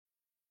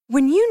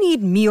When you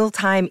need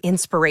mealtime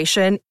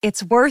inspiration,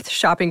 it's worth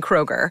shopping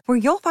Kroger, where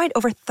you'll find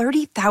over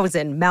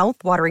 30,000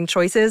 mouth-watering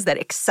choices that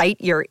excite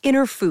your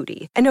inner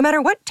foodie. And no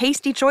matter what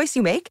tasty choice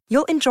you make,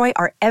 you'll enjoy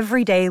our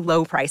everyday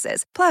low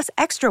prices, plus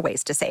extra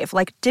ways to save,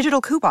 like digital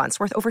coupons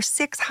worth over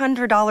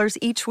 $600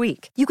 each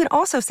week. You can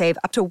also save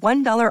up to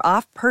 $1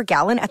 off per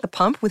gallon at the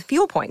pump with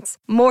fuel points.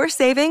 More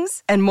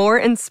savings and more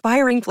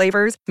inspiring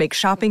flavors make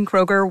shopping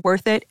Kroger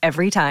worth it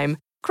every time.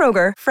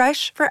 Kroger,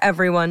 fresh for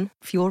everyone.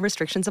 Fuel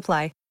restrictions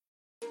apply.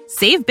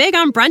 Save big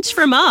on brunch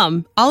for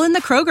mom, all in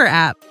the Kroger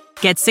app.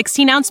 Get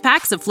 16-ounce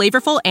packs of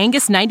flavorful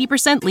Angus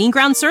 90% lean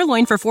ground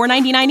sirloin for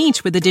 $4.99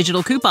 each with a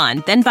digital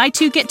coupon. Then buy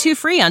 2, get 2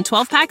 free on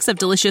 12 packs of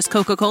delicious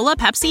Coca-Cola,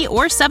 Pepsi,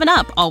 or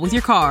 7-Up, all with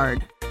your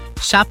card.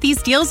 Shop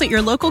these deals at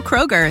your local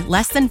Kroger,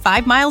 less than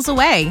 5 miles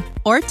away.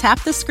 Or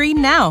tap the screen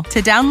now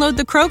to download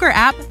the Kroger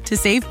app to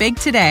save big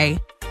today.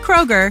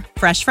 Kroger,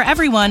 fresh for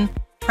everyone.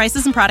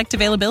 Prices and product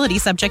availability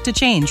subject to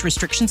change.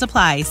 Restrictions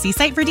apply. See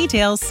site for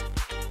details.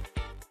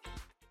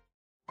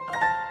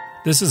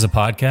 This is a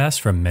podcast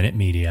from Minute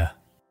Media.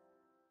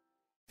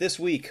 This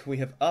week, we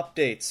have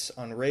updates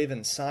on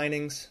Ravens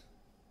signings,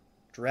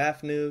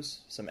 draft news,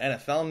 some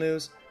NFL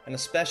news, and a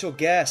special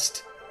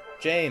guest.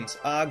 James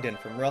Ogden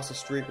from Russell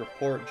Street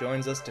Report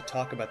joins us to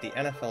talk about the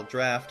NFL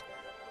draft,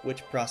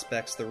 which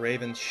prospects the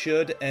Ravens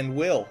should and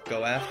will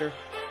go after,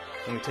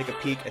 and we take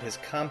a peek at his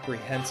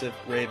comprehensive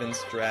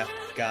Ravens draft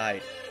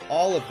guide.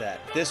 All of that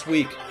this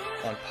week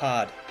on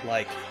Pod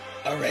Like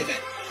a Raven.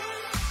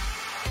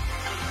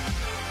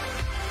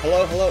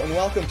 Hello, and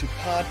welcome to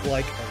Pod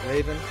Like a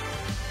Raven.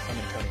 I'm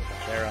Antonio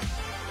Bandeira.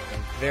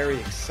 I'm very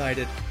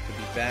excited to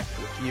be back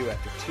with you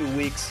after 2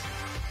 weeks.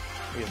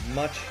 We have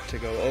much to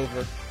go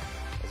over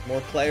as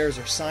more players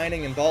are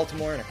signing in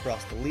Baltimore and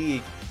across the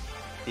league.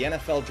 The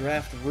NFL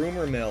draft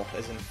rumor mill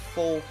is in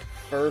full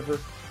fervor.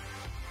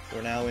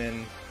 We're now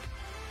in,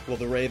 will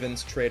the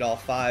Ravens trade all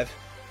 5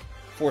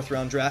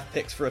 fourth-round draft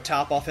picks for a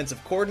top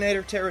offensive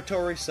coordinator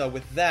territory? So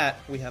with that,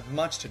 we have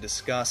much to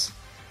discuss.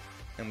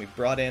 And we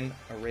brought in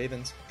a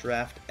Ravens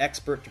draft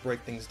expert to break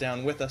things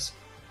down with us,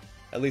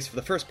 at least for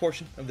the first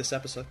portion of this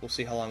episode. We'll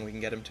see how long we can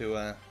get him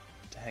to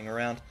hang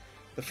around.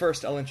 But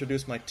first, I'll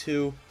introduce my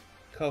 2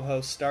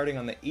 co-hosts, starting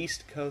on the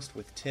East Coast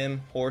with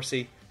Tim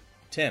Horsey.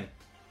 Tim,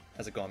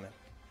 how's it going, man?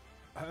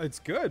 It's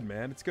good,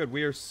 man. It's good.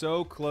 We are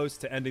so close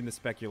to ending the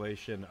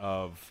speculation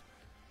of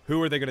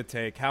who are they going to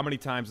take, how many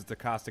times is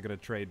DeCosta going to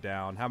trade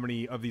down, how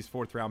many of these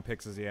fourth-round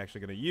picks is he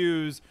actually going to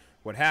use,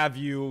 what have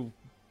you.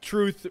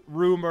 Truth,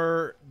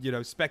 rumor,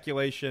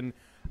 speculation.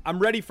 I'm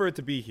ready for it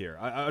to be here.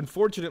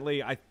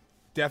 Unfortunately, I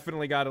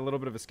definitely got a little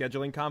bit of a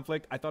scheduling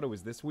conflict. I thought it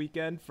was this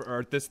weekend,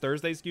 or this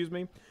Thursday,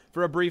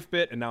 for a brief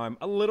bit, and now I'm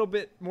a little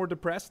bit more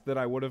depressed than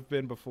I would have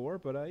been before.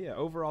 But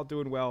overall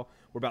doing well.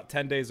 We're about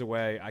 10 days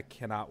away. I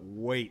cannot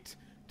wait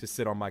to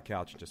sit on my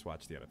couch and just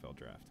watch the NFL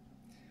draft.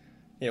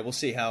 Yeah, we'll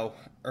see how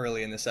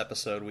early in this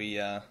episode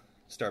we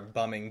start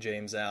bumming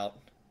James out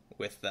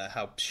with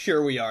how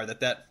sure we are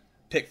that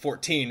pick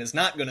 14 is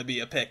not going to be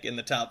a pick in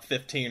the top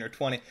 15 or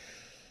 20.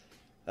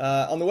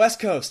 On the West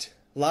Coast,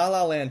 La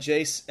La Land,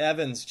 Jace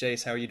Evans.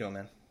 Jace, how are you doing,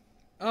 man?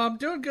 I'm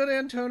doing good,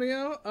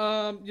 Antonio.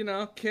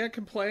 Can't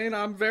complain.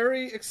 I'm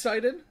very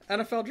excited.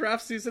 NFL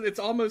draft season, it's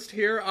almost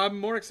here. I'm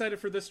more excited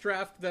for this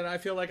draft than I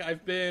feel like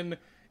I've been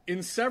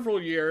in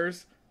several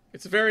years.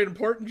 It's a very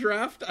important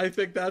draft. I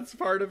think that's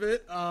part of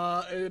it,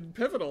 and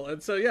pivotal.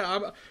 And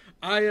so,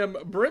 I am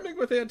brimming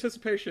with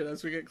anticipation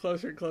as we get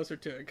closer and closer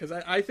to it, because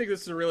I think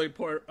this is a really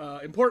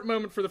important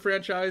moment for the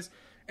franchise,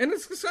 and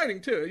it's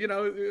exciting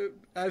too.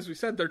 As we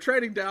said, they're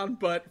trading down,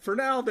 but for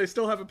now, they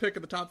still have a pick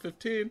in the top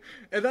 15,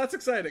 and that's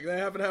exciting. They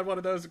haven't had one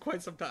of those in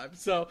quite some time.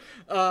 So,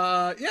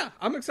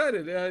 I'm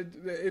excited.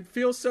 It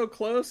feels so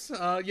close,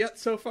 yet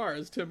so far,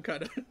 as Tim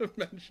kind of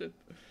mentioned.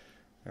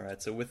 All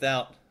right, so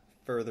without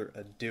further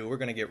ado, we're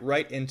going to get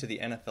right into the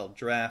NFL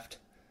draft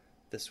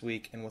this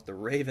week and what the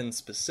Ravens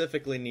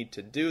specifically need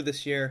to do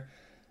this year.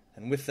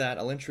 And with that,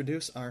 I'll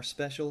introduce our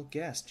special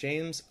guest.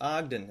 James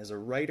Ogden is a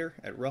writer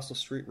at Russell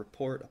Street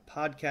Report, a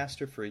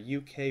podcaster for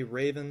UK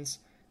Ravens,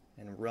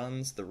 and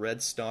runs the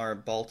Red Star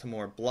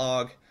Baltimore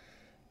blog.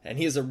 And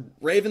he is a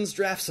Ravens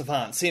draft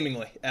savant,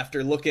 seemingly,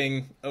 after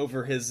looking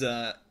over his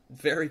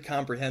very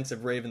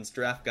comprehensive Ravens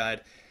draft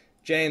guide.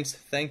 James,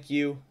 thank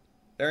you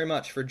very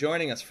much for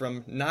joining us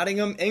from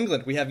Nottingham,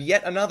 England. We have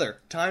yet another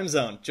time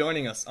zone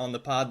joining us on the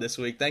pod this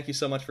week. Thank you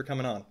so much for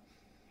coming on.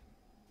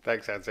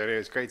 Thanks, Antonio.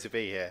 It's great to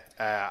be here.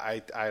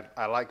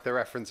 I like the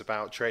reference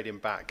about trading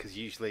back, because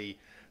usually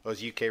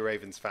us UK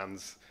Ravens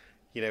fans,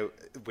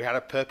 we had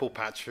a purple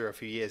patch for a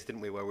few years, didn't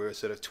we, where we were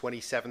sort of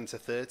 27 to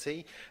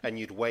 30, and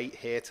you'd wait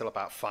here till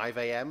about 5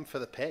 a.m. for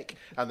the pick,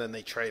 and then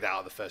they trade out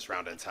of the first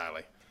round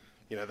entirely.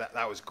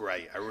 That was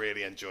great. I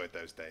really enjoyed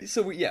those days.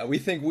 So, we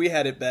think we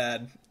had it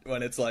bad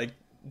when it's like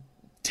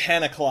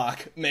 10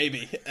 o'clock,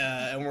 maybe,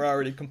 and we're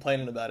already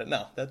complaining about it.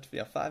 No,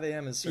 5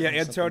 a.m. is certainly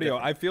Antonio,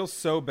 I feel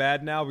so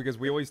bad now because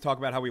we always talk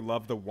about how we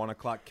love the 1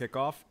 o'clock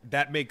kickoff.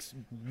 That makes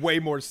way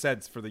more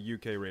sense for the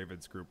UK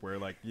Ravens group, where,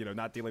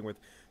 not dealing with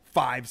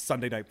 5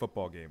 Sunday night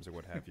football games or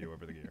what have you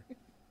over the year.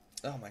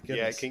 Oh, my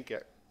goodness. Yeah,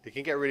 It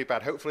can get really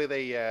bad. Hopefully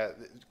they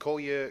call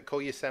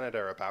your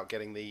senator about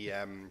getting the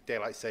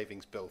daylight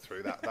savings bill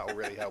through. That will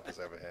really help us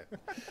over here.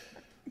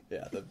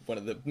 Yeah, one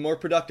of the more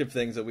productive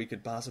things that we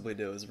could possibly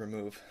do is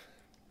remove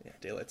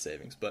daylight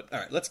savings. But all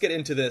right, let's get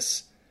into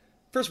this.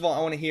 First of all,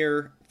 I want to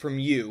hear from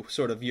you,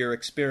 sort of your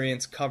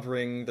experience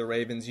covering the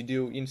Ravens.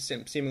 You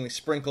seemingly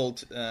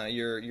sprinkled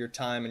your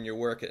time and your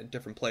work at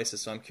different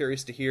places, so I'm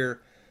curious to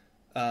hear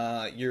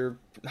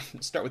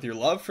start with your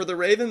love for the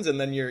Ravens, and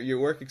then your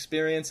work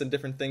experience and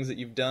different things that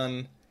you've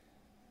done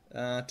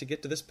to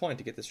get to this point,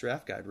 to get this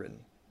draft guide written.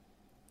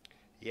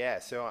 Yeah,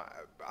 so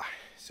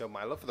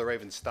my love for the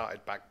Ravens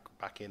started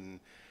back in.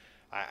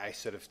 I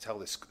sort of tell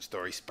this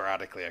story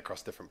sporadically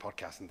across different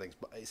podcasts and things,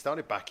 but it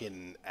started back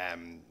in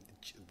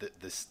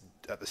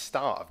at the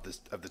start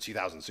of the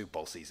 2000 Super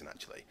Bowl season,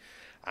 actually.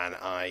 And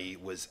I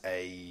was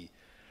I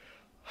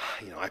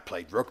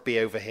played rugby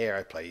over here,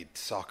 I played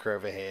soccer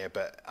over here,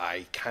 but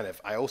I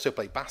also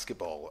played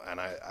basketball, and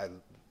I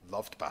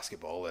loved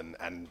basketball,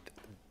 and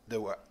there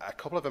were a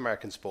couple of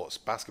American sports,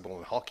 basketball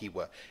and hockey,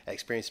 were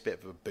experienced a bit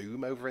of a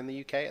boom over in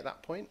the UK at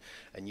that point,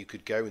 and you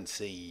could go and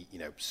see,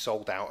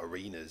 sold out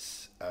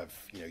arenas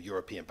of,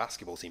 European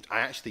basketball teams.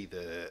 I actually,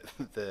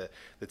 the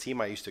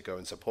team I used to go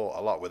and support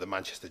a lot were the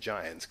Manchester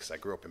Giants, because I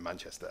grew up in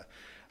Manchester,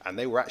 and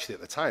they were actually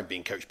at the time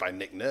being coached by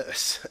Nick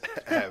Nurse,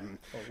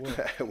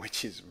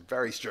 which is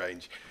very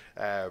strange.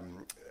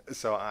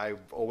 So I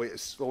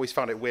always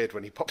found it weird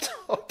when he popped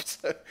up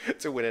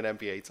to win an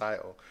NBA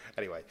title.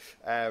 Anyway,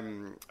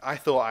 I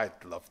thought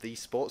I'd love these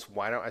sports.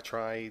 Why don't I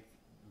try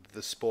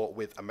the sport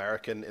with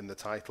American in the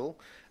title?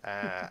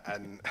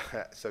 And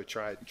so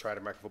tried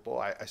American football.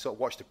 I sort of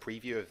watched a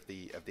preview of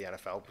the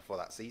NFL before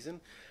that season,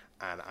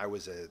 and I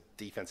was a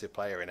defensive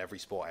player in every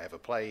sport I ever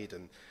played.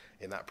 And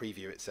in that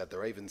preview, it said the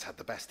Ravens had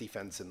the best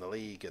defense in the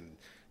league, and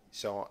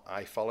so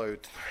I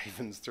followed the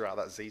Ravens throughout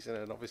that season,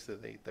 and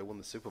obviously they won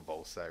the Super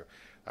Bowl. So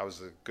that was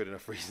a good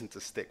enough reason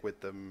to stick with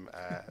them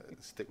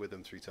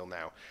through till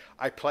now.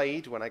 I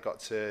played when I got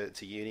to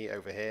uni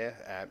over here,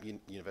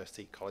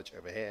 university, college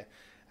over here,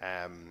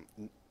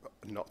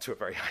 not to a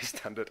very high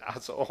standard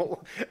at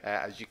all,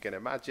 as you can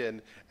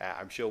imagine.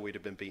 I'm sure we'd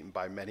have been beaten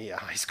by many a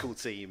high school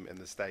team in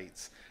the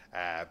States,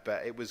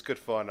 but it was good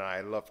fun,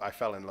 and I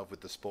fell in love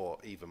with the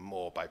sport even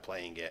more by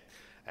playing it.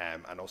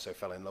 And also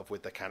fell in love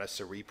with the kind of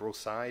cerebral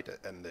side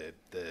and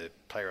the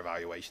player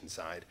evaluation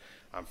side.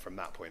 And from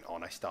that point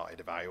on, I started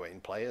evaluating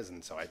players.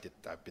 And so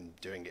I've been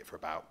doing it for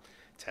about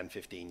 10,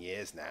 15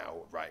 years now,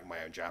 writing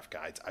my own draft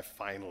guides. I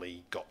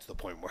finally got to the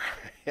point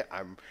where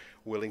I'm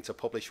willing to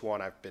publish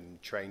one. I've been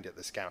trained at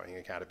the Scouting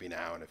Academy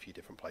now in a few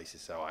different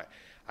places. So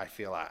I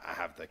feel I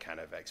have the kind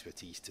of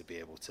expertise to be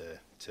able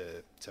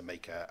to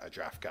make a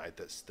draft guide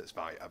that's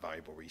a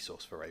valuable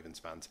resource for Ravens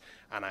fans.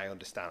 And I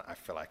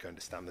feel like I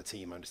understand the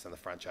team, I understand the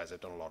franchise.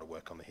 I've done a lot of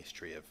work on the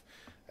history of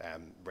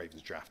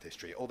Ravens draft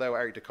history, although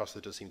Eric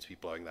DeCosta does seem to be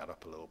blowing that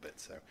up a little bit,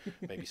 so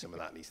maybe some of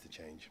that needs to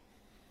change.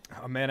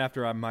 A man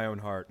after my own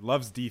heart,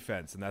 loves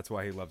defense, and that's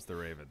why he loves the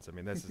Ravens. I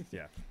mean, this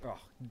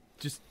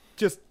is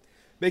just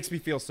makes me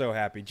feel so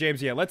happy.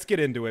 James, let's get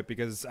into it,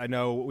 because I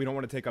know we don't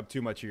want to take up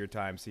too much of your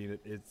time, seeing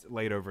it's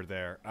late over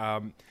there.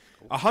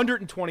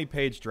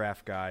 120-page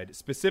draft guide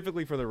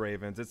specifically for the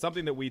Ravens. It's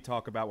something that we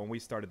talk about when we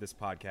started this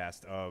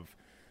podcast of,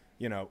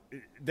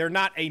 they're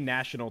not a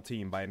national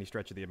team by any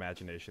stretch of the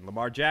imagination.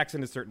 Lamar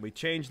Jackson has certainly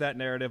changed that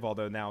narrative,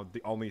 although now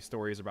the only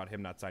story is about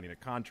him not signing a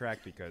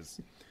contract because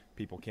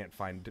people can't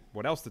find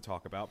what else to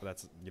talk about, but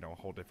that's, a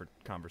whole different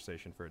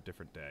conversation for a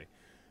different day.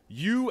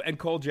 You and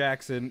Cole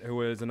Jackson,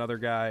 who is another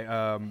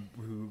guy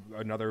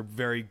another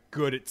very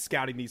good at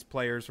scouting these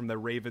players from the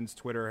Ravens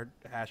Twitter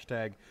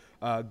hashtag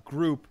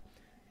group.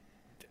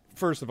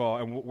 First of all,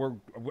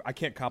 and I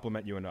can't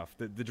compliment you enough.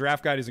 The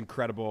draft guide is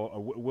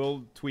incredible.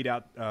 We'll tweet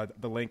out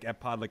the link at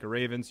Pod Like a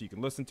Raven so you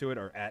can listen to it,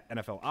 or at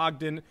NFL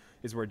Ogden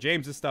is where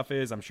James's stuff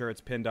is. I'm sure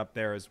it's pinned up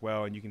there as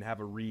well, and you can have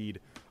a read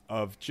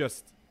of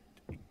just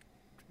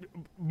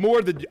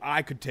more than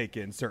I could take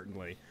in,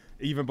 certainly,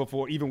 even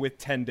with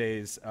 10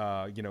 days,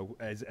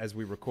 as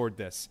we record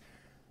this.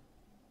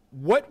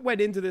 What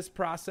went into this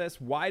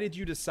process? Why did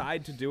you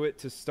decide to do it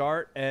to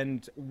start?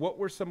 And what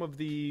were some of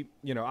the,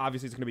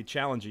 obviously it's going to be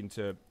challenging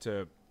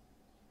to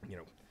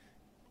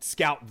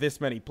scout this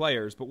many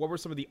players, but what were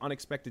some of the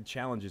unexpected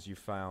challenges you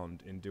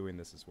found in doing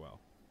this as well?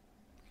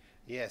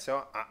 Yeah,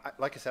 so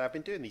like I said, I've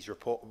been doing these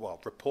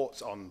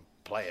reports on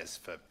players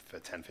for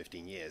 10,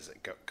 15 years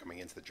coming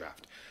into the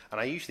draft. And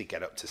I usually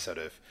get up to sort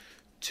of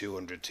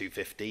 200,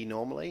 250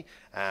 normally.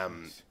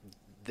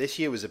 This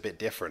year was a bit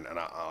different, and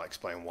I'll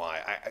explain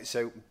why.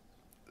 So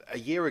a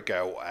year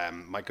ago,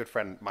 my good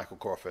friend Michael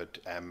Crawford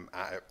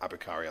at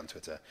Abukari on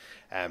Twitter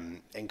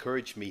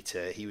encouraged me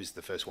he was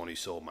the first one who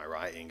saw my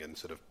writing and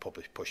sort of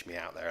pushed me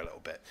out there a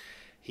little bit.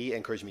 He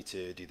encouraged me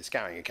to do the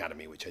Scouting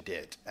Academy, which I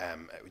did,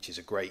 which is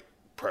a great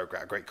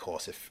program, a great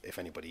course if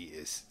anybody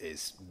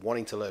is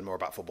wanting to learn more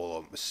about football,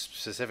 or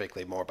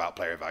specifically more about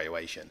player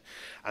evaluation.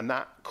 And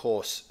that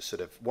course,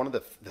 sort of one of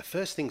the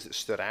first things that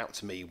stood out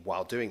to me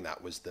while doing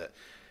that was that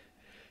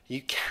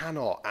you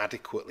cannot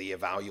adequately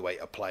evaluate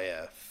a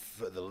player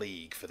for the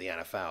league, for the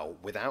NFL,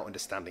 without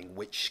understanding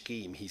which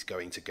scheme he's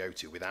going to go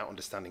to, without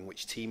understanding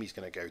which team he's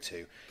going to go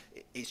to.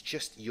 It's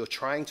just, you're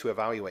trying to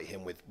evaluate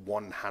him with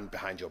one hand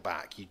behind your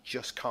back. You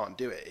just can't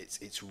do it.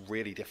 It's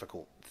really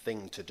difficult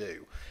thing to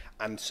do.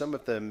 And some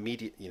of the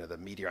media, the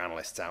media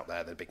analysts out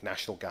there, the big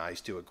national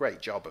guys, do a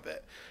great job of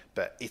it.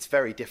 But it's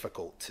very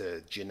difficult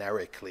to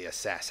generically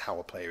assess how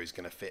a player is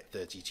going to fit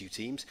 32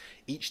 teams.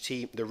 Each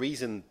team, the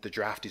reason the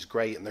draft is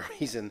great and the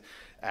reason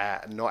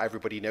not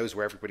everybody knows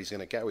where everybody's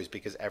going to go is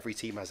because every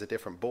team has a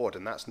different board.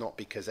 And that's not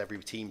because every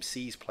team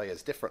sees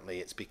players differently.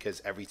 It's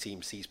because every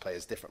team sees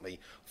players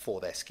differently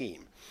for their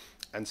scheme.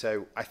 And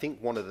so I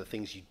think one of the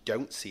things you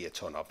don't see a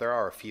ton of, there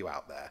are a few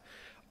out there,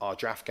 are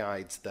draft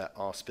guides that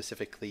are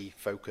specifically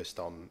focused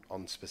on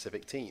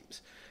specific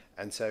teams.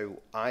 And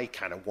so I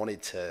kind of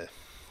wanted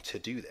to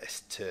do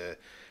this,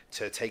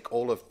 to take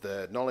all of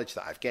the knowledge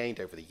that I've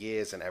gained over the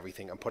years and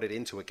everything and put it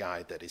into a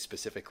guide that is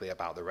specifically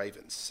about the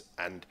Ravens.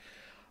 And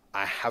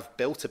I have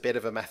built a bit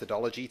of a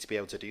methodology to be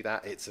able to do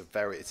that. It's a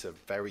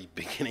very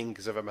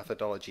beginnings of a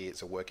methodology.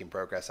 It's a work in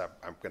progress.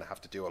 I'm going to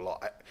have to do a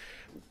lot.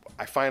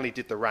 I finally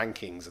did the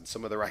rankings, and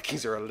some of the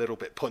rankings are a little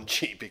bit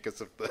punchy because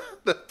of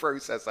the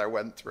process I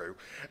went through.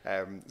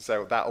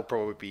 So that'll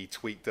probably be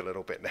tweaked a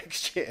little bit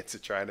next year to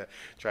try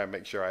and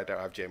make sure I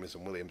don't have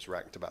Jameson Williams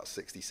ranked about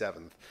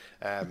 67th.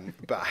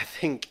 But I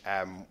think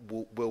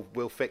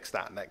we'll fix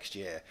that next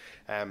year.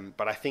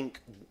 But I think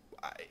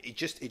it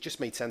just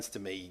made sense to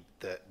me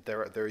that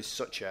there is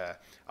such a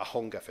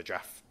hunger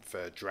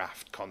for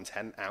draft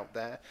content out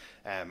there,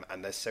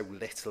 and there's so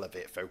little of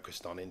it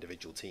focused on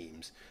individual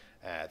teams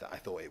that I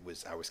thought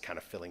I was kind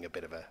of filling a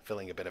bit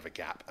of a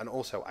gap. And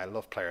also, I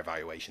love player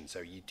evaluation,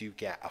 so you do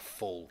get a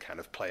full kind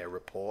of player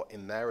report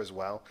in there as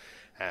well.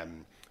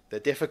 The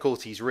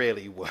difficulties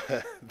really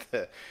were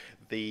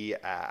the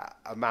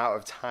amount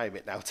of time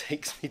it now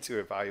takes me to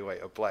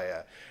evaluate a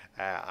player.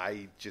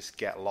 I just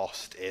get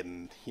lost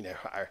in,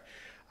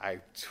 I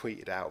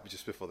tweeted out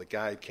just before the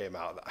guide came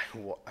out that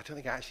I don't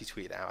think I actually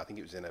tweeted out. I think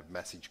it was in a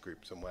message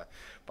group somewhere.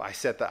 But I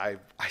said that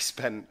I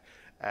spent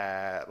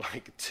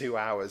like 2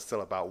 hours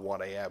till about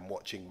 1 a.m.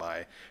 watching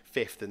my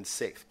 5th and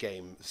 6th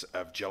games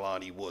of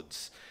Jelani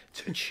Woods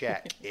to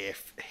check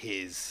if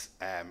his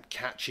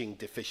catching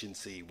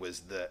deficiency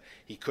was that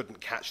he couldn't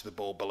catch the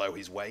ball below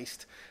his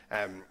waist.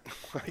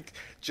 Like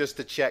just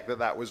to check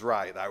that was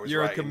right.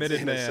 You're right a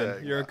committed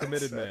man. You're a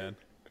committed man.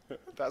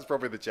 That's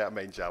probably the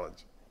main challenge.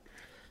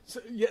 So,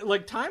 yeah,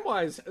 like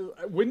time-wise,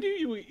 when do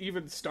you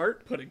even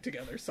start putting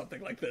together something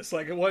like this?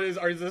 Like,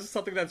 is this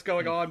something that's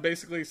going on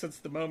basically since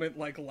the moment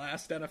like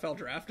last NFL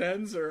draft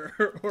ends,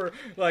 or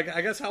like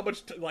I guess how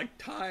much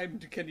time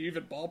can you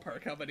even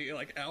ballpark how many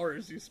like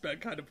hours you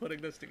spent kind of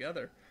putting this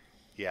together?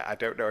 Yeah, I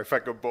don't know if I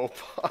could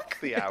ballpark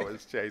the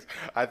hours, Chase.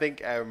 I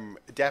think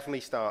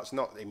definitely starts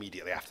not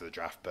immediately after the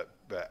draft, but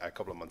a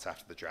couple of months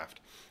after the draft,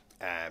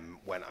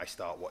 when I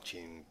start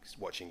watching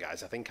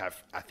guys. I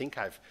think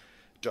I've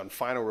done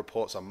final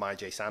reports on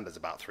Myjai Sanders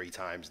about 3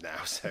 times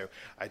now, so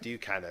I do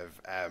kind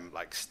of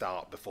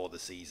start before the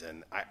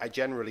season. I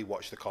generally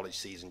watch the college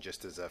season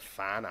just as a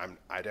fan.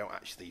 I don't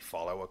actually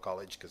follow a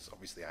college because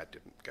obviously I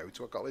didn't go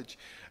to a college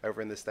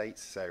over in the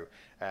States, so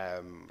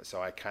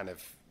I kind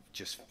of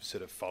just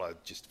sort of follow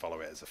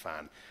it as a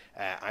fan.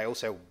 I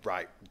also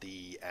write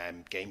the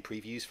game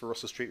previews for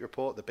Russell Street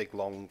Report, the big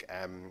long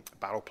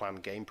battle plan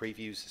game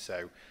previews,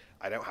 so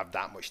I don't have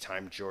that much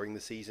time during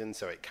the season,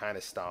 so it kind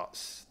of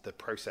the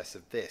process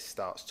of this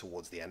starts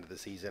towards the end of the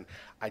season.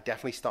 I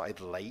definitely started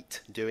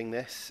late doing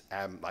this.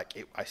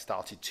 I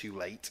started too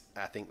late,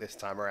 I think, this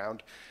time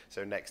around.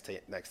 So next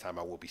time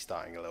I will be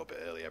starting a little bit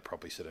earlier,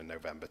 probably sort of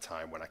November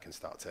time, when I can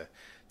start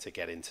to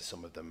get into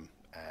some of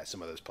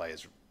those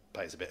players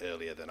a bit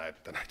earlier than I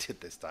did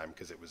this time,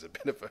 because it was a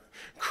bit of a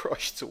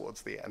crush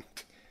towards the end.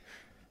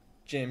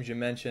 James, you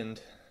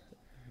mentioned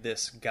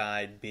this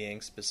guide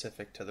being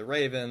specific to the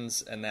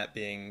Ravens and that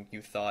being,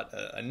 you thought,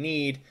 a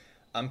need.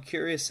 I'm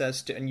curious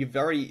as to, and you've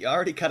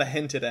already kind of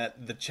hinted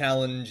at the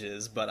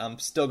challenges, but I'm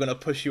still going to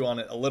push you on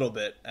it a little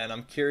bit, and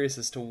I'm curious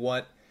as to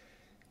what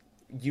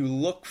you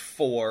look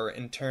for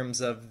in terms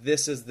of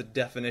this is the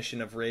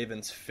definition of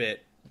Ravens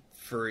fit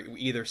for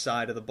either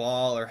side of the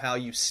ball, or how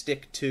you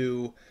stick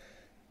to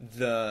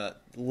the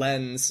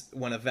lens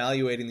when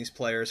evaluating these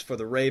players for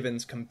the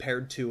Ravens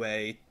compared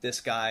to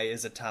this guy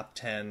is a top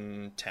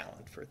 10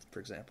 talent, for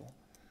example.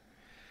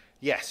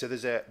 Yeah, so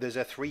there's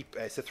a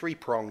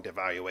three-pronged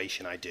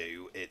evaluation I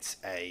do. It's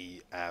a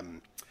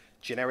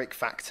generic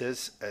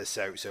factors,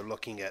 so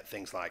looking at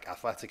things like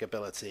athletic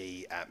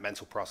ability,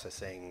 mental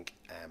processing,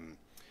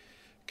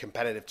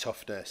 competitive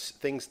toughness,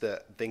 things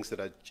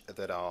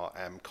that are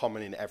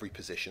common in every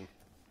position.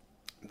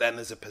 Then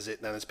there's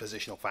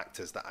positional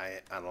factors that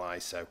I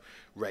analyze, so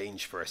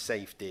range for a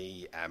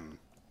safety,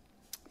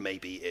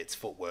 maybe it's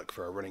footwork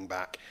for a running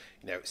back,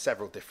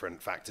 several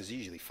different factors,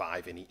 usually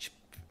five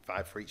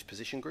for each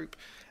position group,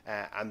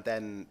 and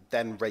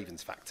then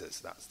Ravens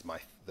factors. That's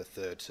the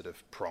third sort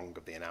of prong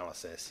of the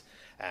analysis.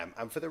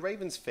 And for the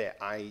Ravens fit,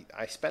 I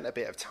spent a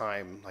bit of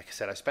time, like I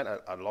said, I spent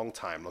a long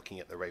time looking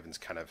at the Ravens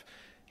kind of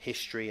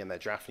history and their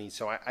draft needs.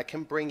 So I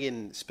can bring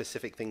in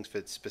specific things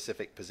for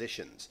specific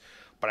positions,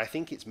 but I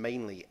think it's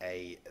mainly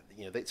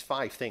it's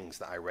 5 things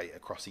that I rate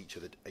across each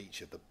of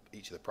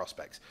the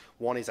prospects.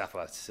 One is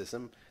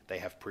athleticism. They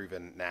have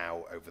proven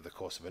now over the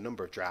course of a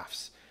number of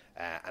drafts,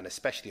 and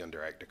especially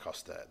under Eric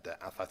DeCosta,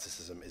 that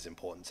athleticism is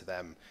important to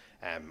them.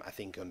 I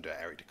think under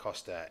Eric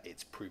DeCosta,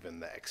 it's proven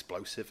that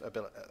explosive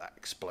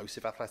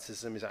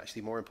athleticism is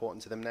actually more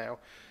important to them now.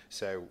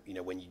 So,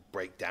 when you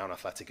break down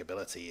athletic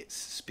ability, it's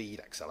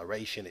speed,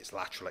 acceleration, it's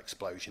lateral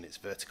explosion, it's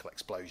vertical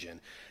explosion.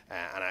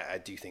 And I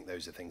do think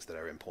those are things that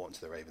are important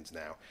to the Ravens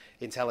now.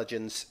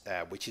 Intelligence,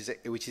 which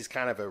is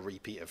kind of a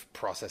repeat of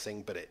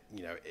processing, but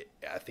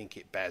I think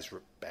it bears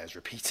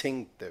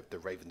repeating. The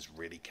Ravens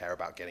really care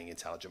about getting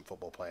intelligent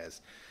football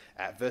players.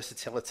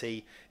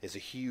 Versatility is a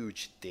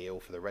huge deal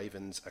for the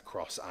Ravens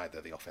across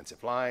either the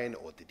offensive line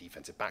or the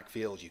defensive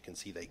backfield. You can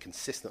see they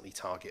consistently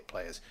target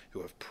players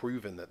who have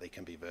proven that they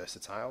can be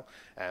versatile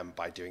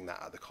by doing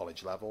that at the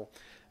college level.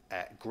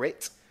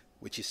 Grit,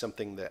 which is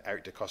something that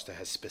Eric DeCosta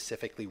has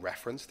specifically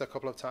referenced a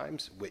couple of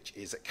times, which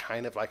is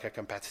kind of like a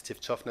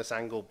competitive toughness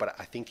angle, but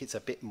I think it's a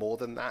bit more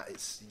than that.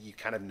 You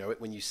kind of know it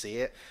when you see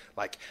it.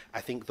 Like, I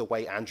think the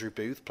way Andrew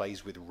Booth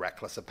plays with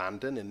reckless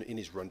abandon in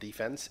his run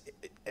defense,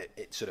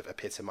 it sort of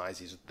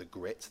epitomizes the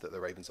grit that the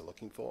Ravens are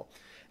looking for.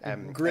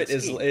 Grit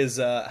is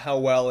how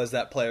well is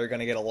that player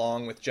going to get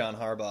along with John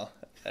Harbaugh?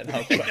 And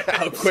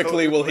how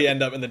quickly will he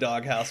end up in the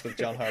doghouse with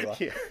John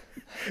Harbaugh?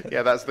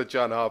 Yeah, that's the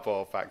John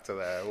Harbaugh factor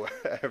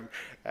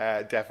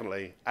there,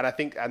 definitely.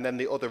 And then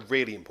the other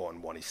really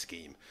important one is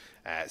scheme.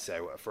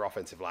 So for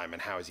offensive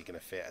linemen, how is he going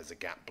to fit as a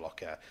gap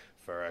blocker?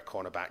 For a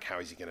cornerback, how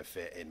is he going to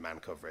fit in man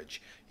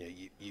coverage?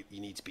 You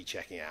need to be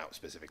checking out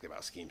specifically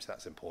about scheme, so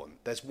that's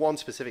important. There's one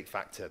specific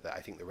factor that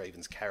I think the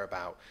Ravens care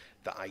about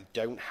that I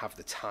don't have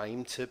the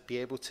time to be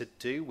able to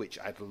do, which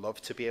I'd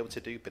love to be able to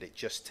do, but it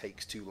just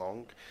takes too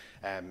long,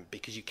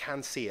 because you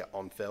can see it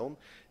on film,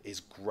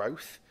 is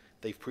growth.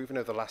 They've proven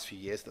over the last few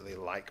years that they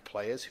like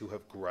players who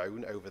have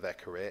grown over their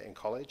career in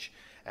college,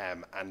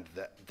 and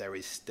that there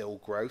is still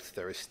growth.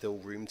 There is still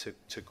room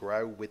to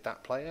grow with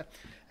that player.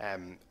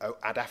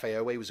 Adafe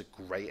Owe was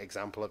a great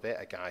example of it,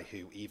 a guy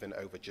who even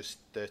over just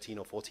 13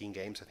 or 14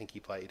 games, I think he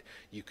played,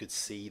 you could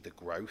see the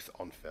growth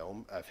on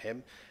film of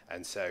him.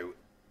 And so,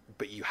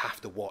 but you have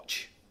to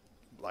watch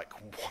like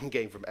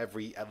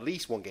at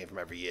least one game from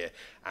every year,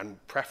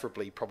 and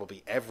preferably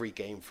probably every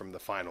game from the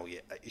final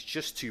year. It's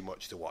just too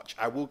much to watch.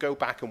 I will go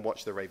back and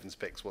watch the Ravens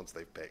picks once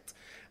they've picked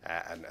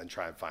and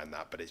try and find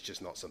that, but it's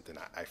just not something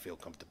I feel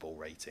comfortable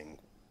rating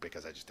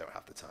because I just don't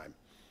have the time.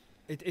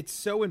 It's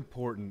so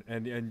important,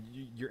 and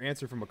your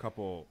answer from a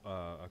couple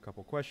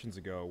questions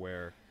ago,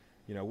 where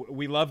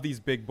we love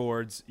these big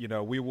boards.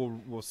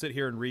 We'll sit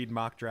here and read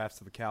mock drafts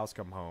till the cows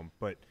come home,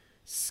 but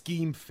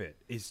scheme fit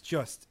is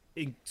just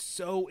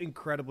so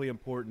incredibly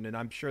important, and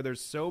I'm sure there's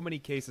so many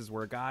cases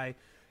where a guy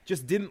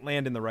just didn't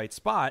land in the right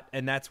spot,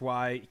 and that's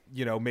why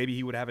maybe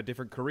he would have a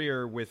different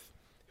career with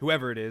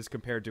whoever it is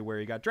compared to where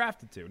he got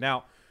drafted to.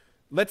 Now,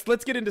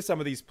 let's get into some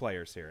of these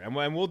players here,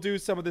 and we'll do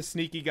some of the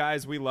sneaky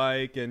guys we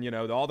like, and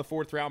all the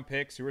 4th round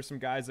picks, who are some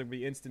guys that would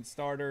be instant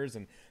starters,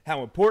 and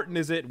how important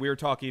is it? We were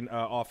talking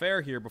off air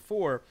here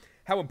before.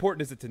 How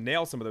important is it to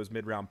nail some of those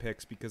mid-round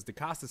picks? Because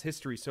DeCosta's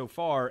history so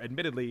far,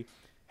 admittedly,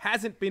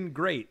 hasn't been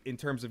great in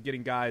terms of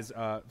getting guys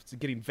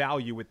getting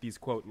value with these,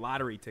 quote,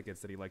 lottery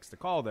tickets that he likes to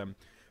call them.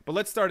 But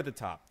let's start at the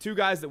top. 2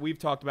 guys that we've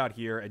talked about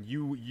here, and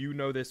you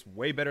know this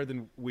way better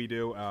than we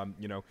do.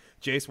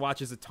 Jace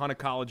watches a ton of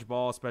college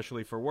ball,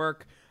 especially for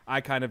work.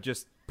 I kind of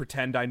just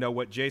pretend I know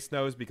what Jace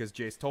knows because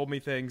Jace told me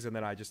things, and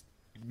then I just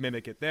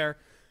mimic it there.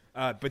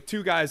 But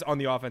 2 guys on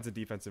the offensive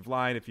defensive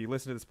line. If you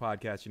listen to this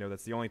podcast,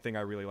 that's the only thing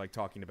I really like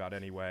talking about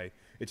anyway.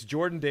 It's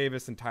Jordan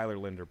Davis and Tyler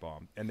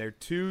Linderbaum. And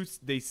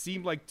they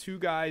seem like 2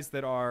 guys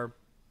that are,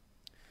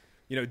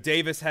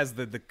 Davis has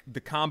the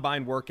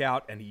combine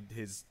workout, and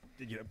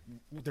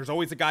there's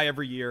always a guy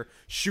every year,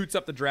 shoots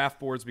up the draft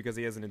boards because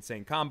he has an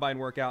insane combine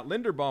workout.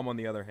 Linderbaum, on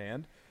the other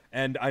hand,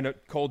 and I know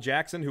Cole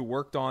Jackson, who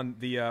worked on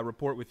the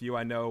report with you,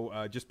 I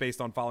know just based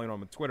on following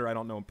him on Twitter, I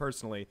don't know him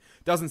personally,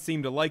 doesn't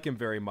seem to like him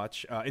very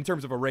much, in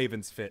terms of a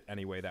Ravens fit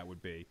anyway, that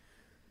would be.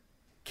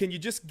 Can you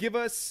just give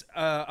us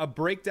a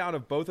breakdown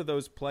of both of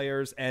those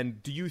players?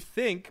 And do you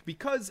think,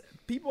 because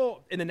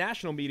people in the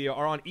national media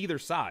are on either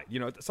side,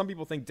 some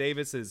people think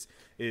Davis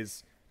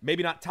is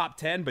maybe not top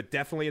 10, but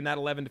definitely in that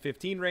 11 to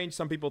 15 range.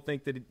 Some people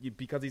think that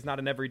because he's not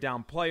an every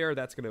down player,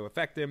 that's going to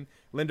affect him.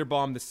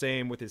 Linderbaum the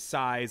same with his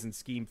size and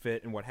scheme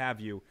fit and what have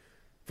you.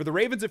 For the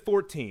Ravens at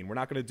 14, we're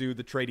not going to do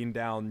the trading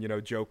down,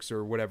 jokes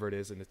or whatever it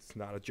is, and it's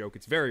not a joke.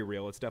 It's very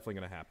real. It's definitely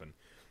going to happen.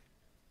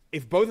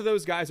 If both of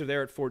those guys are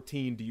there at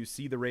 14, do you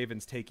see the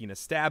Ravens taking a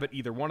stab at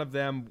either one of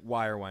them?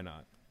 Why or why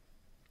not?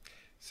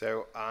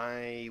 So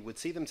I would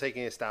see them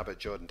taking a stab at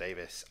Jordan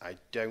Davis. I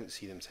don't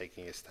see them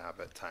taking a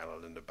stab at Tyler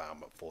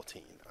Linderbaum at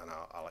 14, and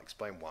I'll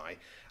explain why.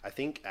 I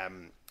think,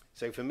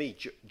 so for me,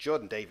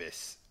 Jordan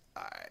Davis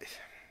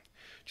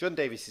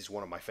is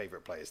one of my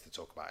favorite players to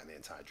talk about in the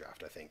entire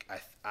draft, I think.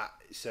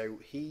 So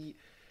he's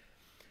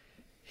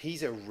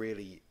a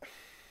really...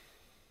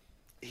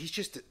 he's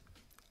just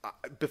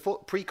before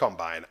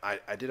pre-combine,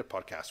 I did a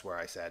podcast where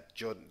I said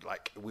Jordan,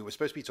 like we were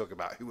supposed to be talking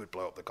about who would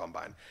blow up the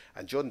combine,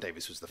 and Jordan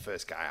Davis was the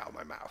first guy out of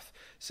my mouth.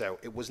 So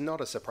it was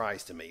not a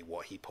surprise to me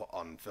what he put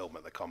on film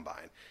at the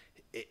combine.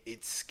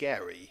 It's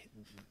scary,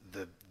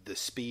 the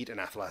speed and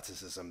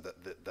athleticism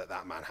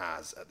that man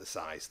has at the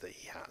size that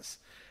he has.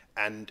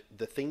 And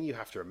the thing you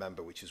have to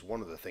remember, which is one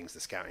of the things the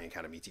Scouting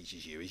Academy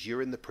teaches you, is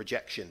you're in the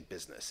projection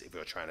business if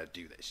you're trying to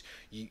do this.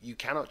 You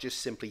cannot just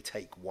simply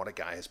take what a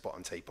guy has put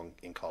on tape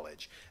in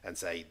college and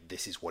say,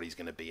 this is what he's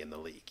going to be in the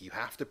league. You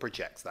have to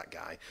project that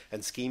guy,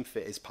 and scheme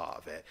fit is part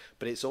of it.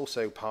 But it's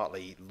also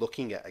partly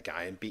looking at a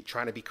guy and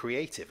trying to be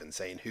creative and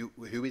saying,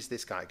 who is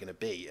this guy going to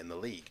be in the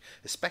league,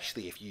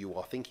 especially if you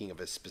are thinking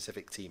of a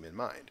specific team in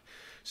mind.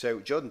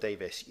 So Jordan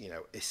Davis,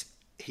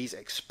 he's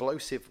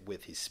explosive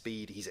with his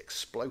speed. He's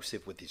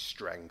explosive with his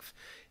strength.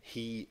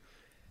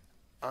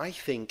 I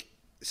think,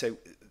 so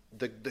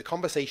the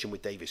conversation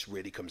with Davis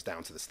really comes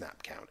down to the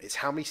snap count. It's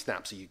how many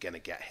snaps are you going to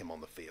get him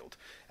on the field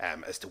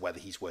as to whether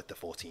he's worth the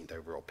 14th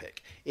overall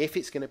pick. If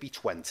it's going to be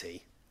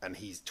 20 and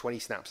he's 20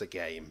 snaps a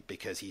game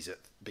because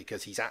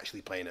he's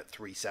actually playing at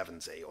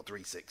 370 or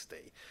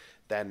 360,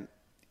 then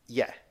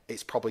yeah,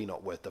 it's probably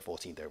not worth the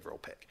 14th overall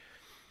pick.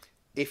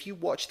 If you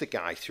watch the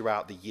guy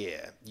throughout the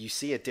year, you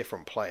see a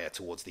different player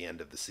towards the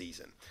end of the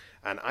season.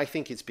 And I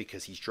think it's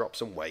because he's dropped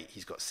some weight,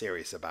 he's got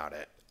serious about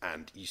it,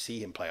 and you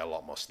see him play a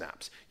lot more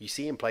snaps. You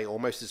see him play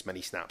almost as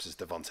many snaps as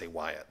Devontae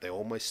Wyatt. They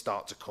almost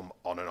start to come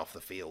on and off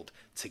the field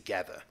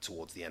together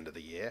towards the end of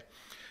the year.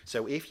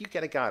 So if you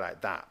get a guy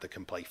like that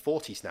can play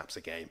 40 snaps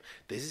a game,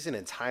 this is an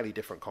entirely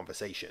different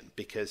conversation,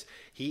 because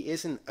he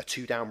isn't a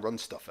two-down run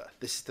stuffer.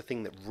 This is the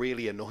thing that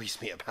really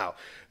annoys me about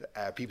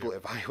people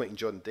evaluating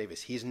Jordan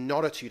Davis. He is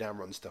not a two-down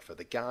run stuffer.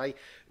 The guy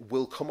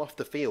will come off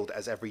the field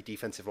as every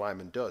defensive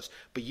lineman does,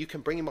 but you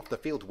can bring him off the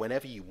field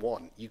whenever you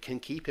want. You can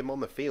keep him on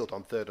the field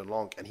on 3rd and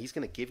long, and he's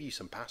going to give you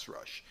some pass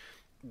rush.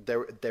 There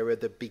are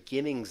the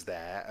beginnings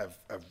there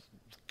of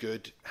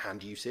good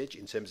hand usage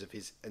in terms of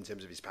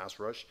his pass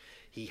rush.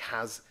 He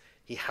has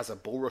a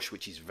bull rush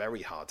which is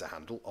very hard to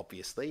handle.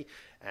 Obviously,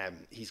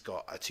 he's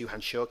got a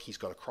two-hand shuck. He's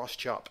got a cross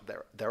chop.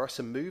 There are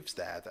some moves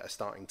there that are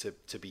starting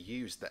to be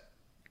used that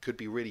could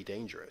be really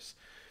dangerous.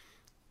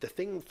 The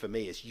thing for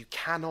me is you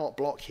cannot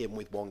block him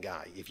with one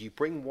guy. If you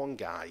bring one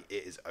guy,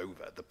 it is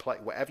over.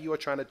 Whatever you are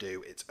trying to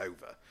do, it's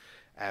over.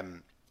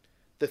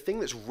 The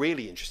thing that's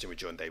really interesting with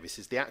Jordan Davis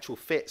is the actual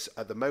fits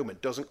at the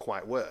moment doesn't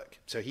quite work.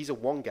 So he's a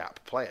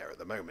one-gap player at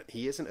the moment.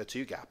 He isn't a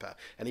two-gapper.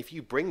 And if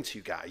you bring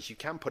two guys, you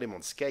can put him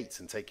on skates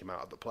and take him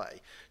out of the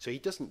play. So he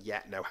doesn't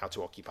yet know how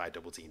to occupy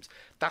double teams.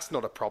 That's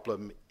not a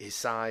problem. His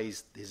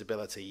size, his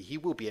ability, he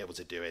will be able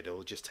to do it.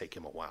 It'll just take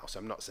him a while. So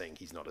I'm not saying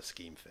he's not a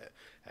scheme fit,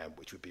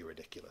 which would be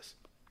ridiculous.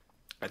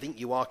 I think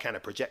you are kind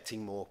of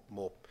projecting more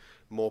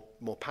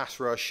pass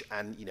rush,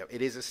 and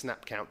it is a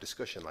snap count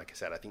discussion. Like I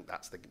said, I think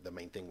that's the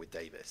main thing with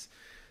Davis.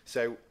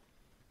 So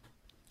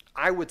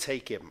I would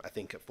take him, I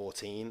think, at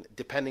 14,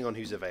 depending on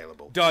who's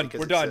available. Done.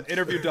 We're done.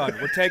 Interview done.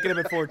 We're taking him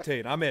at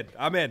 14. I'm in.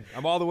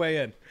 I'm all the way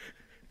in.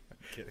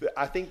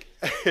 I think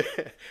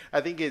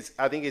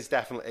it's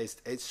definitely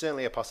it's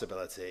certainly a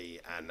possibility,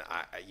 and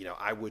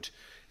I would.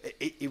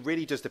 It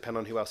really does depend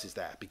on who else is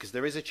there, because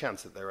there is a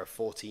chance that there are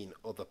 14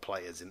 other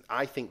players, and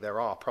I think there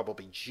are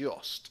probably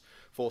just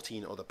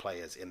 14 other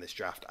players in this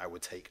draft I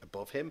would take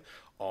above him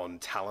on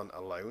talent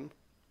alone.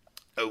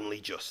 Only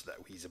just,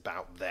 though. He's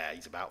about there.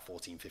 He's about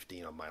 14,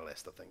 15 on my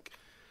list, I think.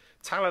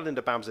 Tyler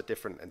Linderbaum's a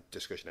different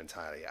discussion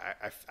entirely.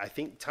 I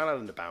think Tyler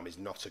Linderbaum is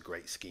not a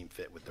great scheme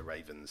fit with the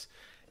Ravens.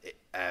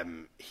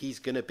 He's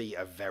going to be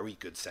a very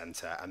good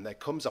center, and there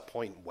comes a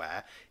point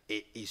where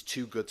it is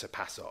too good to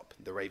pass up.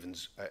 The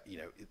Ravens,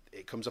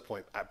 it comes a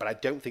point, but I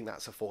don't think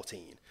that's a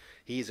 14.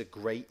 He is a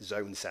great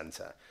zone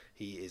center.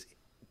 He is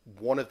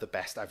one of the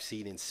best I've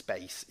seen in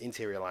space,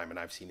 interior lineman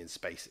I've seen in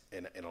space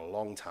in a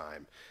long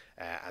time,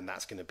 and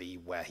that's going to be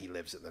where he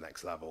lives at the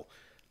next level.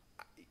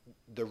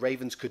 The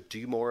Ravens could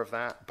do more of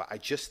that, but I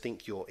just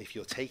think if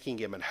you're taking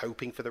him and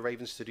hoping for the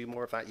Ravens to do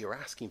more of that, you're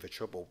asking for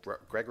trouble.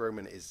 Greg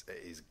Roman is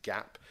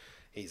gap.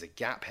 He's a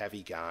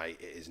gap-heavy guy.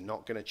 It is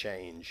not going to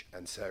change,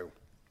 and so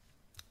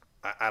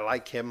I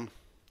like him,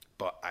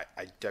 but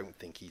I don't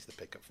think he's the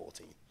pick at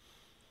 14.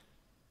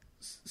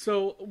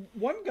 So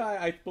one guy,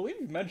 I believe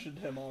you mentioned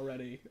him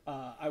already,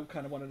 I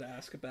kind of wanted to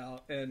ask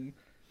about and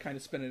kind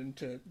of spin it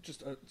into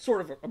just a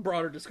sort of a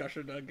broader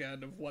discussion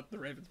again of what the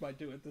Ravens might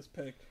do at this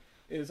pick.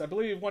 Is I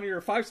believe one of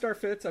your 5-star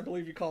fits, I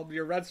believe you called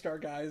your Red Star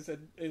guys,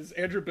 is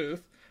Andrew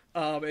Booth,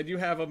 and you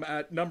have him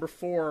at number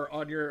 4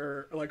 on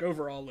your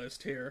overall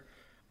list here.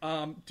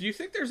 Do you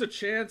think there's a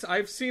chance?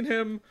 I've seen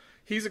him.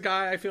 He's a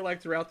guy I feel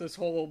like throughout this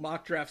whole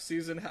mock draft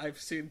season I've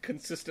seen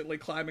consistently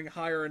climbing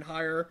higher and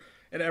higher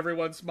in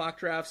everyone's mock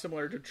draft,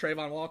 similar to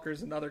Trayvon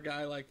Walker's another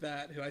guy like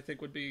that who I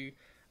think would be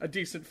a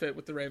decent fit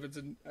with the Ravens,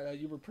 and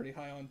you were pretty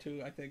high on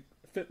too, I think,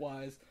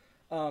 fit-wise.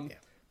 Yeah.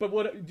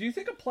 But do you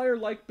think a player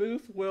like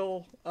Booth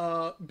will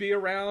be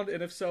around,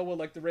 and if so, will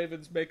the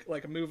Ravens make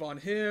a move on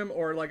him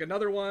or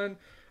another one?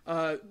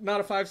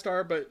 Not a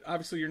 5-star, but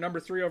obviously your number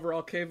 3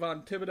 overall,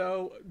 Kayvon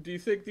Thibodeau. Do you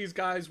think these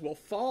guys will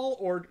fall,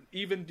 or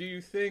even do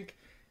you think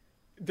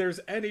there's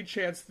any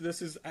chance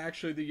this is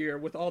actually the year,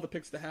 with all the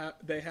picks they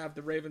have,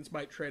 the Ravens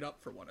might trade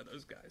up for one of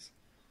those guys?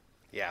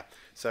 Yeah,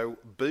 so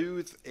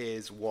Booth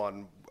is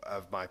one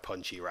of my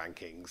punchy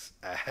rankings.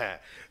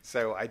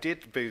 So I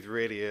did Booth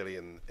really early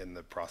in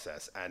the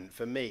process, and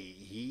for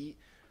me,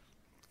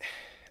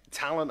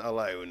 talent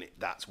alone,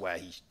 that's where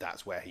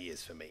he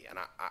is for me. And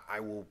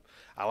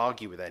I'll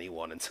argue with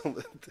anyone until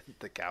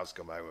the cows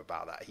come home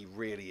about that. He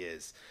really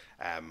is.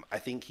 I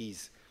think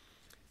he's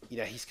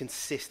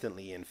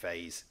consistently in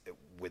phase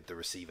with the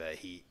receiver.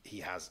 He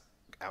has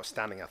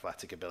outstanding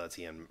athletic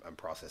ability and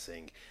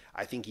processing.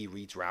 I think he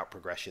reads route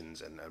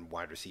progressions and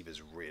wide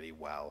receivers really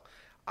well.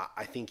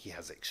 I think he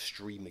has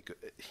extremely good,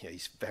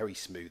 he's very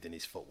smooth in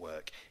his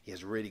footwork. He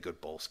has really good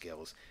ball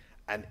skills.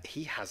 And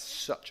he has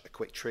such a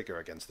quick trigger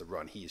against the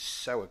run. He is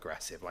so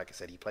aggressive. Like I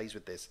said, he plays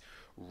with this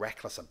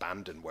reckless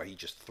abandon where he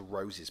just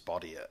throws his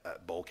body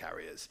at ball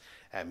carriers.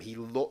 He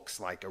looks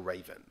like a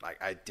Raven.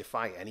 Like, I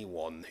defy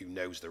anyone who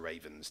knows the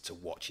Ravens to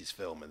watch his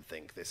film and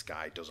think this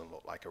guy doesn't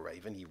look like a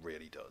Raven. He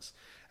really does.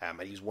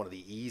 And he's one of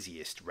the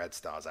easiest red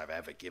stars I've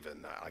ever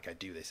given. Like, I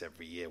do this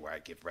every year where I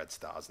give red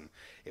stars, and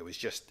it was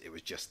just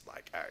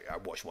like I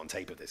watched one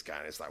tape of this guy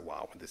and it's like,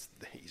 wow,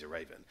 he's a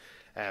Raven.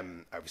 I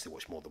obviously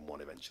watched more than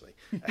one eventually.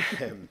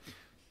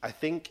 I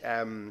think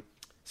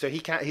so.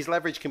 His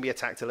leverage can be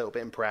attacked a little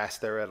bit in press.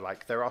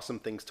 There are some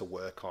things to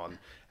work on.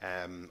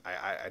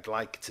 I'd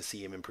like to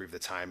see him improve the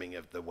timing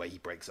of the way he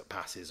breaks up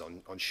passes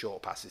on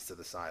short passes to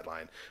the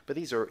sideline. But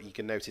these are, you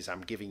can notice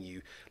I'm giving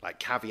you like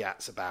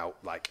caveats about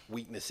like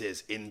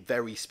weaknesses in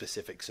very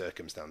specific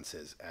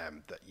circumstances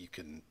that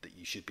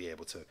you should be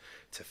able to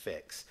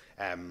fix.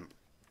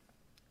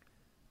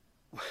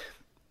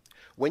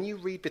 When you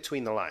read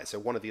between the lines, so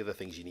one of the other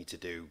things you need to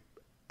do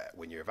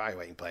when you're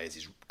evaluating players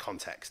is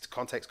context.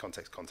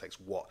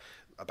 What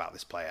about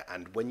this player?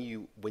 And when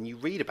you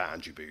read about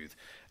Andrew Booth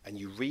and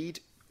you read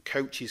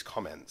coaches'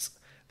 comments,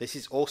 this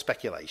is all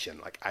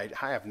speculation. Like, I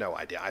have no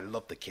idea. I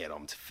love the kid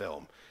on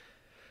film.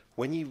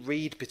 When you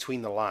read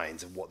between the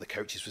lines of what the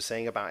coaches were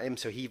saying about him,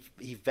 so he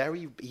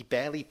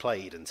barely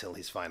played until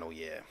his final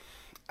year,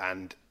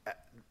 and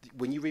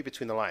when you read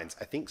between the lines,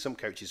 I think some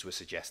coaches were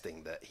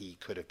suggesting that he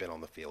could have been on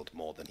the field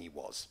more than he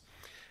was.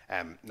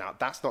 Now,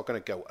 that's not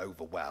going to go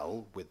over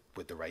well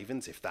with the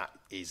Ravens. If that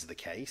is the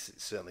case, it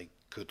certainly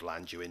could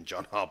land you in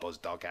John Harbaugh's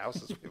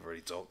doghouse, as we've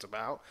already talked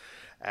about.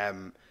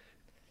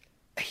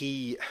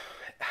 He's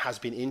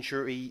been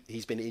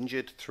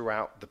injured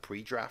throughout the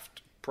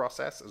pre-draft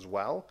process as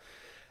well.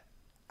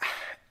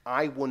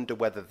 I wonder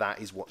whether that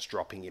is what's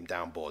dropping him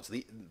down boards.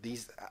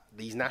 These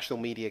national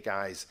media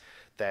guys,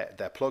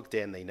 they're plugged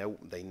in. They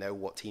know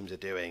what teams are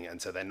doing,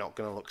 and so they're not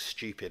going to look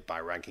stupid by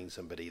ranking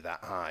somebody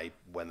that high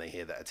when they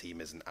hear that a team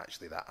isn't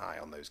actually that high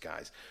on those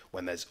guys,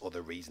 when there's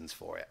other reasons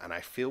for it. And I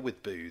feel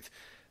with Booth,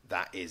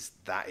 that is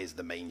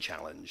the main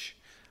challenge.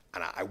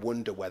 And I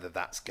wonder whether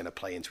that's going to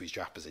play into his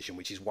draft position,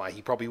 which is why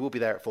he probably will be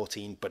there at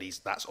 14, but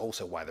that's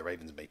also why the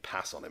Ravens may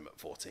pass on him at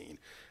 14,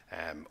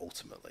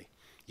 ultimately.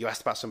 You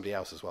asked about somebody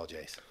else as well,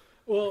 Jace.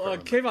 Well,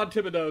 Kayvon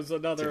Thibodeau is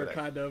another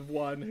kind of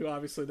one who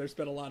obviously there's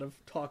been a lot of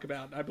talk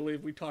about. I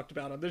believe we talked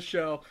about on this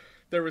show.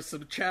 There was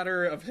some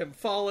chatter of him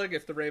falling,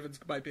 if the Ravens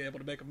might be able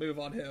to make a move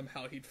on him,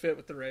 how he'd fit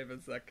with the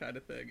Ravens, that kind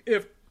of thing.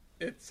 If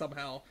it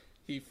somehow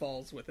he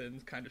falls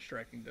within kind of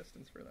striking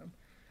distance for them.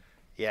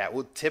 Yeah,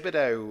 well,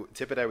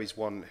 Thibodeau is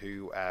one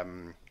who,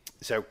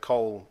 so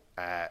Cole,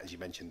 as you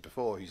mentioned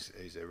before,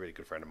 who's a really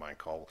good friend of mine,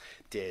 Cole,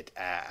 did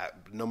a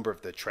number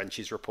of the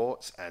trenches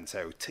reports, and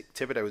so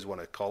Thibodeau is one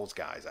of Cole's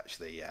guys,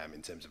 actually,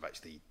 in terms of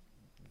actually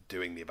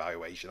doing the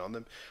evaluation on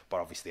them.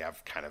 But obviously,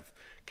 I've kind of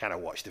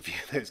watched a few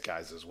of those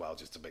guys as well,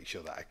 just to make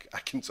sure that I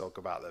can talk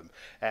about them.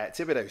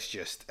 Thibodeau's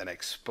just an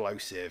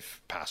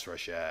explosive pass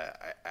rusher.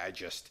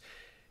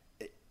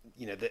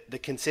 The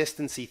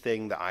consistency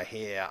thing that I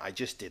hear, I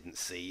just didn't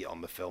see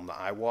on the film that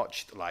I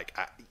watched. Like,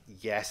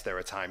 yes, there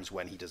are times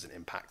when he doesn't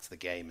impact the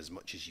game as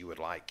much as you would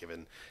like,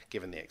 given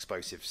the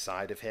explosive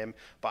side of him.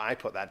 But I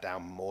put that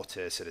down more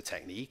to sort of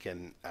technique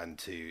and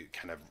to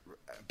kind of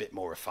a bit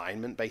more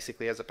refinement,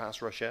 basically, as a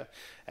pass rusher.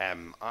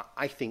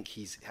 I think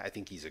he's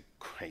a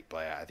great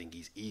player. I think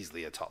he's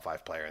easily a top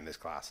 5 player in this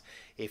class.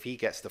 If he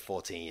gets to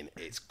 14,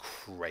 it's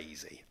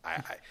crazy.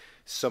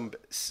 Some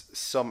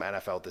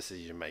NFL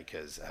decision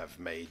makers have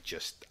made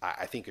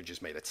have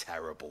just made a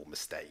terrible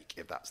mistake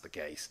if that's the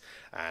case,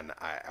 and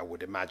I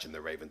would imagine the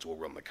Ravens will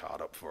run the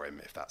card up for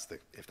him if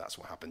that's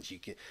what happens.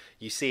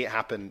 You see it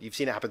happen. You've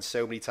seen it happen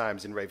so many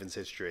times in Ravens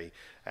history,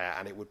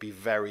 and it would be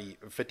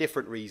for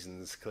different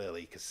reasons,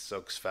 clearly, because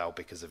Suggs fell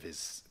because of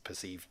his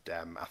perceived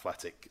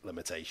athletic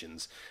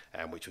limitations,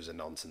 which was a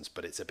nonsense.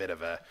 But it's a bit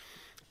of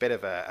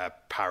a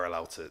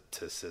parallel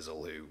to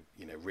Sizzle, who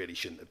really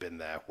shouldn't have been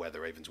there where the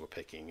Ravens were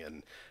picking,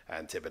 and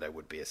Thibodeau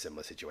would be a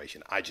similar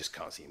situation. I just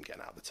can't see him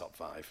getting out of the top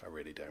 5. I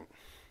really don't.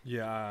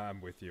 Yeah,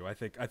 I'm with you. I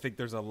think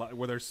there's a lot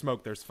where there's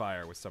smoke, there's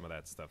fire with some of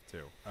that stuff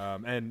too.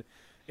 And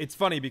it's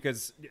funny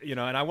because, and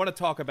I want to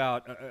talk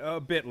about a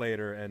bit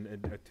later,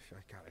 and God,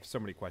 I have so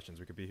many questions.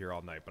 We could be here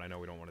all night, but I know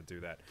we don't want to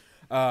do that.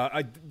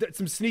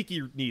 Some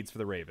sneaky needs for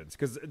the Ravens,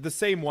 because the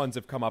same ones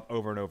have come up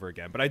over and over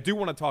again. But I do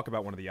want to talk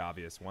about one of the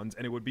obvious ones,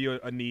 and it would be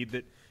a need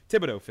that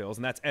Thibodeau fills,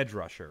 and that's edge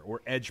rusher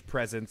or edge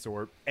presence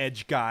or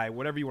edge guy,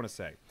 whatever you want to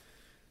say.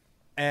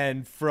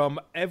 And from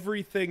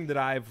everything that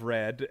I've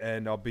read,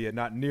 and albeit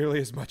not nearly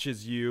as much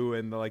as you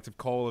and the likes of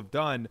Cole have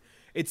done,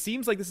 it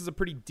seems like this is a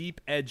pretty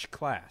deep edge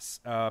class,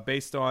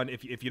 based on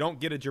if you don't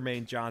get a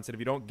Jermaine Johnson, if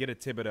you don't get a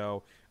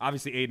Thibodeau,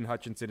 obviously Aiden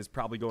Hutchinson is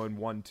probably going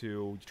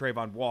 1-2.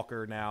 Trayvon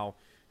Walker now,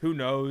 who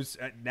knows?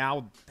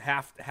 Now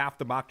half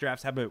the mock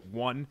drafts have him at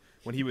 1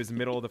 when he was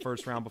middle of the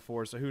first round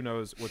before, so who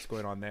knows what's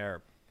going on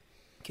there.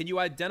 Can you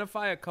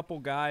identify a couple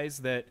guys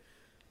that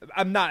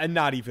I'm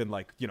not even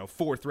like,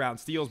 fourth round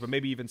steals, but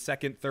maybe even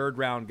second, third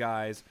round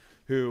guys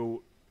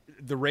who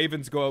the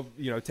Ravens go,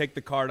 take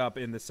the card up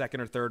in the second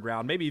or third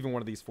round, maybe even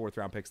one of these fourth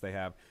round picks they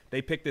have.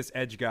 They pick this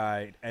edge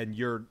guy and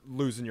you're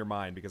losing your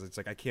mind because it's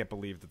like, I can't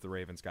believe that the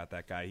Ravens got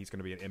that guy. He's going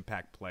to be an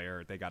impact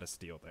player. They got a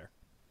steal there.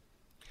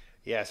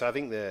 Yeah, so I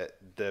think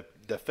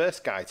the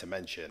first guy to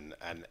mention,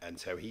 and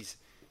so he's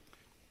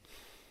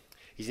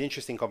an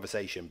interesting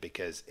conversation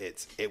because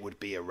it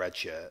would be a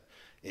redshirt,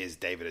 is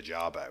David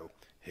Ojabo,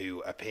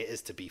 who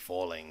appears to be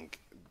falling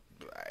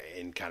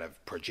in kind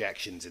of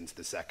projections into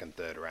the second,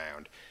 third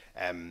round.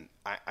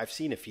 I've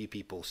seen a few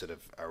people sort of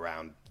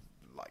around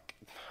like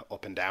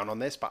up and down on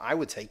this, but I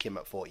would take him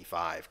at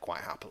 45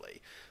 quite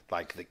happily.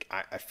 Like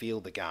I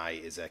feel the guy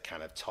is a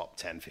kind of top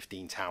 10,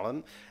 15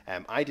 talent.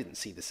 I didn't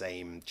see the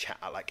same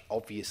like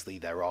obviously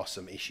there are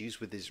some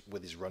issues with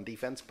his run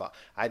defense, but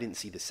I didn't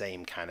see the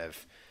same kind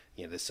of,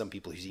 there's some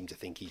people who seem to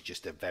think he's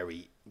just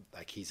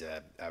he's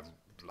a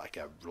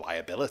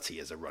liability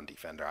as a run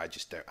defender. I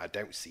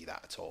don't see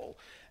that at all.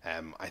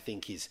 I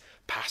think his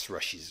pass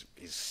rush is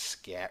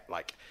scary.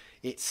 Like,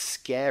 it's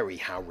scary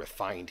how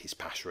refined his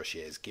pass rush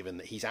is, given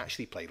that he's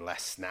actually played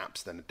less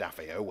snaps than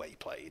Dafe Owe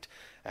played.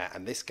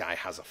 And this guy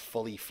has a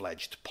fully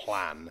fledged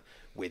plan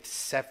with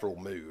several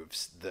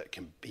moves that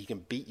he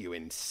can beat you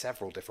in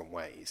several different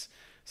ways.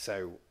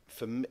 So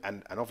for me,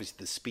 and obviously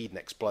the speed and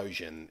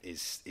explosion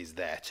is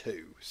there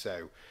too.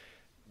 So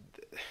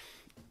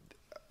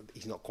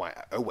he's not quite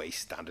Owe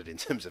standard in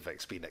terms of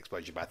speed and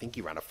explosion, but I think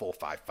he ran a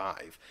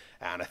 4.55,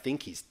 and I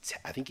think his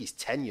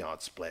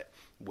 10-yard split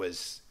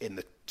was in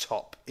the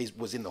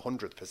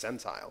 100th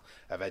percentile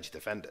of edge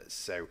defenders.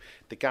 So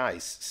the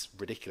guy's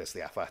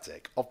ridiculously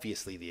athletic.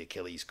 Obviously, the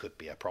Achilles could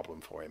be a problem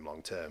for him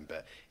long term,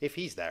 but if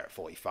he's there at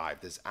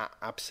 45, there's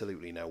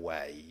absolutely no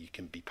way you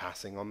can be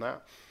passing on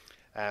that.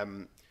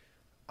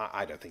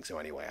 I don't think so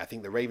anyway. I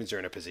think the Ravens are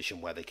in a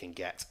position where they can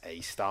get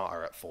a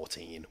starter at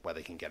 14, where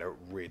they can get a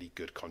really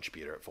good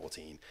contributor at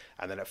 14.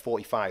 And then at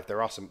 45, there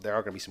are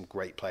going to be some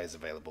great players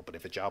available, but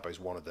if Ojabo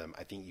is one of them,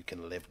 I think you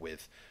can live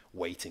with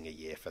waiting a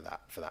year for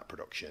that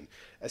production,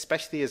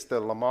 especially as the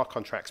Lamar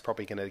contract's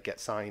probably going to get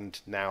signed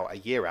now a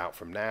year out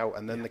from now,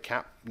 and then the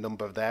cap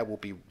number there will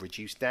be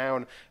reduced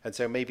down, and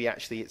so maybe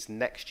actually it's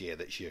next year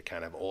that's your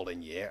kind of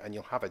all-in year, and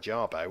you'll have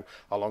Ojabo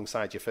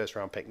alongside your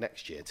first-round pick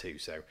next year too.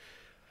 So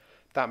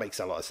that makes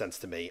a lot of sense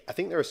to me. I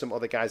think there are some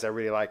other guys I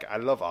really like. I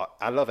love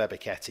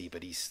Ebiketie,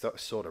 but he's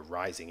sort of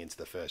rising into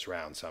the first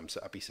round, so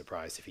I'd be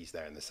surprised if he's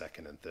there in the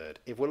second and third.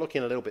 If we're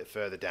looking a little bit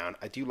further down,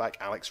 I do like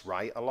Alex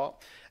Wright a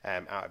lot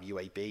out of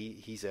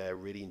UAB. He's a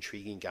really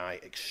intriguing guy,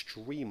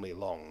 extremely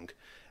long,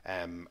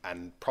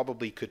 and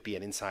probably could be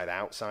an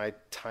inside-outside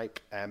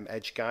type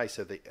edge guy.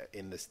 So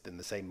in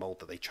the same mold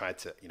that they tried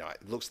to,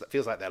 it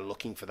feels like they're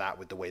looking for that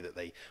with the way that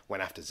they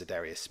went after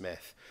Zadarius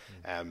Smith.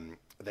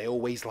 They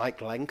always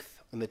like length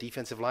on the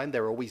defensive line.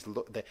 They're always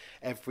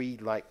every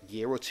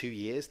year or 2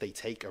 years they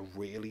take a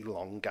really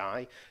long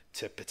guy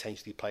to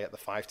potentially play at the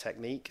 5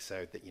 technique.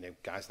 So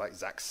that guys like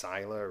Zach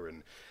Seiler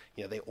and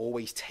they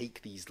always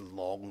take these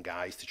long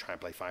guys to try and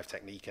play 5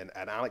 technique. And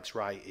Alex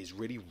Wright is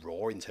really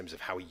raw in terms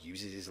of how he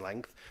uses his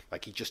length.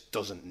 Like, he just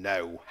doesn't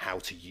know how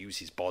to use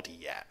his body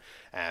yet.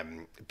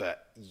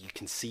 But you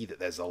can see that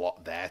there's a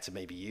lot there to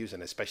maybe use.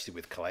 And especially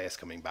with Calais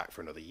coming back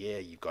for another year,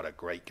 you've got a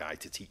great guy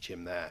to teach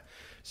him there.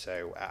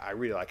 So I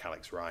really like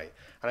Alex Wright.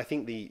 And I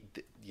think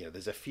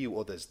there's a few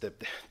others.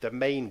 The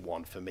main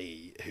one for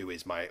me, who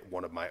is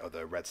one of my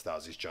other Red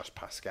Stars, is Josh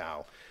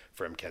Pascal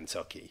from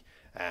Kentucky.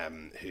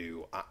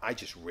 Who I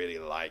just really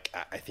like.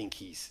 I think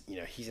he's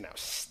an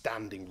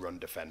outstanding run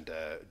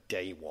defender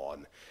day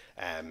one.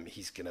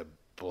 He's going to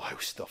blow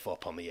stuff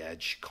up on the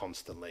edge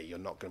constantly. You're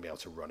not going to be able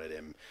to run at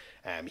him.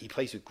 He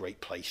plays with great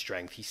play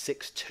strength. He's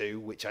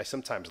 6'2", which I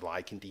sometimes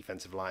like in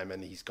defensive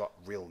linemen. He's got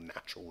real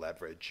natural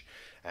leverage.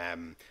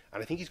 And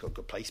I think he's got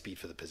good play speed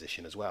for the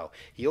position as well.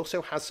 He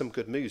also has some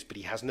good moves, but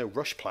he has no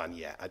rush plan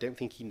yet. I don't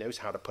think he knows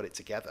how to put it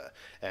together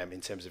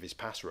in terms of his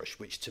pass rush,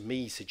 which to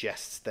me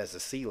suggests there's a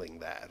ceiling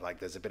there. Like,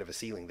 there's a bit of a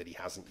ceiling that he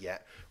hasn't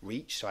yet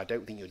reached. So I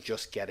don't think you're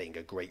just getting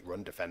a great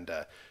run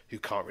defender who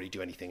can't really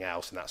do anything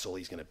else, and that's all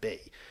he's going to be.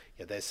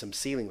 there's some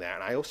ceiling there.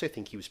 And I also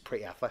think he was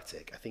pretty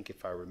athletic. I think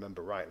if I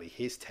remember rightly,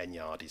 his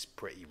 10-yard is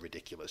pretty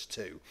ridiculous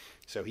too.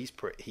 So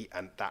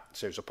and that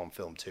shows up on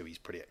film too. He's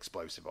pretty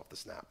explosive off the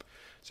snap.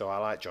 So I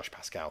like Josh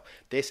Paschal.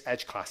 This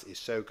edge class is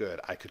so good.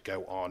 I could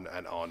go on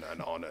and on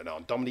and on and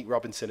on. Dominique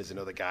Robinson is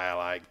another guy I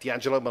like.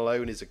 D'Angelo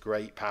Malone is a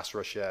great pass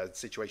rusher,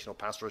 situational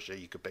pass rusher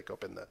you could pick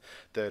up in the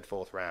 3rd,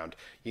 4th round.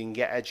 You can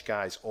get edge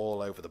guys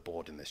all over the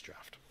board in this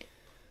draft.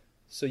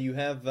 So you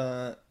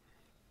have,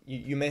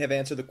 you may have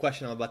answered the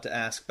question I'm about to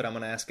ask, but I'm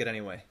going to ask it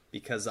anyway,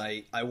 because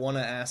I want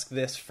to ask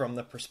this from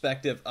the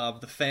perspective of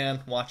the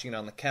fan watching it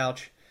on the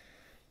couch.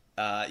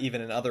 Even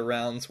in other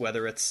rounds,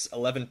 whether it's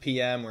 11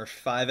 p.m. or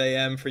 5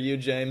 a.m. for you,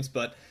 James.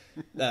 But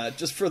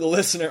just for the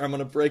listener, I'm going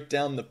to break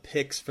down the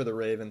picks for the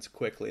Ravens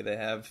quickly. They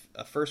have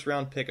a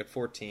 1st-round pick at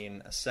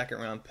 14, a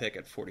 2nd-round pick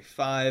at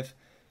 45,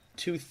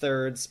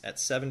 2/3 at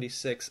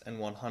 76 and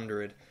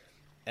 100,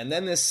 and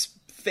then this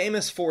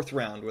famous 4th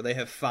round where they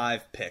have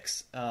 5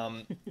 picks.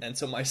 And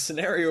so my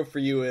scenario for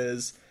you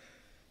is,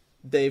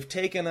 they've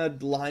taken a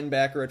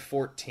linebacker at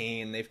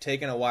 14. They've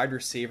taken a wide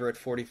receiver at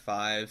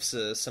 45,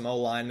 some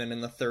O-linemen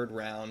in the 3rd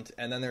round,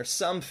 and then there's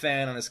some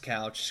fan on his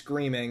couch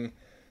screaming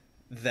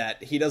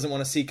that he doesn't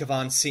want to see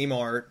Kevon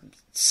Seymour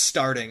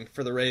starting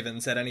for the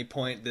Ravens at any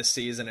point this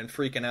season and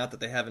freaking out that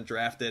they haven't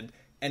drafted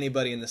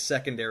anybody in the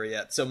secondary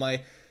yet. So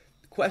my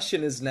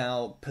question is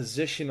now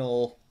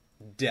positional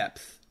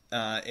depth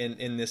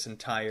in this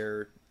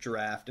entire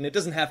draft, and it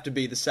doesn't have to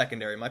be the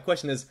secondary. My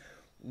question is,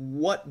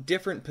 what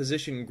different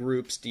position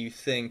groups do you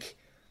think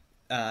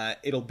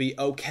it'll be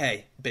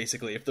okay,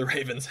 basically, if the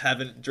Ravens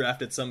haven't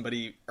drafted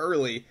somebody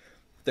early?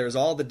 There's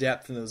all the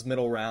depth in those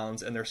middle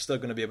rounds, and they're still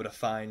going to be able to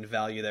find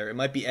value there. It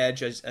might be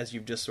edge, as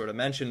you've just sort of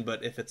mentioned,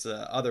 but if it's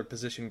other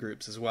position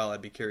groups as well,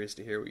 I'd be curious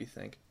to hear what you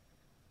think.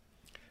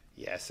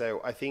 Yeah, so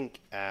I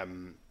think,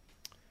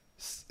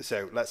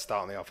 so let's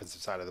start on the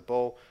offensive side of the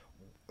ball.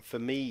 For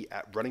me,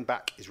 running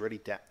back is really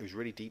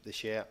deep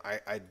this year.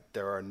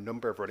 There are a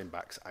number of running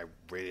backs I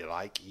really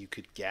like.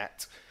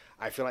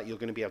 I feel like you're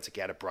going to be able to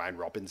get a Brian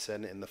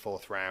Robinson in the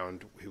 4th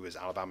round, who was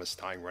Alabama's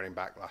starting running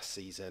back last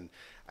season.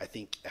 I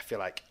feel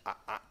like,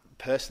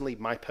 personally,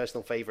 my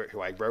personal favorite,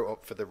 who I wrote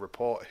up for the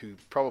report, who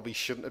probably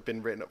shouldn't have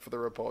been written up for the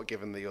report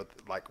given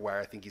where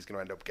I think he's going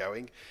to end up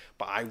going,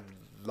 but I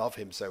love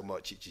him so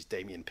much. It's just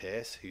Dameon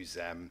Pierce, who's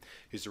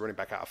the running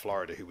back out of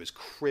Florida, who was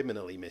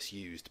criminally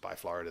misused by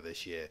Florida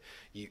this year.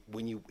 I've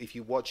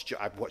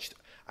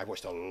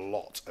watched a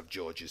lot of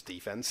Georgia's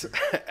defense,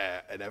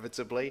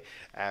 inevitably,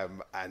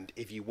 and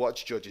if you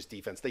watch Georgia's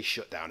defense, they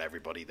shut down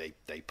everybody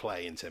they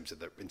play in terms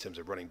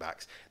of running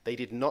backs. They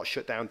did not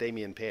shut down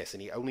Dameon Pierce,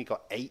 and he only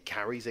got 8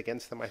 carries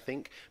against them, I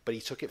think, but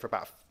he took it for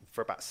about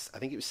I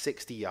think it was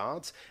 60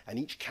 yards, and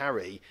each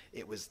carry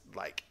it was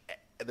like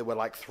there were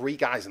like 3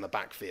 guys in the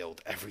backfield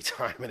every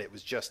time, and it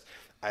was just,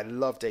 I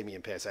love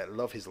Dameon Pierce. I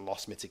love his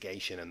loss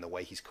mitigation and the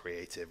way he's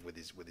creative with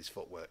his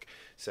footwork.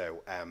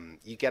 So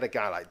you get a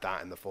guy like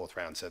that in the 4th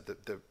round, so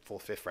the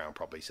 4th, 5th round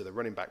probably. So the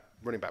running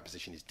back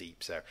position is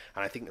deep. So,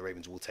 and I think the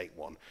Ravens will take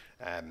one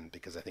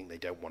because I think they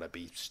don't want to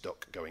be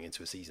stuck going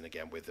into a season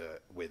again with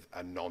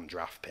a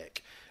non-draft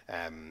pick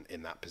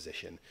in that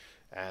position.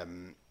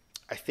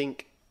 I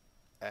think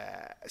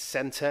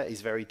center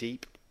is very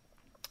deep.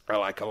 I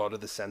like a lot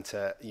of the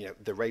center.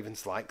 The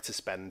Ravens like to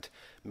spend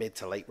mid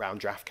to late round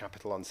draft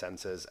capital on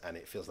centers, and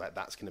it feels like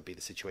that's going to be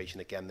the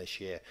situation again this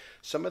year.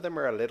 Some of them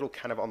are a little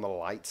kind of on the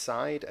light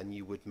side, and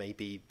you would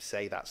maybe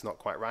say that's not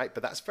quite right,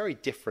 but that's very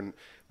different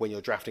when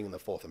you're drafting in the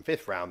 4th and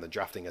 5th round than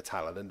drafting a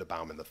Tyler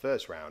Linderbaum in the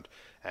 1st round.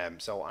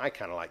 So I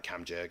kind of like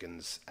Cam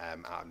Jurgens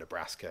out of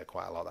Nebraska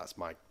quite a lot. That's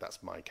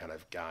my kind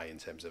of guy in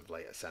terms of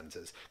later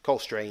centers. Cole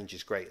Strange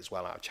is great as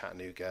well out of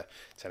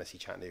Tennessee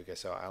Chattanooga.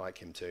 So I like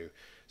him too.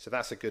 So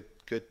that's a good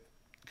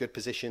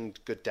position,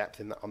 good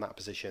depth on that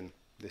position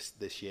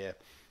this year.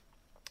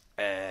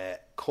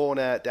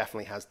 Corner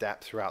definitely has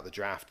depth throughout the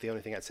draft. The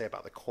only thing I'd say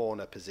about the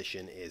corner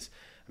position is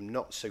I'm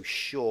not so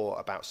sure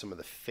about some of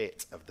the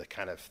fit of the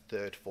kind of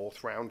 3rd,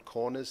 4th round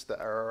corners that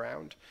are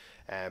around.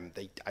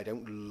 I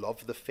don't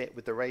love the fit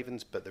with the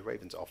Ravens, but the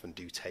Ravens often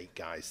do take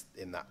guys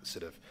in that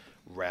sort of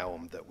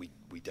realm that we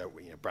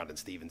don't. Brandon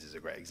Stevens is a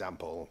great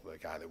example, a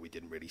guy that we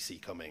didn't really see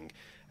coming,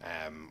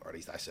 or at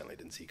least I certainly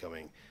didn't see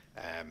coming.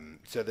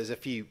 So there's a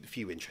few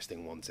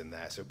interesting ones in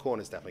there. So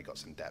corner's definitely got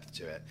some depth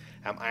to it.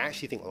 I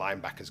actually think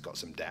linebacker's got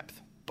some depth,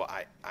 but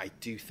I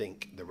do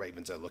think the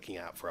Ravens are looking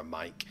out for a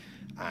Mike,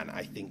 and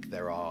I think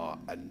there are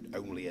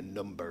only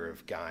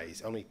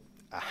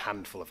a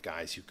handful of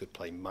guys who could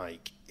play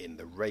Mike in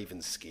the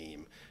Ravens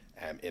scheme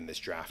in this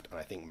draft, and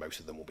I think most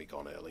of them will be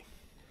gone early.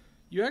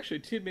 You actually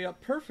teed me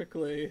up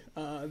perfectly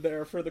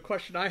there for the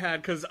question I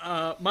had, because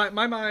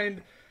my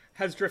mind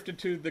has drifted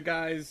to the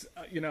guys,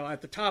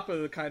 at the top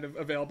of the kind of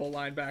available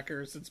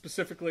linebackers, and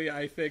specifically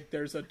I think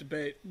there's a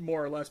debate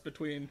more or less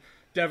between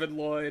Devin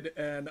Lloyd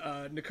and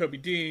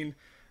Nakobe Dean.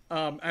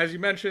 As you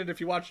mentioned,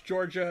 if you watched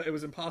Georgia, it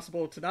was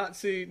impossible to not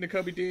see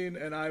Nakobe Dean,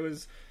 and I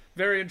was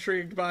very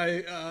intrigued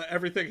by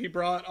everything he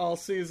brought all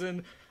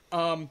season.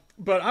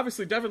 But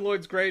obviously Devin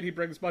Lloyd's great. He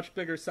brings much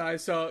bigger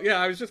size. So, yeah,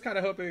 I was just kind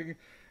of hoping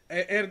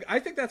And I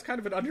think that's kind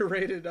of an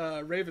underrated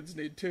Ravens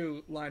need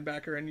too,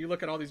 linebacker. And you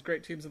look at all these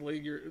great teams in the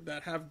league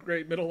that have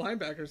great middle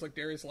linebackers like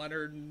Darius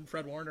Leonard and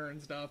Fred Warner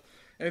and stuff.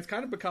 And it's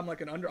kind of become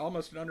like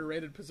almost an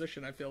underrated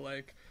position, I feel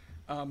like.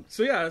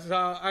 So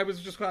I was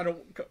just kind of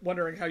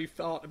wondering how you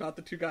felt about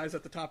the two guys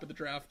at the top of the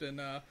draft and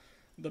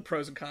the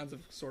pros and cons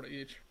of sort of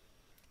each.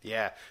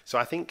 Yeah, so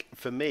I think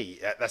for me,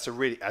 I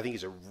think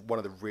it's one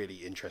of the really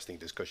interesting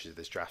discussions of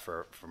this draft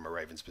from a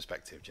Ravens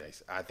perspective,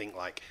 Jace. I think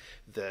like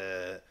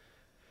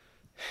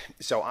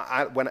so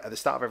when at the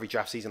start of every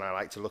draft season, I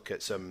like to look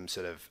at some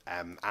sort of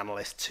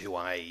analysts who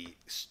I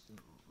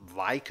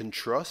like and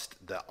trust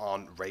that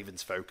aren't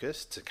Ravens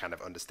focused to kind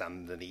of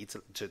understand the needs,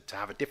 to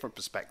have a different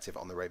perspective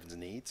on the Ravens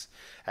needs.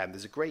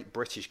 There's a great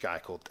British guy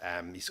called,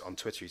 he's on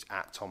Twitter, he's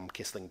at Tom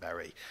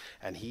Kislingberry,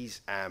 and he's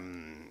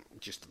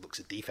just looks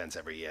at defense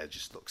every year,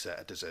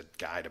 does a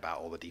guide about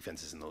all the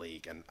defenses in the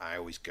league, and I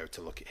always go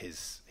to look at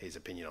his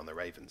opinion on the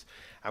Ravens.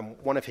 And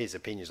one of his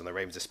opinions on the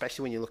Ravens,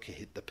 especially when you look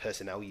at the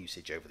personnel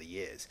usage over the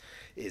years,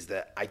 is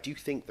that I do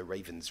think the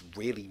Ravens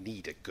really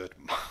need a good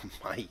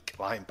Mike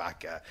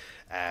linebacker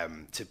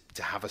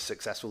to have a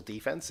successful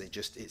defense.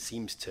 It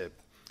seems to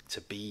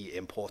be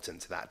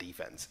important to that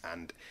defense,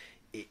 and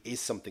it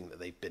is something that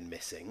they've been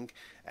missing.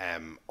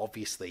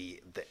 Obviously,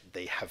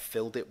 they have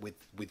filled it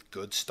with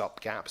good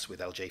stopgaps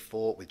with LJ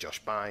Fort, with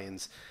Josh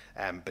Bynes,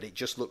 but it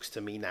just looks to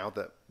me now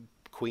that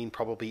Queen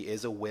probably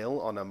is a will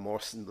on a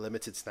more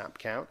limited snap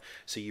count.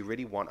 So you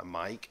really want a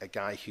Mike, a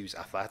guy who's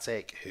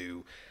athletic,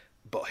 who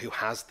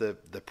has the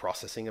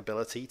processing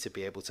ability to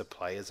be able to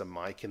play as a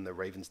Mike in the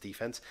Ravens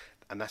defense.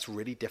 And that's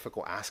really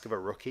difficult ask of a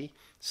rookie.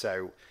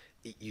 So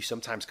you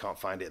sometimes can't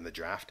find it in the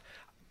draft.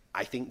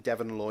 I think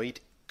Devin Lloyd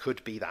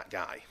could be that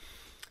guy.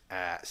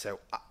 So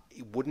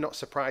it would not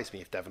surprise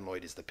me if Devin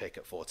Lloyd is the pick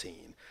at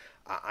 14.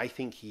 I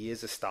think he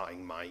is a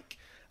starting Mike.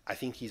 I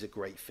think he's a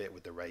great fit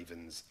with the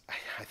Ravens.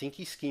 I think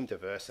he's scheme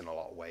diverse in a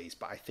lot of ways,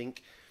 but I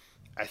think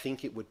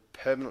it would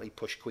permanently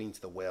push Queen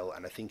to the will,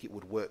 and I think it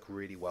would work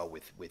really well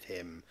with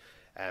him.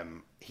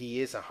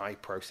 He is a high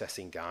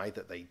processing guy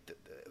that they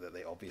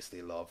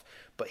obviously love,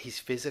 but his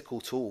physical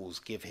tools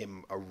give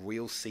him a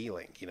real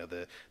ceiling. You know,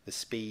 the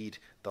speed,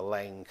 the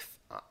length.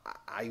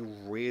 I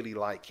really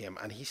like him,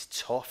 and he's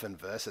tough and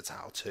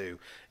versatile too.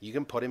 You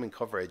can put him in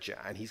coverage,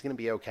 and he's going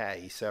to be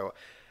okay. So.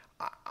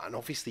 And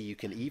obviously you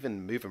can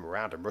even move him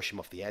around and rush him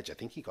off the edge. I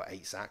think he got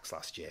 8 sacks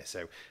last year.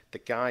 So the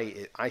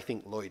guy, I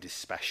think Lloyd is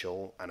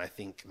special, and I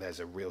think there's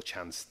a real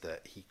chance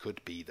that he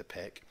could be the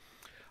pick.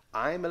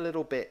 I'm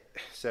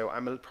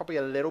probably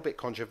a little bit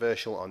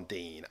controversial on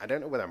Dean. I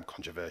don't know whether I'm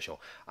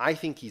controversial. I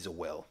think he's a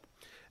will.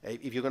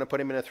 If you're going to put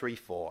him in a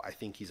 3-4, I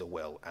think he's a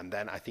will. And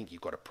then I think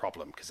you've got a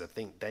problem, because I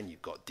think then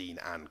you've got Dean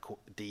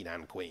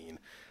and Queen.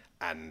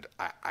 And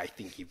I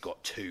think you've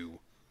got two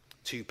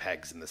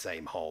pegs in the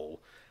same hole.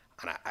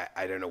 And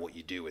I don't know what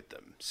you do with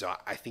them. So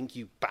I think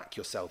you back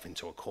yourself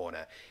into a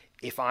corner.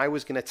 If I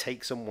was going to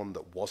take someone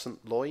that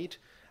wasn't Lloyd,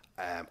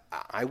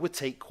 I would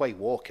take Quay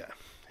Walker,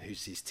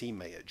 who's his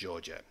teammate at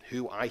Georgia,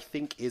 who I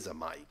think is a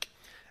Mike.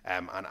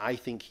 And I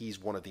think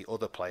he's one of the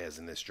other players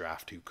in this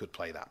draft who could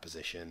play that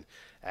position.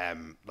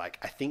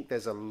 I think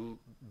there's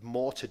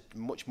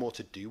much more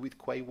to do with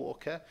Quay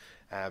Walker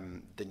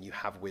than you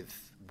have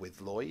with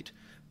Lloyd.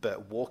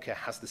 But Walker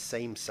has the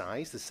same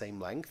size, the same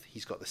length.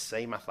 He's got the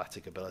same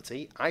athletic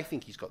ability. I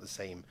think he's got the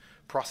same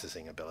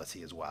processing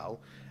ability as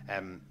well.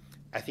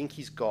 I think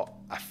he's got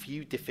a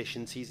few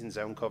deficiencies in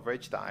zone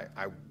coverage that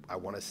I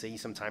want to see.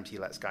 Sometimes he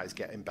lets guys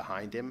get in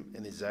behind him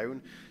in his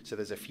zone. So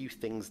there's a few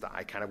things that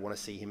I kind of want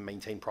to see him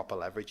maintain proper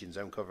leverage in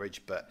zone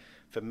coverage. But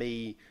for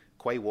me,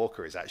 Quay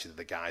Walker is actually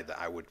the guy that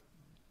I would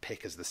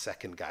pick as the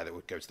second guy that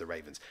would go to the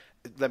Ravens.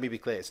 Let me be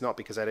clear, it's not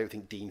because I don't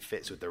think Dean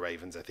fits with the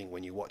Ravens. I think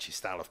when you watch his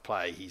style of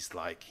play, he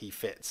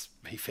fits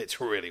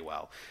really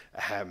well.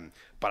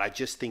 But I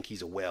just think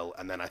he's a will,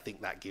 and then I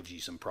think that gives you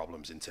some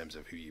problems in terms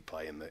of who you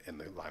play in the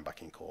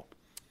linebacking core.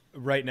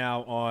 Right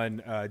now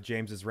on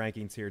James's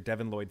rankings here,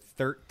 Devin Lloyd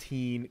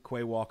 13,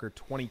 Quay Walker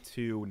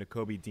 22,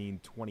 Nakobe Dean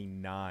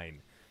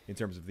 29 in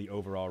terms of the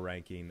overall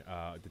ranking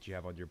that you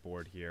have on your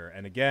board here.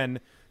 And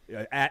again,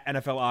 at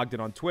NFL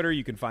Ogden on Twitter,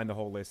 you can find the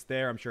whole list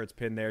there. I'm sure it's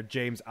pinned there.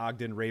 James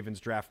Ogden Ravens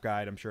Draft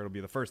Guide. I'm sure it'll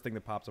be the first thing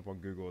that pops up on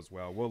Google as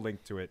well. We'll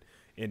link to it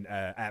in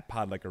at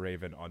Pod Like a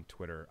Raven on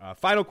Twitter.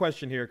 Final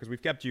question here, because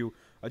we've kept you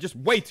just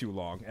way too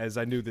long, as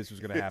I knew this was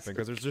going to happen,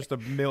 because there's just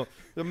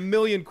a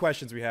million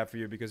questions we have for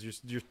you, because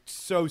you're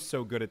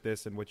so good at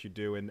this and what you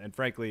do, and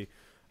frankly,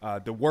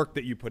 the work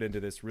that you put into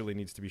this really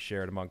needs to be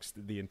shared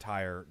amongst the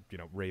entire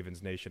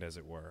Ravens nation, as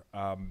it were.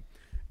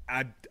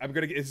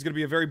 This is gonna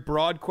be a very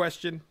broad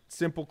question,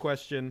 simple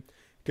question.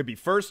 Could be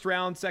first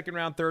round, second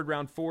round, third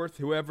round, fourth,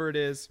 whoever it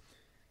is.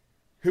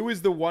 Who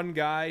is the one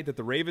guy that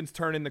the Ravens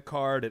turn in the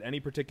card at any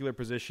particular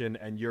position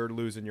and you're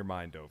losing your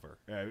mind over?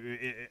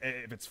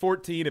 If it's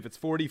 14, if it's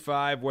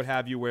 45, what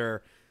have you,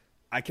 where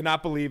I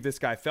cannot believe this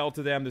guy fell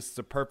to them. This is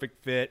a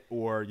perfect fit,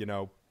 or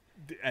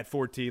at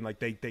 14, like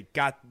they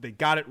got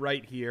it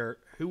right here.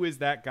 Who is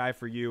that guy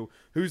for you?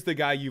 Who's the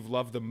guy you've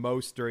loved the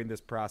most during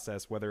this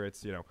process, whether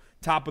it's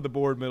top of the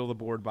board, middle of the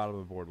board, bottom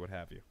of the board, what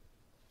have you?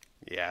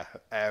 Yeah.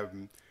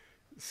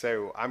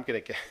 So I'm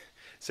going to get...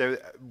 So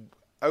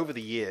over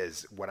the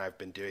years, when I've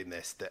been doing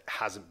this, that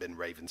hasn't been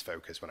Ravens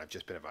focused, when I've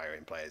just been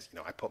evaluating players,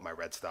 I put my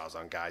red stars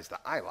on guys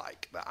that I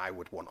like, that I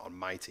would want on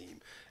my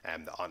team,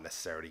 that aren't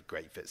necessarily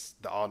great fits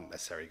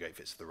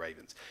for the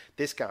Ravens.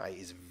 This guy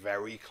is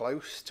very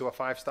close to a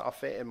 5-star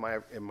fit in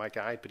my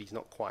guide, but he's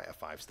not quite a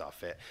 5-star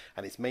fit,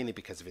 and it's mainly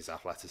because of his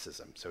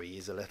athleticism. So he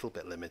is a little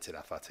bit limited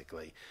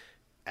athletically.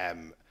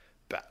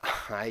 But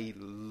I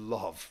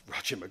love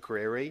Roger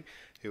McCreary,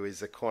 who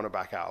is a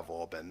cornerback out of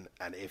Auburn,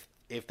 and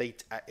if they,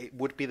 it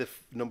would be the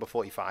number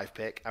 45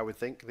 pick, I would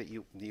think, that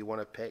you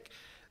want to pick.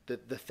 The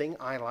thing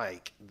I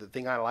like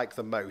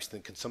the most,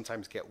 and can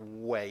sometimes get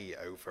way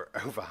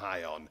over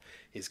high on,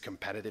 is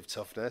competitive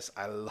toughness.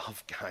 I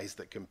love guys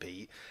that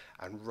compete,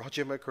 and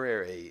Roger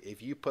McCreary,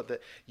 if you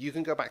you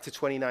can go back to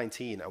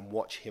 2019 and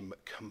watch him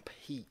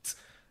compete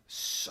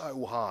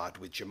so hard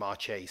with Jamar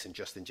Chase and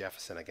Justin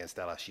Jefferson against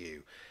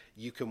LSU.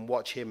 You can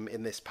watch him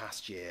in this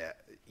past year,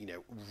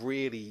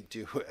 really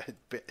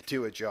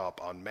do a job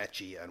on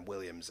Mechie and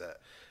Williams at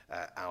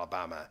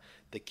Alabama.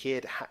 The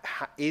kid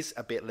is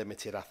a bit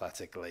limited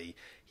athletically.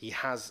 He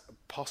has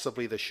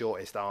possibly the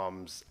shortest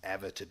arms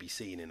ever to be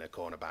seen in a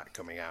cornerback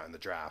coming out in the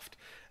draft.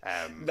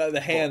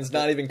 The hands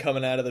not even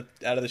coming out of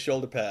the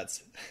shoulder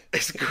pads.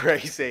 It's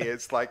crazy.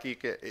 It's like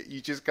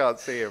you just can't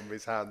see him,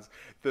 his hands.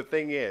 The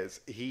thing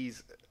is,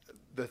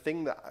 the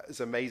thing that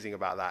is amazing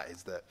about that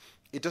is that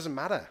it doesn't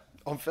matter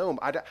on film.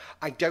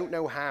 I don't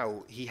know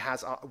how he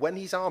has, when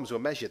his arms were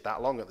measured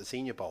that long at the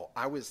Senior Bowl,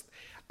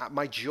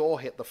 my jaw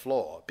hit the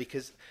floor,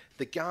 because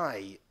the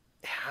guy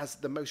has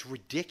the most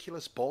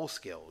ridiculous ball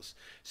skills.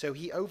 So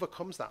he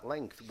overcomes that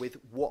length with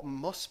what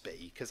must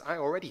be, because I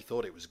already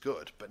thought it was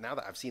good, but now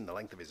that I've seen the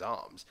length of his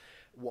arms,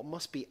 what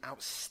must be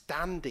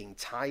outstanding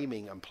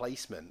timing and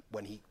placement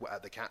when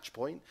at the catch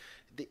point.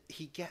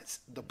 He gets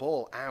the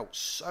ball out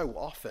so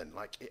often.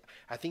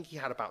 I think he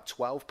had about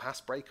 12 pass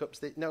breakups.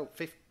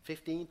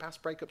 15 pass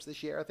breakups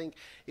this year, I think.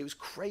 It was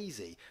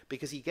crazy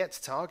because he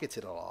gets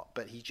targeted a lot,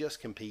 but he just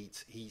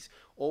competes. He's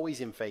always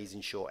in phase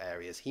in short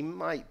areas. He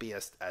might be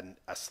a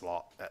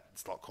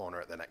slot corner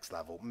at the next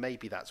level.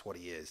 Maybe that's what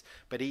he is.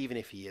 But even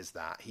if he is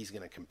that, he's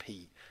going to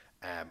compete.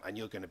 And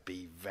you're going to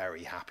be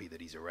very happy that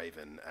he's a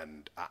Raven,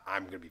 and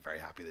I'm going to be very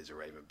happy that he's a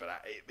Raven. But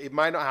it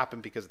might not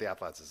happen because of the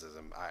athleticism.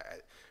 I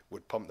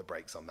would pump the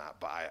brakes on that,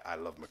 but I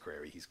love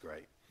McCreary. He's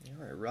great.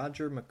 All right,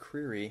 Roger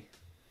McCreary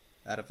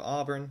out of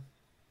Auburn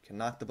can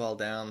knock the ball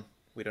down.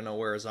 We don't know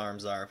where his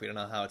arms are. We don't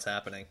know how it's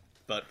happening.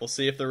 But we'll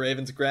see if the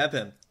Ravens grab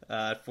him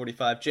at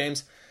 45.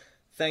 James,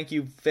 thank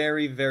you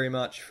very, very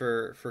much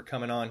for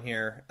coming on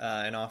here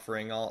and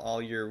offering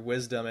all your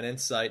wisdom and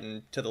insight.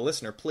 And to the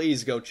listener,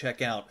 please go check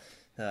out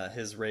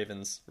his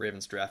Ravens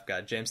draft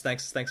guide. James,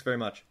 thanks very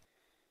much.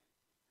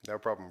 No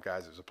problem,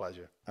 guys. It was a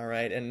pleasure. All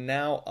right, and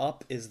now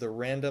up is the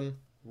random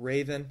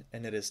Raven,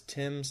 and it is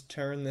Tim's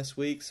turn this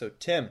week. So,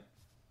 Tim,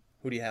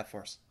 who do you have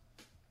for us?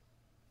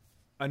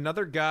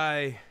 Another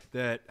guy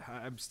that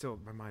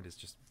my mind is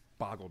just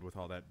boggled with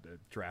all that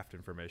draft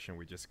information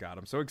we just got.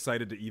 I'm so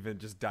excited to even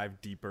just dive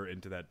deeper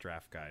into that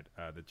draft guide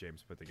that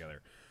James put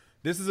together.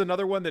 This is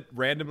another one that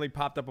randomly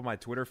popped up on my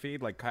Twitter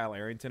feed, like Kyle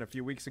Arrington a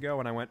few weeks ago,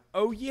 and I went,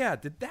 oh yeah,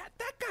 that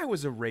guy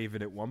was a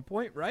Raven at one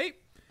point, right?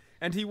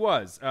 And he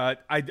was.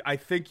 I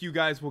think you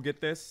guys will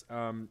get this,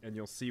 and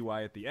you'll see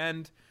why at the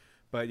end.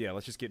 But yeah,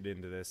 let's just get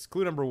into this.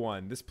 Clue number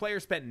 1. This player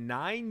spent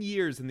 9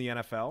 years in the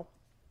NFL,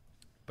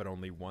 but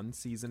only 1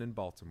 season in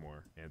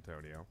Baltimore,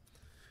 Antonio.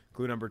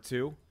 Clue number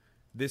 2.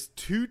 This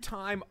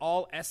 2-time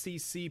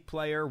All-SEC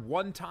player,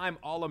 1-time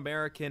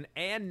All-American,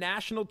 and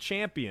national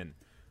champion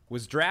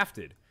was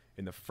drafted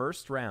in the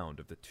first round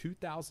of the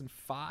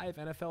 2005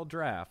 NFL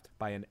Draft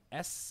by an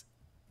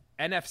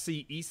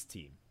NFC East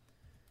team.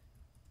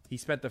 He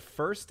spent the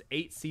first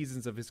 8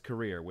 seasons of his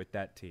career with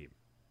that team.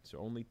 So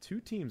only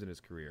 2 teams in his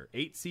career.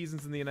 8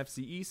 seasons in the NFC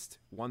East,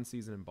 1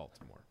 season in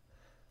Baltimore.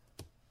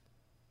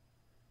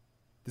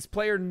 This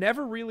player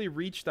never really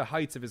reached the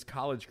heights of his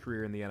college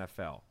career in the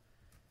NFL.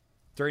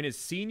 During his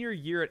senior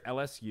year at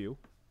LSU,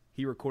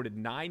 he recorded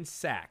 9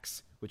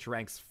 sacks, which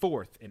ranks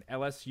 4th in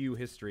LSU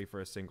history for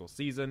a single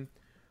season.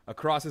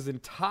 Across his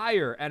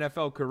entire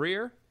NFL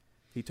career,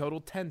 he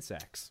totaled 10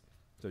 sacks.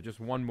 So just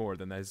 1 more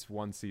than his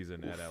 1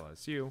 season at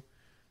LSU.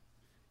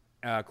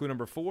 Clue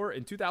number 4,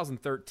 in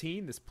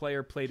 2013, this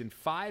player played in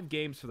 5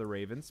 games for the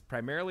Ravens,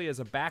 primarily as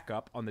a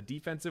backup on the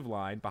defensive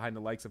line behind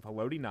the likes of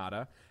Haloti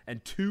Ngata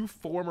and 2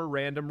 former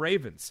random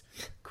Ravens,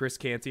 Chris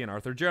Canty and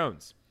Arthur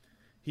Jones.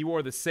 He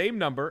wore the same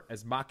number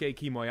as Make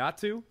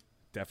Kimoyatu,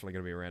 definitely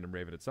going to be a random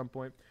Raven at some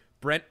point,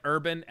 Brent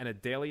Urban, and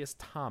Adalius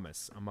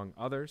Thomas, among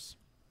others.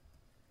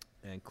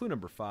 And clue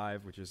number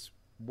 5, which is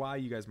why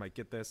you guys might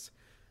get this.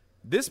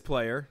 This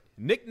player,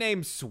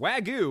 nicknamed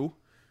Swagoo,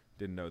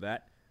 didn't know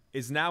that,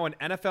 is now an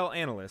NFL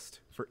analyst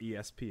for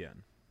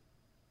ESPN.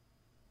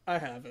 I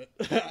have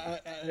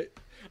it.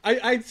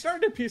 I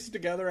started to piece it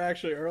together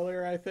actually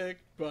earlier, I think,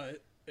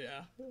 but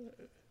yeah.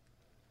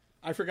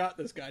 I forgot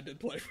this guy did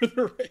play for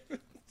the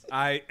Ravens.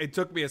 It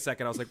took me a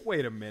second. I was like,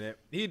 wait a minute.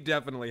 He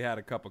definitely had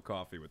a cup of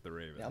coffee with the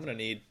Ravens. Yeah, I'm gonna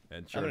need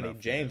enough,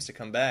 James to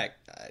come back.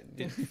 I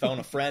did phone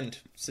a friend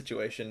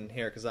situation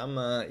here because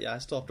I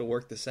still have to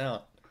work this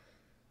out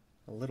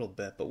a little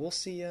bit, but we'll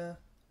see.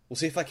 We'll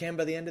see if I can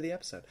by the end of the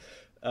episode.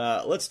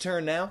 Let's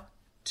turn now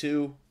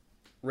to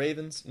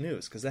Ravens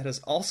news, because that has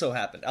also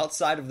happened.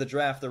 Outside of the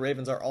draft, the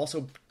Ravens are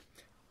also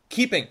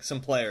keeping some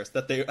players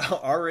that they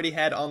already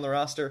had on the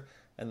roster,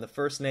 and the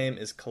first name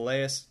is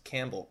Calais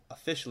Campbell,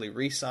 officially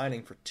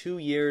re-signing for 2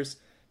 years,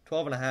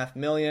 $12.5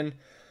 million.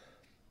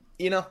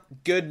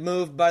 Good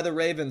move by the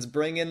Ravens.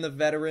 Bring in the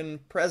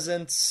veteran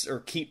presence, or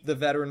keep the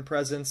veteran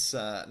presence.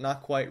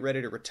 Not quite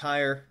ready to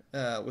retire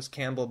was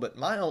Campbell, but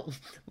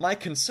my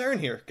concern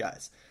here,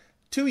 guys,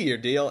 2-year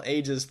deal,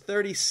 ages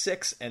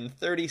 36 and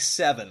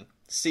 37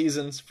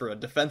 seasons for a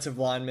defensive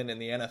lineman in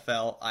the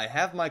NFL. I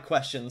have my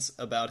questions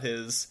about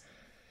his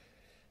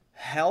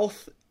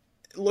health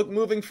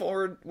moving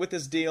forward with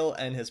this deal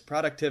and his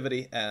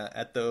productivity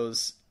at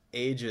those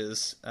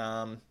ages,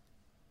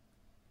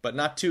 but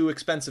not too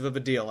expensive of a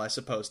deal, I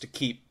suppose, to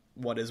keep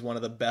what is one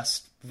of the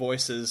best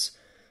voices,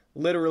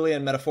 literally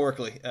and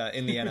metaphorically,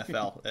 in the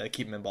NFL.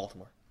 Keep him in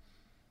Baltimore.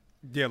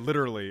 Yeah,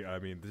 literally. I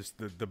mean, just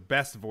the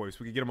best voice.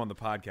 We could get him on the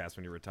podcast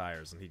when he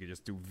retires, and he could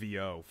just do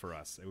VO for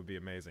us. It would be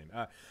amazing.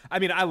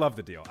 I love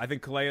the deal. I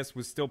think Calais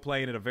was still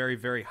playing at a very,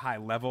 very high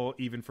level,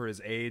 even for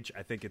his age.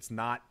 I think it's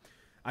not.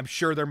 I'm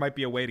sure there might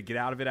be a way to get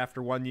out of it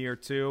after 1 year,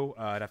 too.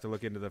 I'd have to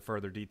look into the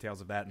further details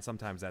of that, and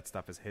sometimes that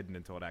stuff is hidden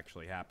until it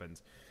actually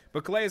happens.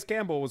 But Calais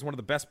Campbell was one of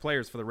the best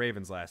players for the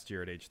Ravens last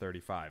year at age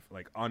 35,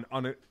 like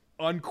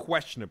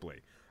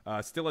unquestionably.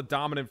 Still a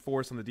dominant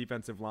force on the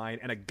defensive line,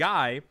 and a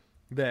guy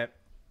that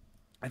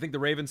I think the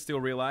Ravens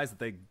still realize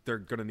that they're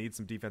going to need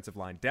some defensive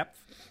line depth,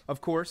 of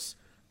course,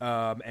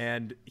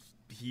 and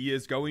he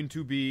is going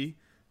to be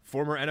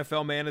former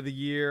NFL Man of the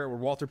Year, or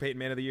Walter Payton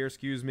Man of the Year,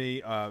 excuse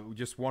me,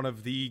 just one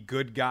of the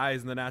good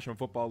guys in the National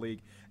Football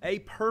League, a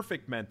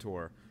perfect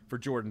mentor for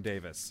Jordan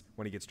Davis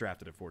when he gets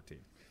drafted at 14.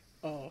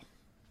 Oh,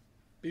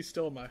 be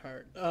still in my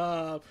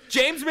heart.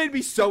 James made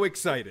me so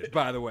excited,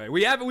 by the way.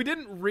 We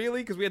didn't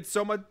really, because we had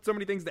so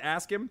many things to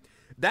ask him.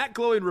 That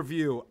glowing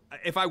review,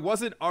 if I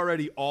wasn't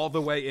already all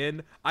the way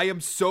in, I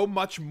am so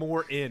much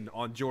more in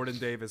on Jordan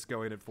Davis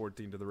going at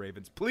 14 to the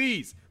Ravens.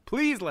 Please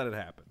let it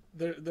happen.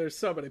 There's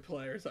so many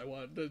players I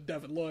want.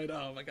 Devin Lloyd,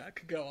 oh my God, I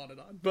could go on and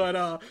on.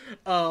 But,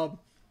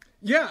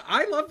 yeah,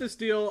 I love this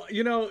deal.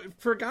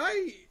 For a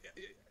guy,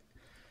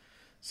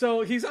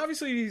 so he's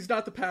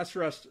not the pass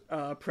rush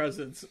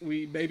presence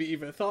we maybe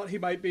even thought he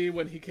might be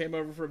when he came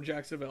over from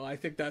Jacksonville. I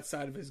think that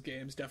side of his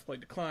game's definitely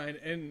declined,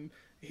 and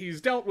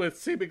he's dealt with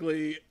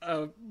seemingly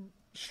a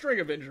string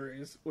of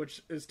injuries,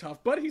 which is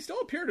tough. But he still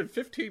appeared in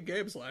 15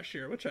 games last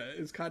year, which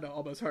is kind of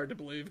almost hard to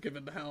believe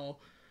given how,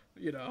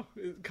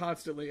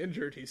 constantly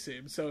injured he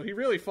seems. So he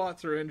really fought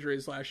through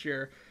injuries last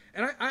year.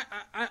 And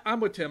I'm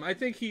with Tim. I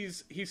think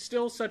he's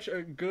still such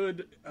a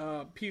good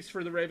piece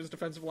for the Ravens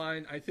defensive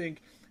line. I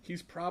think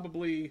he's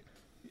probably,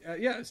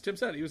 as Tim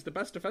said, he was the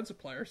best defensive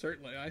player,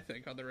 certainly, I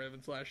think, on the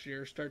Ravens last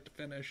year, start to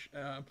finish.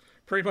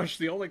 Pretty much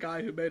the only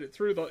guy who made it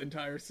through the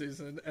entire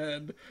season.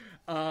 And,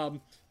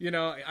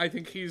 I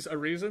think he's a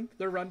reason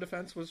their run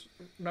defense was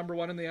number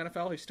one in the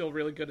NFL. He's still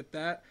really good at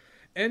that.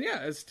 And,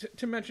 as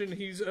Tim mentioned,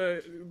 he's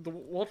the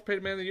Walter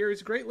Payton Man of the Year.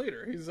 He's a great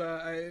leader. He's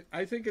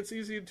I think it's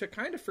easy to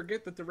kind of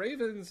forget that the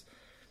Ravens,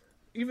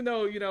 even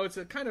though, it's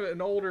a kind of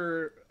an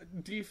older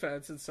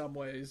defense in some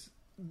ways,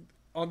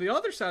 on the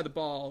other side of the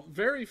ball,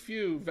 very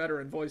few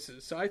veteran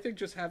voices. So I think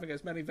just having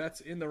as many vets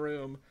in the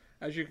room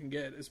as you can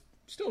get is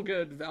still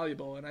good,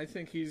 valuable. And I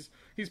think he's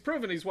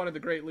proven he's one of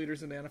the great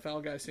leaders in the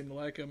NFL. Guys seem to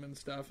like him and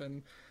stuff.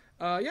 And,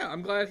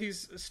 I'm glad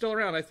he's still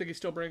around. I think he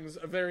still brings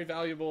a very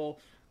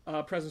valuable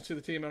presence to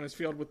the team on his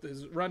field with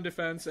his run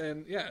defense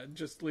and,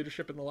 just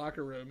leadership in the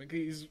locker room.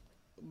 He's,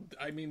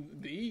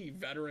 the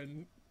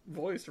veteran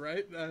voice,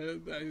 right?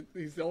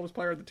 He's the oldest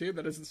player on the team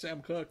that isn't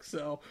Sam Cook.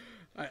 So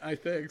I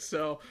think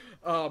so.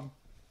 I'm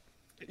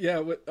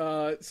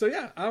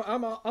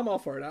all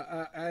for it.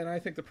 And I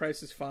think the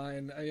price is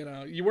fine.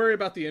 You worry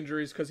about the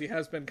injuries because he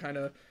has been kind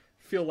of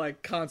feel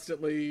like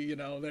constantly,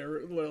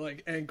 there were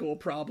like ankle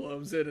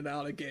problems in and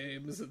out of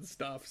games and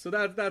stuff. So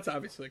that's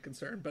obviously a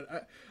concern.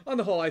 But on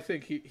the whole, I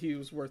think he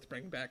was worth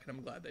bringing back, and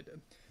I'm glad they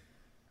did.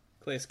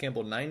 Calais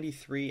Campbell,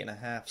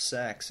 93.5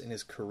 sacks in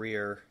his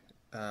career.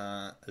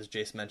 As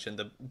Jace mentioned,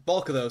 the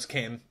bulk of those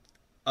came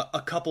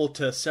a couple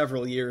to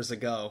several years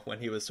ago when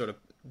he was sort of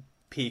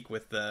peak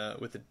with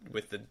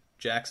the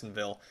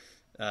Jacksonville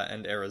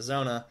and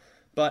Arizona.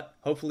 But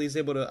hopefully he's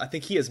able to. I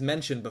think he has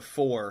mentioned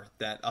before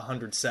that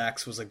 100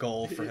 sacks was a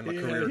goal for him, a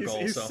career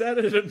goal. He's said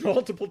it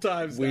multiple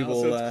times now,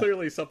 so it's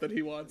clearly something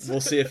he wants. We'll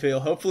see if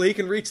hopefully he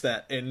can reach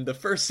that in the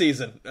first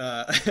season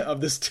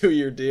of this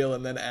 2-year deal,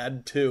 and then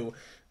add 2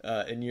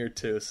 in year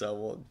 2. So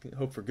we'll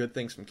hope for good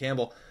things from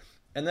Campbell.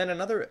 And then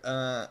another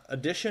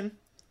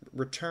the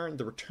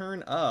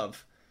return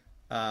of.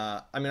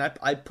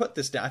 I put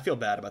this down. I feel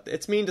bad about this.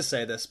 It's mean to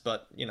say this,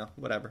 but,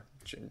 whatever.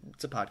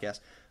 It's a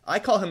podcast. I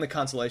call him the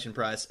consolation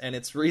prize, and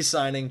it's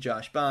re-signing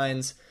Josh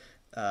Bynes.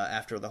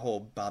 after the whole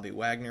Bobby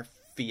Wagner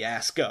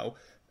fiasco.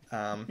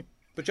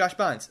 But Josh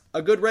Bynes,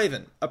 a good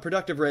Raven, a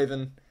productive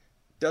Raven,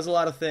 does a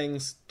lot of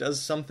things,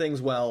 does some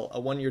things well, a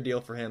one-year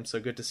deal for him, so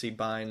good to see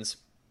Bynes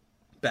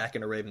back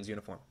in a Ravens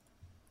uniform.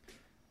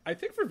 I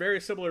think for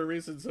very similar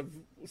reasons of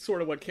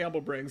sort of what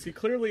Campbell brings. He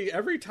clearly,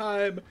 every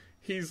time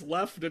he's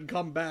left and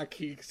come back,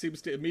 he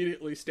seems to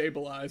immediately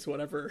stabilize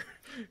whatever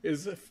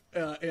is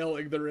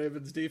ailing the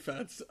Ravens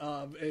defense.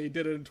 He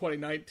did it in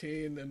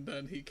 2019, and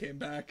then he came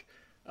back,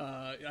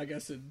 I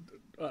guess,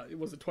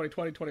 was it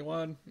 2020,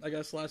 21, I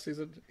guess, last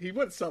season? He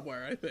went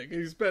somewhere, I think.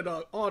 He's been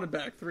on and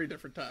back 3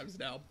 different times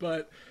now,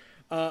 but...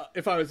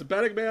 if I was a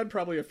betting man,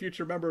 probably a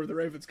future member of the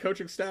Ravens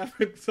coaching staff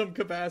in some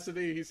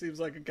capacity. He seems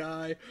like a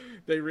guy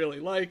they really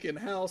like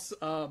in-house.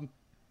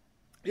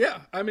 Yeah,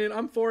 I mean,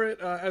 I'm for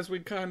it. As we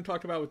kind of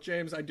talked about with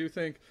James, I do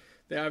think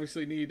they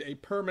obviously need a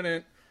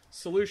permanent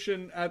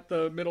solution at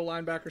the middle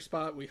linebacker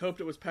spot. We hoped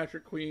it was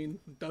Patrick Queen.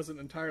 Doesn't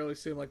entirely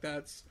seem like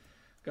that's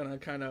going to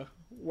kind of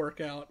work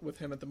out with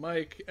him at the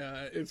mic.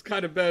 It's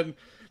kind of been,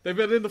 they've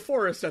been in the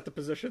forest at the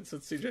position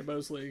since CJ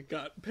Mosley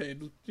got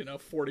paid,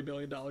 $40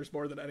 million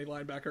more than any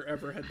linebacker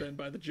ever had been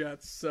by the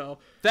Jets. So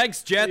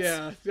thanks,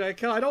 Jets.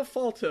 Yeah, I don't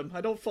fault him.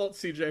 I don't fault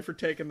CJ for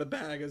taking the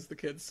bag, as the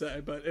kids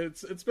say, but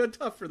it's been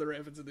tough for the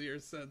Ravens in the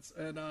years since.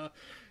 And,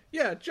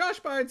 yeah,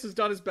 Josh Bynes has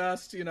done his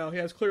best. He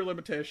has clear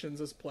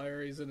limitations as a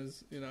player. He's in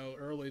his,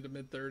 early to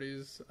mid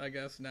 30s, I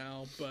guess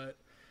now, but,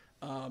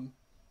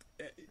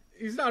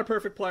 he's not a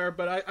perfect player,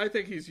 but I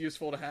think he's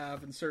useful to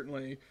have, and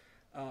certainly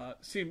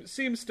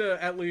seems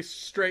to at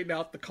least straighten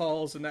out the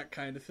calls and that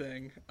kind of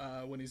thing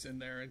when he's in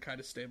there and kind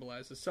of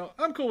stabilizes. So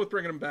I'm cool with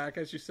bringing him back.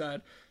 As you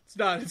said,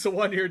 it's a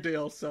 1-year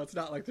deal, so it's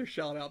not like they're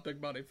shelling out big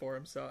money for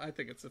him. So I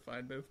think it's a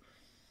fine move.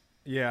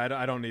 Yeah,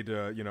 I don't need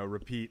to,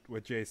 repeat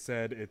what Jay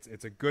said.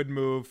 It's a good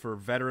move for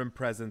veteran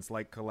presence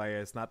like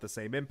Calais. Not the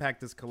same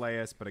impact as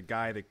Calais, but a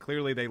guy that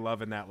clearly they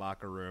love in that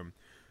locker room.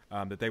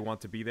 That they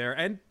want to be there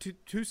and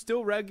to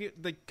still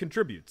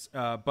contributes.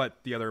 But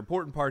the other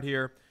important part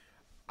here,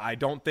 I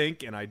don't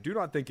think, and I do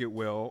not think it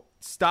will,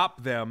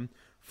 stop them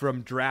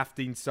from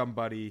drafting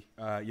somebody,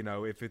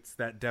 if it's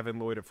that Devin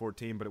Lloyd at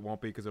 14, but it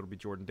won't be because it'll be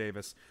Jordan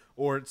Davis,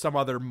 or some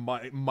other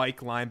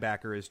Mike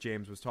linebacker, as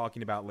James was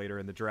talking about later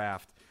in the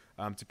draft,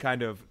 to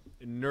kind of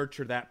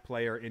nurture that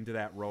player into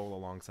that role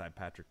alongside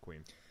Patrick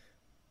Queen.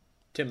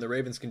 Tim, the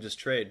Ravens can just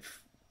trade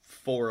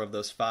 4 of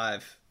those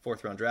 5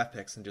 4th-round draft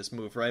picks and just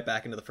move right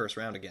back into the first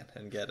round again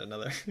and get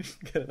another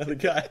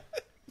guy.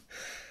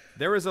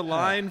 There is a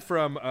line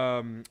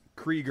from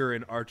Krieger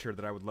and Archer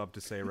that I would love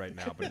to say right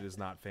now, but it is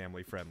not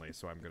family friendly,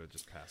 so I'm going to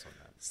just pass on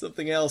that.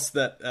 Something else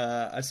that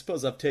I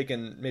suppose I've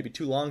taken maybe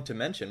too long to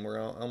mention. We're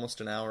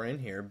almost an hour in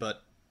here,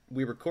 but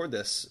we record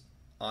this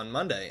on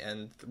Monday,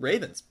 and the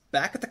Ravens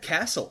back at the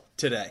castle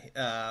today.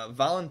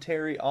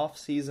 Voluntary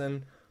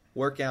off-season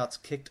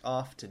workouts kicked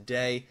off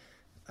today.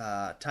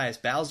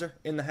 Tyus Bowser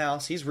in the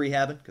house. He's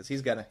rehabbing because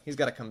he's got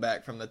to come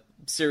back from the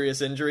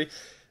serious injury.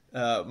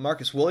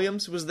 Marcus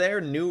Williams was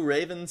there, new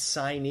Ravens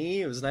signee.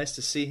 It was nice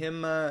to see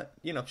him,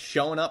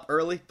 showing up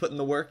early, putting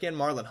the work in.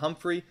 Marlon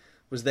Humphrey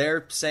was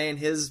there saying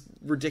his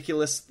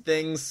ridiculous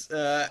things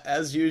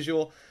as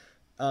usual.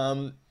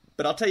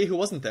 But I'll tell you who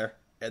wasn't there,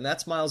 and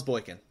that's Miles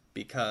Boykin,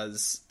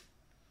 because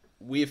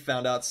we've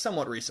found out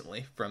somewhat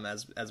recently, from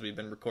as we've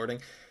been recording,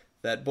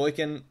 that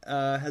Boykin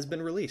has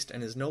been released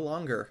and is no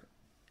longer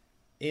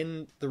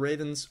in the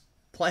Ravens'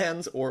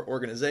 plans or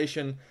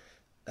organization.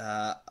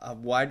 A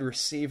wide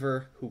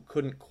receiver who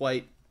couldn't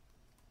quite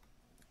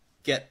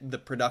get the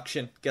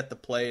production, get the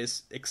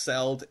plays,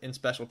 excelled in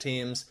special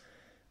teams,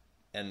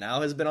 and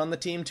now has been on the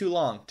team too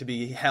long to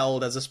be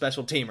held as a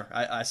special teamer,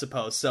 I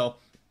suppose. So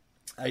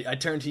I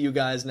turn to you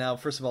guys now.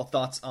 First of all,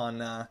 thoughts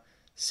on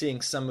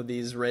seeing some of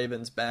these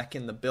Ravens back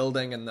in the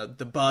building and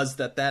the buzz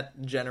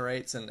that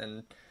generates,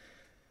 and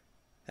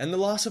the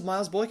loss of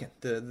Miles Boykin,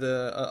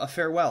 a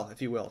farewell,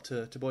 if you will,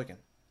 to Boykin.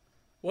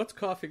 What's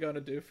coffee going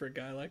to do for a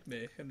guy like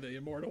me, in the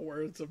immortal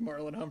words of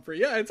Marlon Humphrey?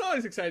 Yeah, it's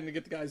always exciting to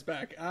get the guys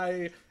back.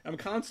 I am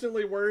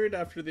constantly worried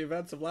after the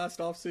events of last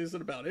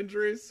offseason about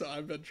injuries, so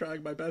I've been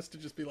trying my best to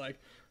just be like,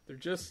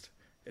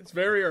 it's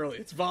very early.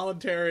 It's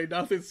voluntary.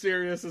 Nothing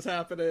serious is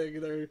happening.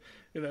 They're,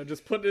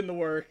 just putting in the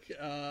work.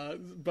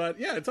 But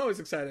yeah, it's always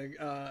exciting,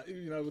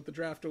 with the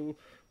draft a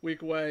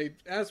week away.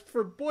 As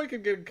for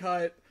Boykin getting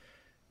cut,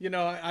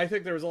 I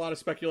think there was a lot of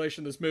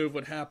speculation this move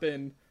would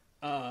happen,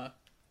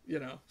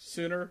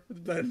 sooner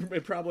than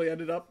it probably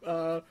ended up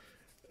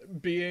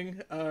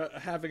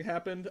having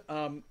happened.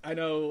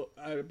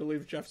 I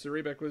believe Jeff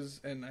Zrebiec was,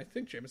 and I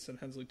think Jamison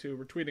Hensley too,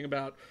 were tweeting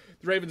about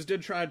the Ravens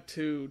did try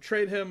to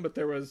trade him, but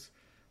there was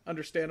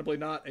understandably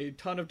not a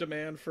ton of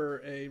demand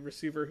for a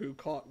receiver who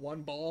caught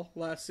 1 ball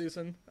last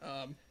season.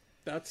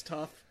 That's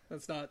tough.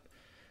 That's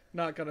not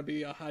going to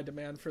be a high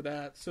demand for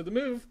that. So the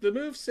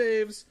move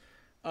saves,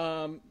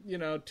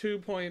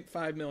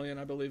 $2.5 million,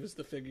 I believe, is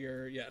the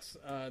figure. Yes,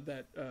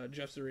 that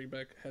Jeff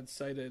Zrebiec had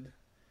cited.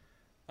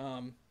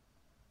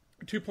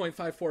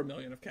 $2.54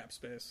 million of cap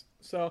space.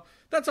 So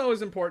that's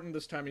always important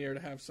this time of year to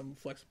have some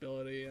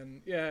flexibility.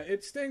 And yeah,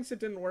 it stinks it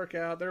didn't work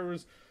out. There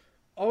was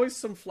always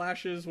some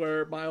flashes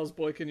where Miles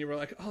Boykin, you were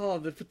like, oh,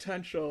 the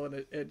potential, and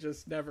it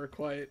just never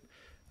quite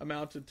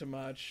amounted to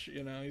much.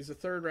 You know, he's a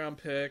 3rd-round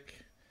pick,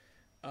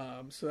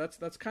 so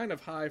that's kind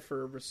of high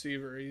for a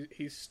receiver.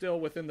 He's still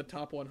within the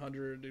top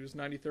 100. He was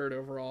 93rd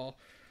overall.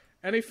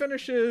 And he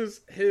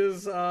finishes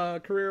his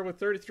career with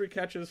 33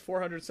 catches,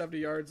 470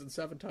 yards, and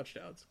 7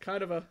 touchdowns.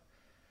 Kind of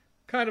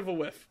a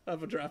whiff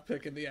of a draft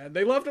pick in the end.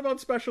 They loved him on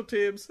special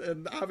teams,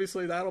 and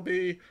obviously that'll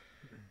be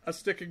a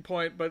sticking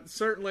point. But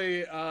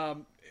certainly,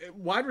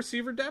 wide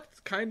receiver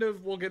depth, kind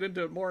of, we'll get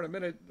into it more in a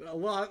minute, a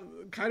lot,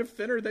 kind of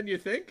thinner than you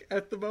think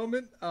at the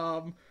moment.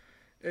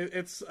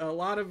 It's a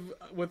lot of,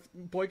 with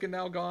Boykin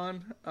now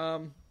gone,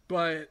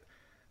 but...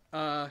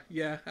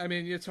 yeah, I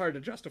mean, it's hard to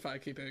justify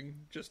keeping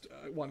just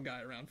one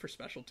guy around for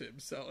special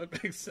teams, so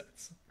it makes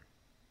sense.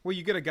 Well,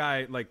 you get a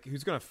guy like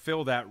who's going to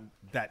fill that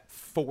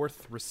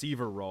 4th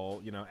receiver role,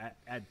 you know,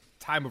 at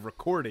time of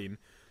recording,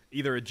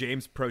 either a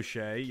James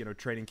Prochet, you know,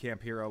 training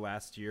camp hero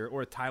last year,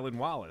 or a Tylan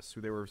Wallace,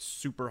 who they were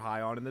super high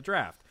on in the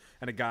draft,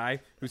 and a guy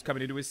who's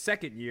coming into his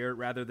 2nd year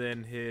rather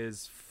than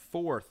his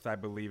 4th, I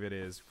believe it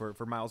is,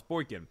 for Miles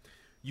Boykin.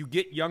 You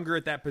get younger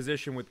at that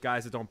position with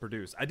guys that don't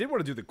produce. I did want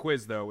to do the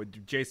quiz, though.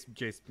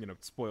 Jace, you know,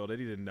 spoiled it.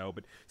 He didn't know.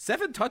 But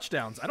 7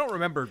 touchdowns. I don't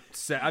remember.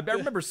 I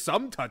remember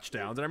some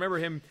touchdowns. And I remember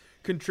him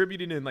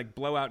contributing in, like,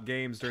 blowout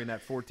games during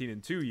that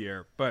 14-2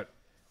 year. But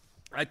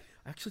I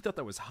actually thought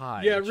that was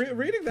high. Yeah,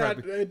 reading that,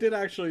 it did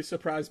actually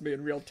surprise me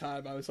in real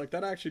time. I was like,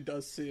 that actually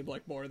does seem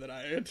like more than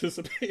I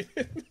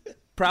anticipated.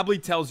 Probably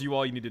tells you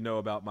all you need to know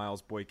about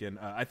Miles Boykin.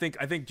 I think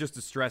just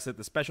to stress it,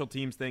 the special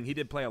teams thing, he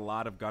did play a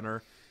lot of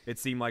gunner, it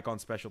seemed like, on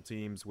special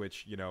teams,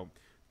 which, you know,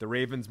 the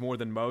Ravens more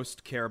than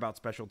most care about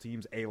special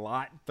teams a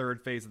lot.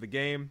 3rd phase of the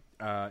game,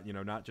 you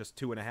know, not just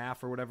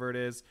 2.5 or whatever it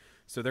is.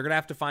 So they're going to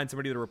have to find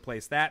somebody to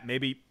replace that.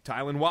 Maybe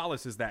Tylan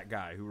Wallace is that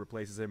guy who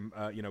replaces him.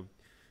 You know,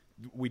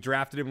 we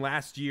drafted him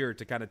last year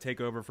to kind of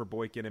take over for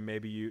Boykin, and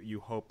maybe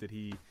you hope that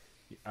he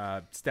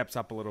steps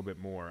up a little bit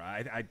more.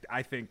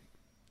 I think,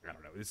 I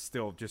don't know, it's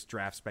still just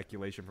draft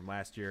speculation from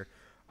last year.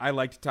 I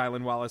liked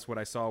Tylan Wallace, what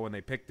I saw when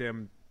they picked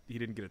him. He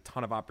didn't get a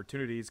ton of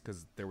opportunities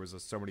because there was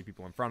so many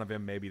people in front of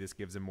him. Maybe this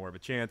gives him more of a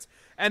chance.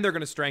 And they're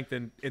going to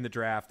strengthen in the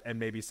draft and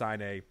maybe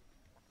sign a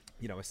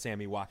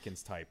Sammy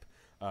Watkins type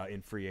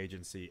in free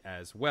agency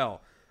as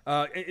well.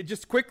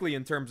 Just quickly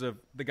in terms of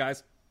the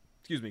guys,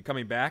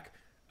 coming back,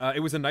 it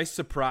was a nice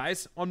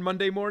surprise on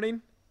Monday morning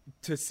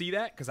to see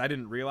that because I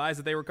didn't realize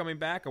that they were coming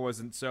back. I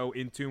wasn't so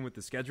in tune with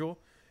the schedule.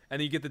 And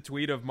then you get the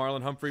tweet of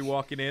Marlon Humphrey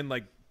walking in,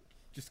 like,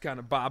 just kind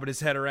of bobbing his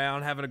head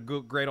around, having a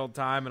great old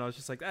time, and I was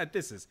just like,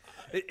 this is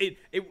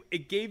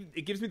it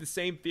gives me the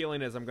same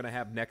feeling as I'm going to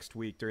have next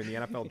week during the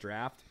NFL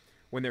draft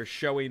when they're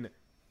showing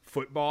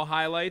football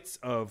highlights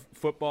of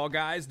football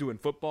guys doing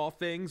football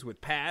things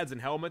with pads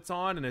and helmets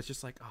on, and it's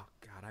just like, oh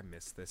God, I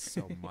miss this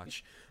so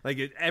much. Like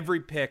every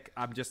pick,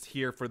 I'm just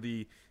here for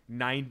the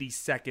 90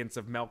 seconds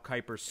of Mel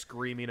Kiper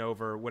screaming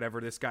over whatever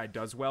this guy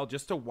does well,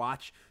 just to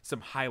watch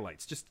some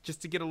highlights,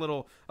 just to get a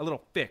little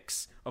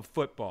fix of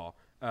football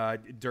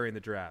during the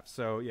draft.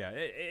 So yeah,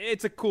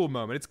 it's a cool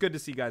moment. It's good to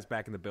see guys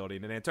back in the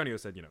building. And Antonio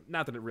said, you know,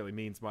 not that it really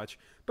means much,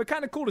 but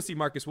kind of cool to see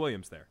Marcus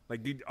Williams there,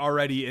 like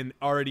already in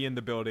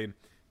the building.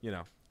 You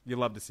know, you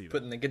love to see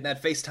that. Getting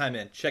that FaceTime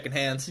in, checking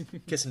hands,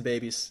 kissing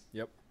babies.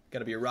 Yep, got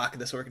to be a rock of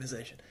this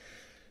organization.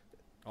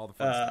 All the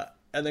fun stuff.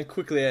 And then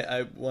quickly,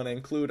 I want to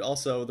include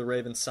also the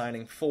Ravens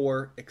signing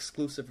 4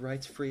 exclusive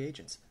rights free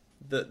agents.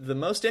 The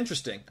most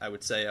interesting, I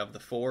would say, of the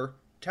 4,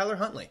 Tyler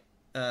Huntley.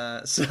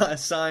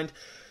 Signed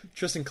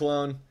Tristan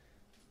Colon,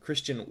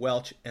 Christian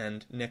Welch,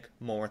 and Nick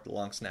Moore, the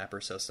long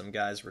snapper. So some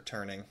guys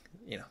returning,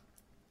 you know,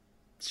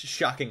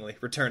 shockingly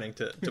returning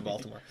to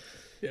Baltimore.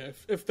 Yeah,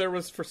 if there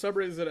was for some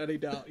reason any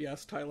doubt,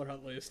 yes, Tyler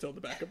Huntley is still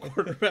the backup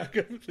quarterback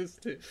of this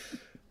team.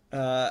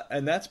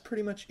 And that's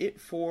pretty much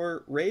it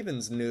for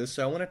Ravens news.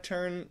 So I want to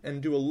turn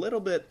and do a little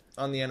bit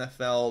on the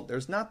NFL.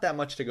 There's not that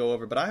much to go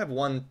over, but I have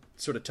one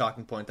sort of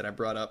talking point that I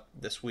brought up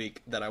this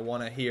week that I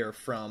want to hear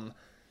from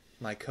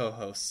my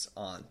co-hosts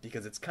on,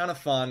 because it's kind of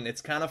fun. It's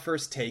kind of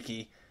first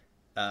takey.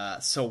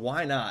 So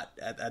why not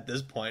at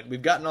this point?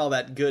 We've gotten all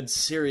that good,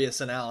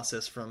 serious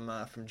analysis from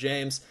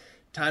James.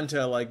 Time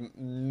to like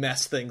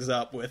mess things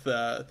up with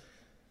a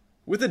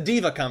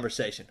diva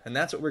conversation, and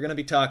that's what we're going to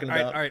be talking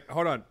about. All right,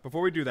 hold on.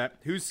 Before we do that,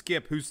 who's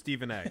Skip? Who's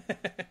Stephen A?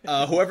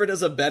 Whoever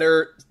does a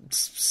better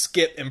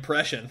Skip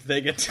impression, they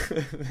get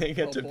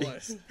to be,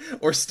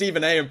 or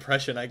Stephen A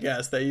impression, I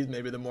guess. They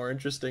maybe the more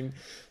interesting.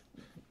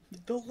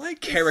 The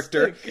like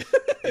character.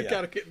 I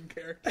gotta get in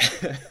character.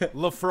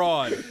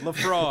 LaFraud.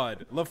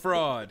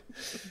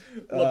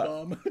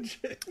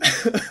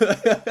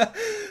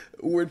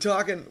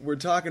 We're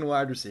talking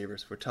wide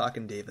receivers. We're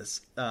talking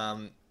divas.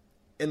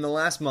 In the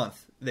last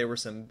month, there were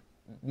some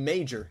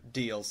major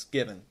deals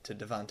given to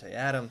Devontae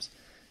Adams,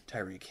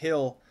 Tyreek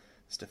Hill,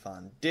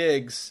 Stephon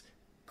Diggs,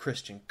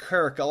 Christian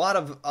Kirk, a lot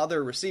of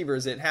other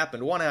receivers. It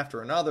happened one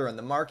after another, and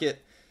the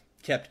market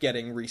kept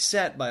getting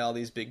reset by all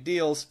these big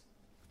deals.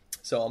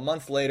 So a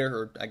month later,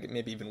 or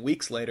maybe even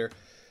weeks later,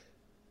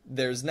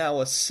 there's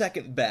now a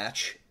second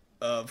batch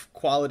of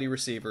quality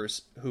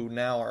receivers who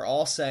now are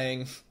all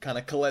saying, kind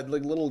of like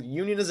little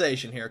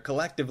unionization here,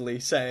 collectively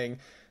saying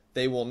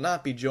they will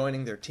not be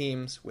joining their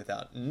teams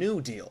without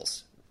new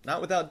deals.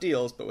 Not without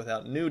deals, but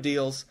without new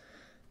deals.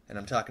 And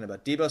I'm talking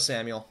about Deebo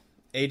Samuel,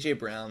 A.J.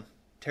 Brown,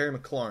 Terry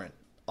McLaurin,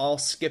 all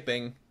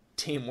skipping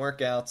team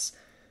workouts.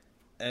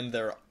 And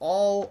they're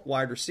all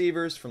wide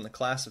receivers from the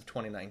class of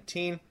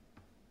 2019.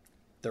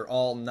 They're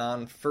all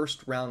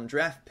non-first round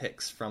draft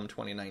picks from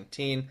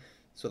 2019.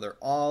 So they're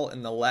all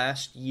in the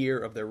last year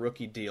of their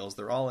rookie deals.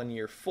 They're all in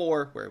year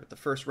 4, where with the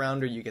first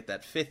rounder you get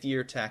that 5th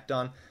year tacked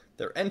on.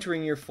 They're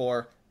entering year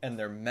 4, and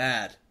they're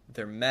mad.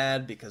 They're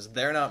mad because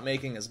they're not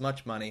making as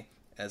much money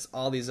as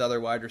all these other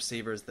wide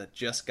receivers that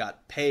just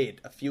got paid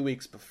a few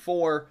weeks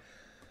before.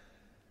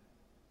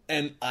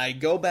 And I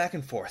go back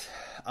and forth.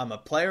 I'm a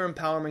player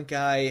empowerment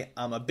guy.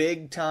 I'm a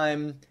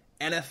big-time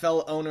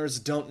NFL owners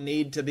don't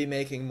need to be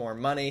making more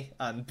money.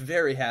 I'm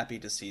very happy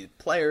to see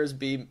players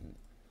be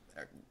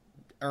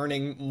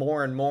earning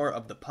more and more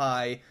of the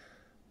pie.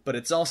 But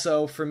it's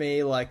also, for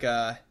me, like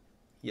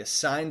you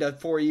signed a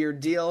 4-year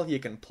deal, you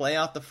can play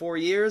out the 4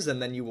 years,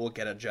 and then you will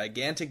get a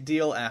gigantic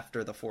deal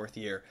after the 4th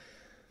year.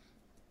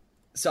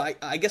 So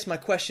I guess my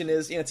question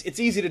is, it's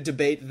easy to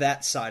debate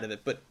that side of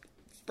it, but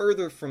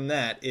further from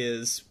that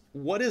is,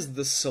 what is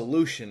the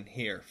solution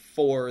here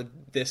for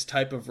this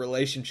type of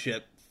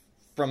relationship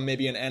from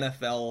maybe an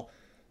NFL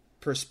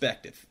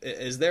perspective?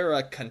 Is there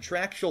a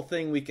contractual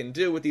thing we can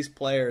do with these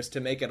players to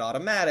make it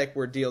automatic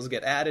where deals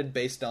get added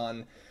based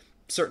on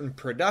certain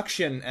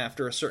production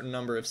after a certain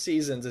number of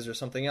seasons? Is there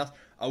something else?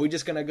 Are we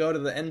just going to go to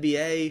the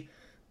NBA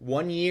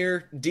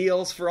 1-year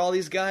deals for all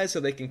these guys so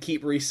they can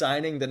keep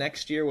re-signing the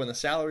next year when the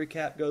salary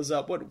cap goes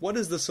up? What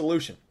is the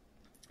solution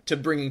to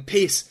bringing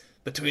peace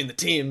between the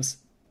teams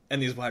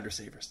and these wide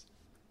receivers?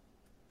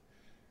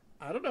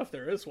 I don't know if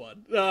there is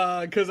one,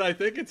 because I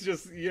think it's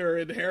just you're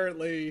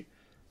inherently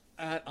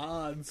at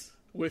odds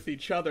with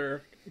each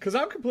other. Because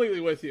I'm completely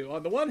with you.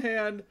 On the one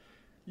hand,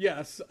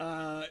 yes,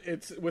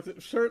 it's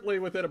certainly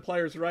within a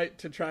player's right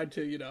to try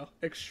to,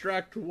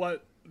 extract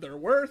what they're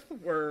worth.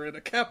 We're in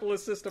a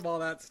capitalist system, all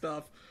that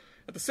stuff.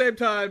 At the same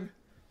time,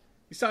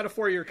 you sign a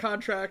 4-year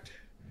contract.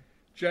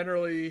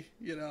 Generally,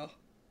 you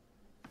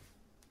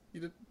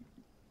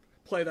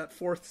play that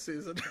 4th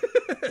season.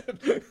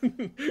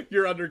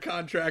 You're under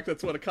contract.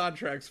 That's what a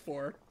contract's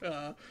for.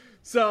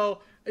 So,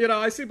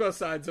 I see both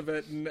sides of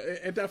it, and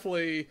it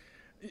definitely,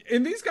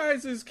 in these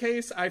guys'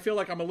 case, I feel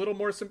like I'm a little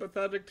more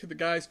sympathetic to the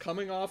guys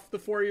coming off the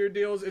 4-year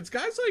deals. It's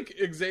guys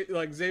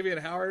like Xavier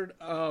Howard.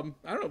 I don't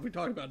know if we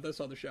talked about this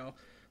on the show,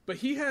 but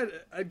he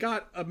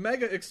got a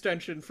mega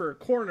extension for a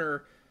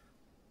corner,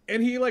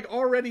 and he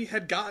already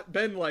had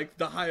been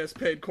the highest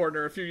paid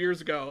corner a few years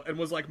ago, and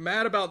was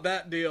mad about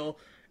that deal.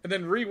 And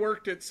then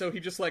reworked it so he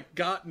just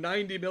got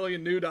 $90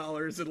 million new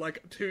dollars and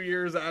 2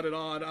 years added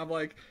on. I'm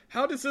like,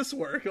 how does this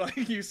work?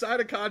 You sign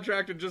a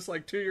contract and just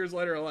 2 years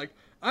later,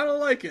 I don't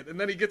like it. And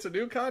then he gets a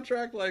new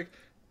contract.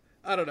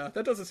 I don't know.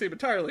 That doesn't seem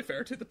entirely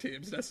fair to the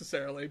teams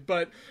necessarily.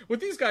 But with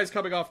these guys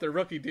coming off their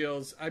rookie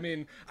deals, I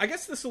mean, I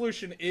guess the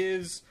solution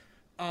is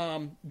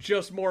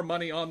just more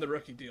money on the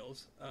rookie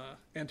deals,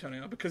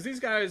 Antonio, because these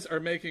guys are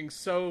making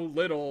so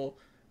little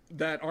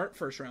that aren't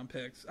first round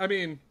picks. I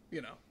mean,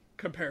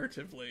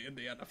 comparatively in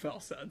the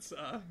NFL sense.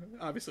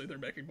 Obviously they're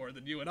making more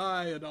than you and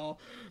I and all,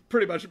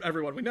 pretty much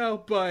everyone we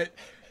know, but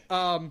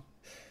I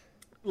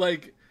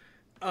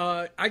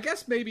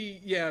guess maybe,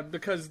 yeah,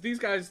 because these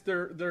guys,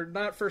 they're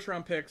not first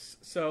round picks.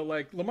 So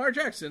Lamar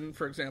Jackson,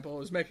 for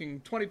example, is making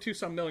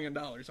 $22-some million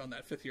on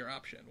that 5th year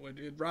option.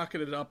 It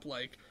rocketed up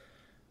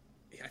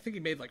I think he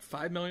made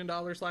 $5 million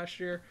last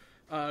year.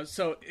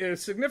 So a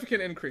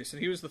significant increase,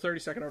 and he was the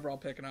 32nd overall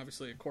pick and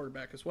obviously a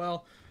quarterback as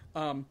well.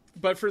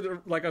 But for the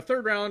a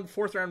 3rd round,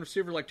 4th round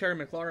receiver like Terry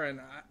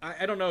McLaurin,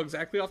 I don't know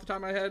exactly off the top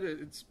of my head.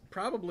 It's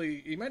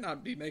probably, he might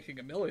not be making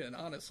 $1 million,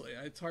 honestly.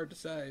 It's hard to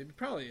say. It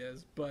probably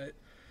is, but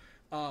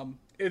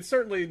it's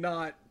certainly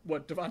not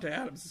what Devontae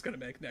Adams is going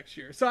to make next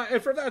year. So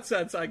from that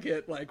sense, I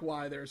get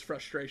why there's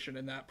frustration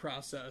in that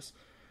process.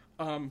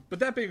 But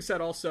that being said,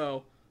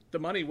 also the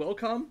money will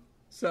come.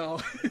 So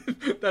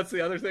that's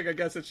the other thing. I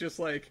guess it's just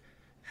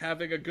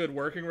having a good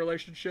working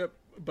relationship.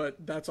 But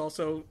that's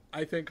also,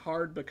 I think,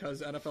 hard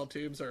because NFL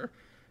teams are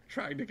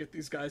trying to get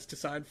these guys to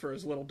sign for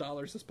as little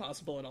dollars as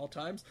possible at all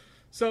times.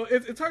 So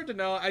it's hard to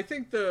know. I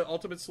think the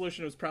ultimate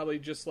solution was probably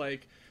just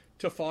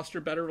to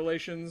foster better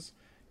relations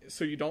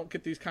so you don't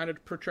get these kind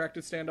of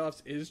protracted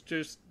standoffs, is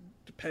just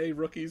to pay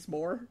rookies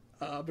more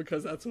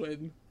because that's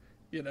when,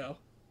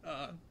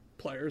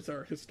 players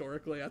are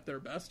historically at their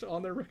best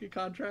on their rookie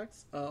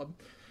contracts.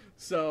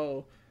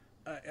 Certainly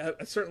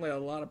a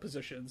lot of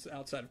positions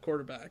outside of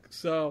quarterback.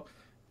 So,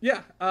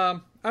 yeah,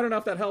 I don't know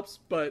if that helps,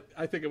 but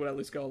I think it would at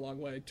least go a long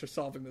way to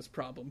solving this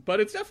problem.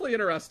 But it's definitely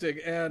interesting,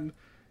 and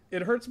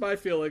it hurts my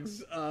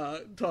feelings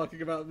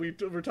talking about, we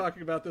were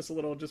talking about this a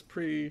little just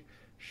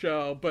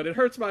pre-show, but it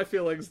hurts my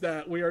feelings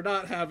that we are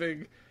not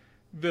having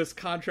this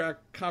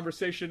contract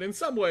conversation in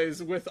some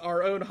ways with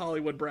our own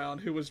Hollywood Brown,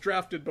 who was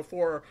drafted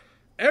before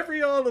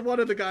every one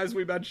of the guys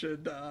we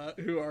mentioned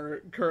who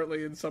are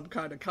currently in some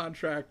kind of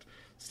contract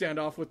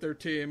standoff with their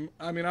team.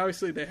 I mean,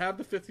 obviously they have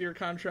the 5th-year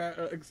contract,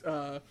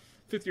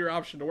 5th-year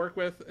option to work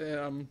with,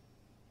 and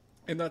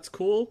that's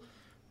cool.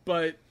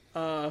 But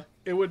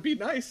it would be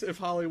nice if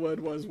Hollywood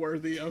was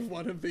worthy of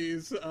one of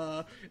these,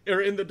 or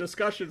in the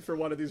discussion for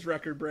one of these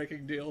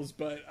record-breaking deals.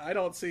 But I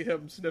don't see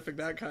him sniffing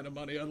that kind of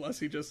money unless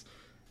he just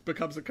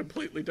becomes a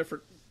completely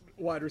different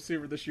wide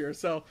receiver this year.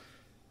 So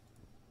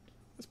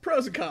there's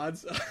pros and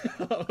cons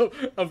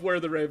of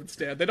where the Ravens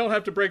stand. They don't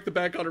have to break the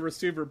bank on a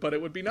receiver, but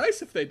it would be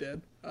nice if they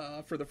did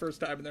for the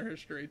first time in their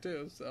history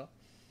too. So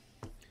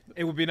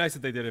it would be nice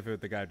if they did if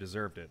the guy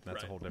deserved it. That's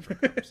right. A whole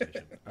different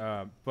conversation.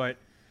 But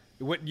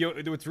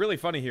what's really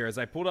funny here is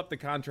I pulled up the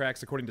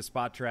contracts according to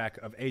Spot Track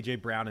of A.J.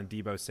 Brown and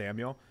Deebo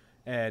Samuel,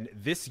 and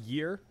this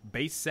year,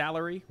 base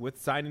salary with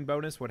signing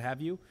bonus, what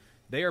have you,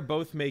 they are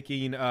both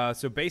making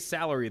so base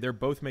salary. They're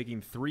both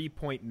making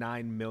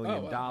 $3.9 million.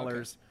 Oh, wow.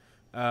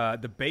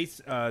 Okay.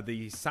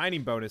 The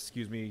signing bonus,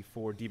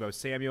 for Deebo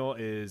Samuel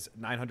is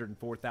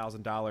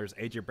 $904,000.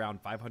 AJ Brown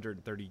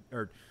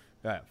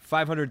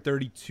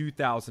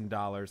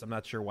 $532,000. I'm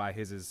not sure why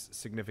his is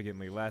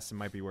significantly less. It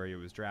might be where he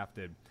was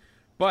drafted.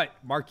 But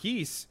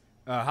Marquise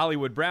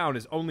Hollywood Brown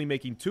is only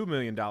making $2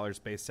 million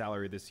base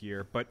salary this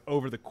year, but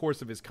over the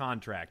course of his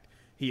contract,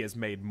 he has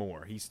made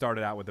more. He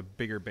started out with a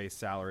bigger base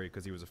salary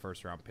because he was a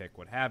first-round pick,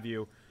 what have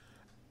you.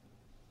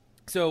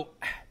 So,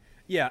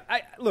 yeah,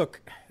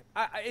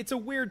 it's a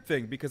weird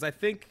thing because I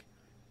think,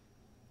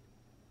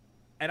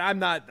 and I'm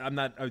not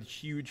a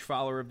huge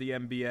follower of the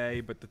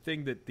NBA, but the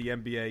thing that the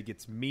NBA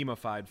gets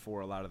memeified for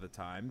a lot of the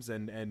times,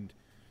 and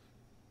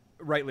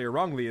rightly or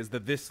wrongly, is the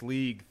this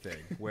league thing,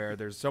 where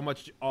there's so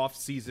much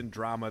off-season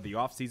drama. The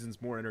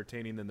off-season's more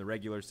entertaining than the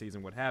regular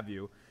season, what have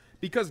you,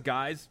 because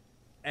guys,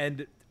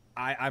 and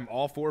I'm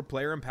all for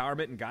player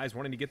empowerment and guys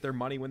wanting to get their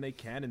money when they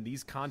can, and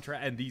these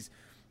these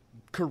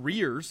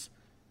careers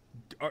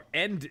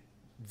end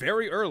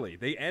very early.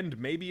 They end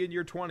maybe in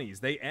your 20s.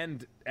 They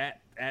end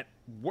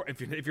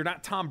if you're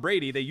not Tom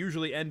Brady, they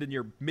usually end in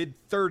your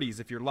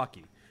mid-30s if you're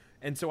lucky.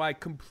 And so I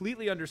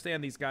completely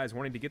understand these guys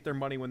wanting to get their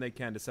money when they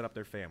can to set up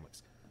their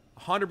families.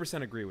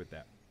 100% agree with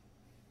that.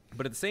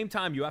 But at the same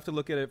time, you have to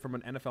look at it from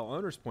an NFL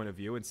owner's point of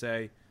view and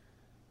say,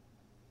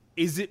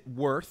 is it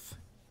worth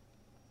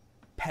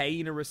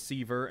paying a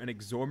receiver an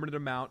exorbitant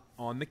amount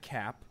on the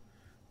cap,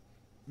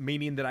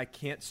 meaning that I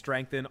can't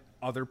strengthen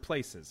other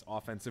places?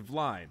 Offensive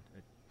line,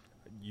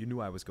 you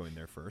knew I was going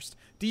there first.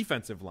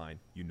 Defensive line,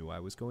 you knew I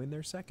was going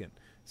there second.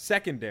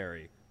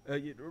 Secondary,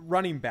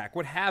 running back,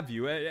 what have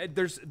you.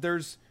 There's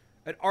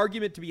an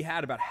argument to be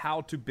had about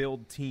how to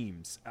build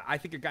teams. I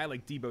think a guy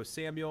like Deebo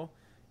Samuel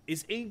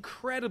is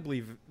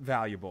incredibly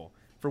valuable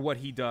for what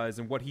he does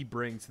and what he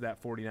brings to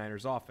that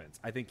 49ers offense.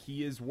 I think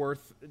he is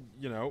worth,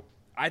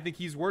 I think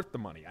he's worth the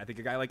money. I think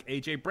a guy like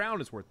A.J. Brown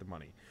is worth the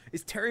money.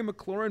 Is Terry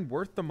McLaurin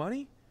worth the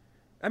money?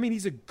 I mean,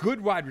 he's a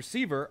good wide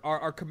receiver.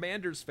 Our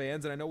Commanders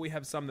fans, and I know we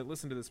have some that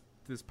listen to this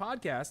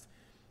podcast,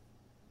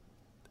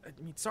 I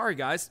mean, sorry,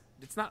 guys.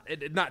 It's not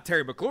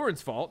Terry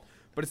McLaurin's fault,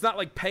 but it's not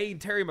like paying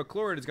Terry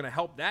McLaurin is going to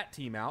help that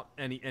team out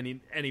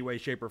any way,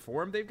 shape, or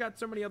form. They've got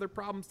so many other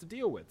problems to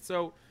deal with.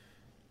 So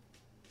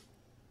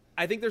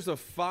I think there's a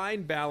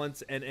fine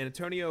balance, and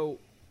Antonio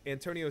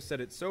said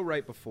it so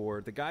right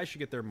before. The guys should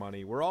get their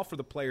money. We're all for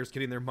the players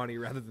getting their money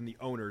rather than the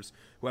owners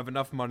who have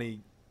enough money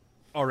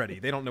already.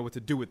 They don't know what to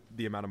do with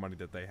the amount of money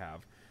that they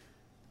have.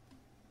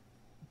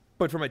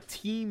 But from a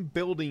team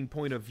building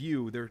point of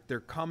view, there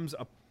comes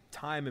a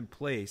time and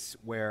place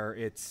where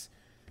it's,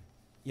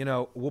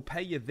 we'll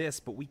pay you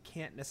this, but we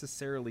can't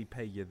necessarily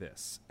pay you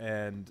this.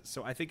 And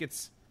so I think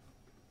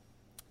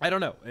I don't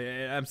know.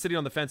 I'm sitting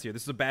on the fence here.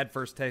 This is a bad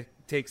first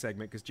take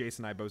segment because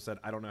Jason and I both said,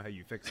 I don't know how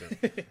you fix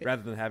it,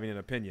 rather than having an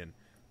opinion.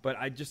 But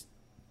I just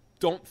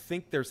don't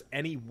think there's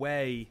any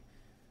way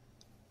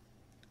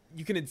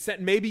you can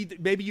incent.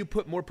 Maybe you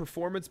put more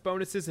performance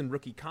bonuses in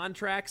rookie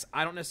contracts.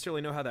 I don't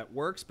necessarily know how that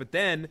works. But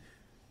then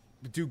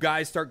do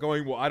guys start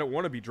going, well, I don't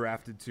want to be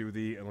drafted to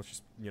and let's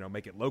just,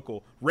 make it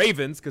local,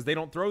 Ravens, because they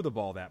don't throw the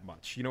ball that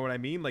much. You know what I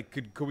mean? Like,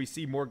 could we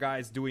see more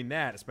guys doing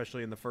that,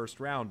 especially in the first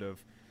round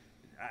of,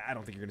 I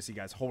don't think you're going to see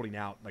guys holding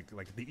out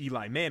like the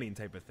Eli Manning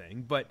type of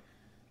thing, but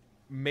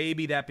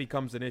maybe that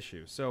becomes an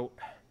issue. So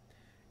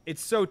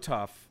it's so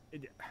tough.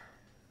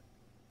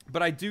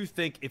 But I do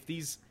think if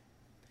these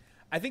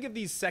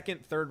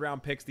second, third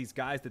round picks, these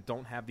guys that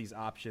don't have these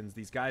options,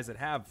 these guys that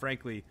have,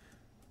 frankly,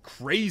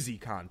 crazy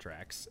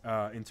contracts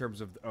in terms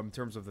of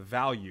the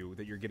value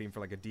that you're getting for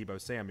like a Deebo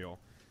Samuel,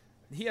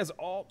 he has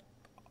all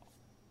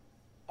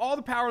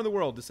the power in the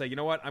world to say, you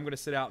know what, I'm going to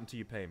sit out until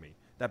you pay me.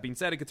 That being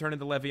said, it could turn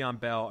into Le'Veon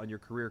Bell, and your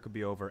career could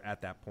be over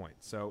at that point.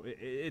 So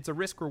it's a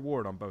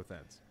risk-reward on both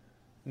ends.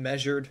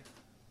 Measured,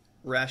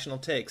 rational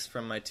takes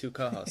from my two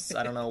co-hosts.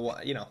 I don't know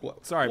why.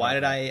 Sorry. Why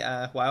would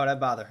I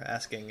bother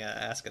asking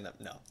them?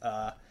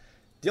 No.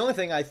 The only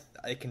thing I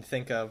can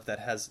think of that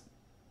has,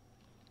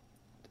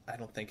 I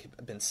don't think,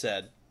 been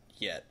said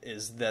yet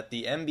is that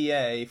the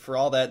NBA, for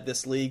all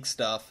this league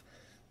stuff,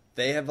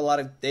 they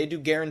do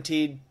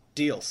guaranteed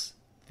deals.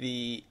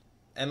 the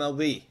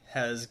MLB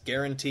has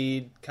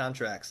guaranteed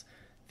contracts.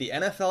 The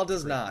NFL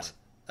does not.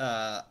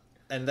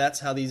 And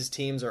that's how these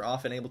teams are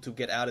often able to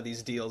get out of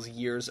these deals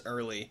years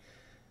early.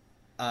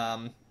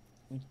 Can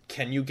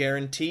you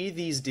guarantee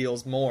these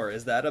deals more?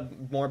 Is that a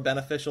more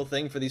beneficial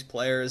thing for these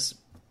players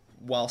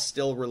while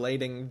still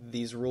relating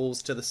these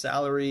rules to the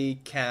salary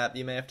cap?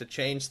 You may have to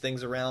change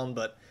things around,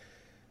 but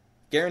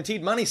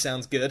guaranteed money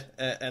sounds good,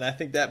 and I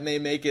think that may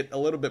make it a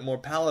little bit more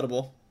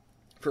palatable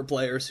for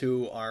players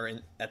who are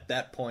at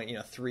that point,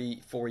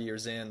 3-4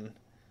 years in,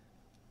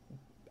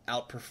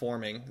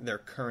 outperforming their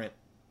current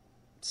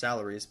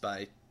salaries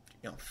by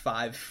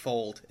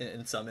 5-fold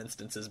in some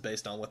instances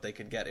based on what they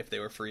could get if they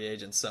were free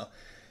agents. So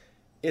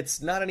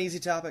it's not an easy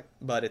topic,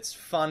 but it's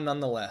fun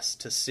nonetheless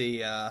to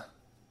see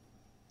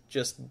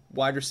just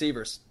wide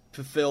receivers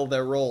fulfill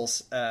their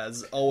roles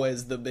as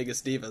always the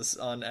biggest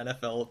divas on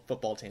NFL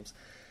football teams.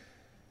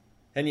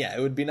 And yeah,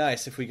 it would be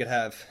nice if we could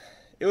have...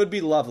 It would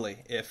be lovely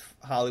if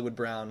Hollywood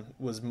Brown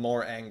was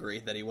more angry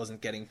that he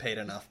wasn't getting paid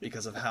enough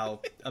because of how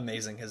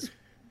amazing his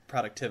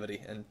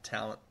productivity and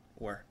talent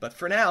were. But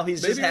for now,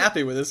 he's just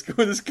happy with his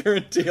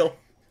current deal.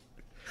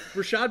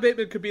 Rashad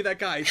Bateman could be that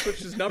guy. He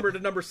switched his number to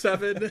number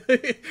 7.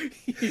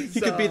 He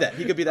could be that.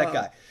 He could be that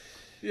guy.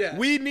 Yeah.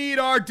 We need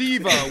our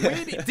diva.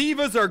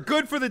 Divas are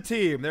good for the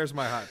team. There's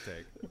my hot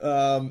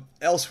take.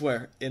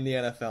 Elsewhere in the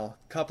NFL, a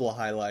couple of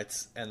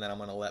highlights, and then I'm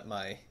going to let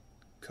my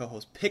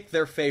co-host pick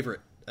their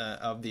favorite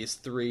of these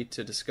three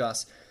to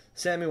discuss.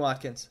 Sammy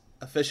Watkins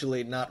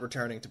officially not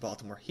returning to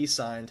Baltimore. He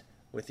signed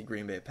with the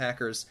Green Bay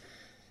Packers.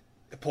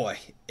 Boy,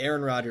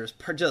 Aaron Rodgers,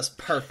 just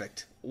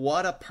perfect.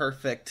 What a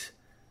perfect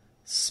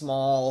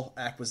small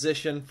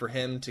acquisition for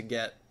him to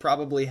get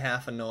probably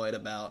half annoyed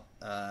about.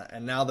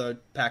 And now the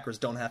Packers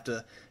don't have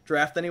to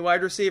draft any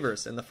wide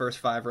receivers in the first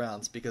 5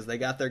 rounds because they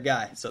got their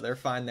guy, so they're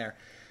fine there.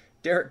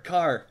 Derek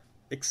Carr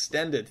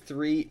extended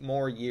 3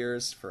 more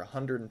years for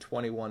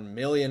 $121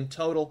 million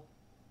total.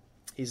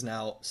 He's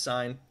now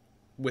signed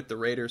with the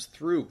Raiders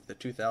through the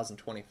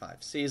 2025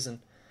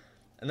 season.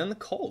 And then the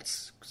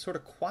Colts sort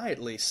of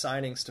quietly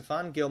signing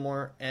Stephon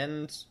Gilmore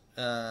and,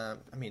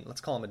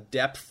 let's call him a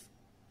depth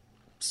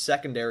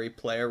secondary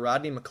player,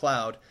 Rodney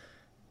McLeod.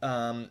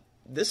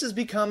 This is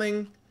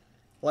becoming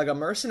like a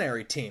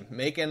mercenary team,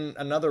 making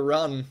another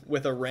run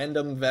with a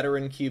random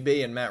veteran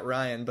QB and Matt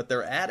Ryan, but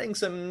they're adding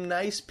some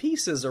nice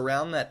pieces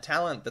around that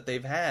talent that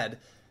they've had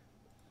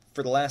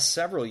for the last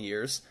several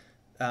years.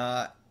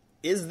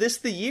 Is this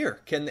the year?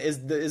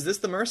 Is this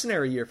the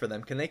mercenary year for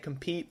them? Can they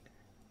compete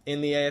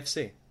in the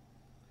AFC?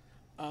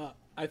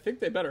 I think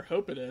they better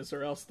hope it is,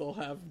 or else they'll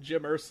have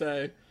Jim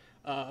Irsay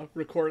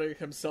recording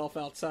himself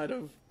outside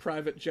of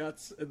private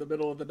jets in the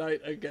middle of the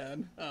night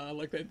again,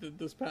 like they did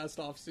this past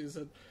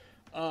offseason.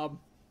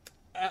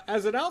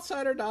 As an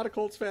outsider, not a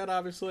Colts fan,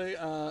 obviously,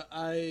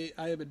 I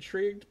am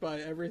intrigued by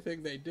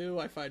everything they do.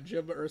 I find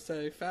Jim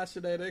Irsay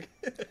fascinating,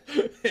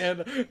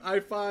 and I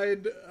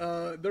find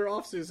their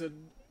offseason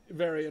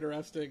very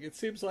interesting. It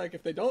seems like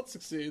if they don't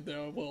succeed,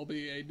 there will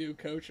be a new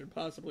coach and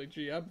possibly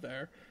GM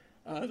there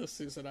this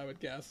season, I would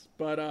guess.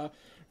 But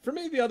for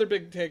me, the other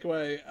big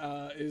takeaway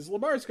is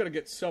Lamar's going to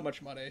get so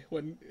much money.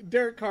 When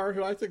Derek Carr,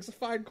 who I think is a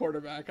fine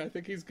quarterback, I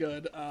think he's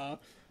good.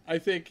 I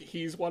think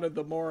he's one of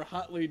the more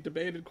hotly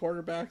debated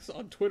quarterbacks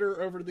on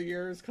Twitter over the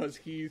years because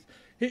he's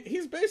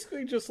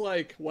basically just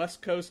like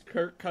West Coast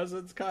Kirk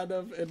Cousins kind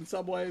of in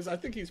some ways. I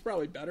think he's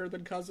probably better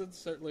than Cousins.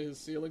 Certainly his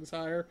ceiling's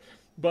higher.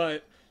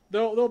 But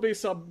there'll be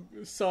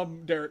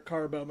some Derek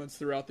Carr moments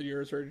throughout the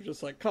years where you're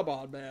just like, come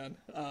on, man.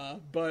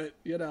 But,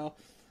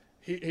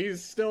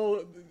 he's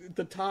still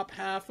the top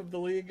half of the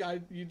league,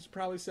 you'd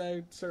probably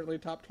say, certainly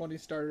top 20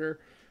 starter.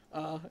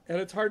 And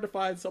it's hard to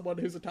find someone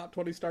who's a top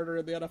 20 starter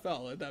in the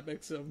NFL, and that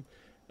makes him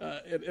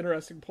an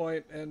interesting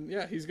point. And,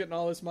 yeah, he's getting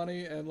all this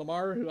money, and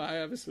Lamar, who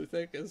I obviously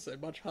think is a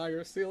much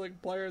higher ceiling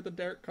player than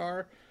Derek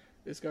Carr,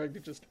 is going to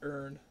just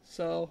earn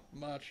so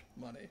much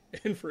money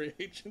in free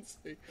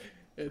agency.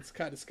 It's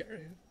kind of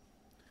scary.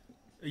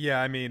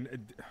 Yeah, I mean,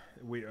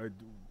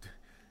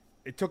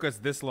 it took us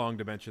this long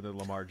to mention the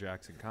Lamar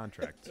Jackson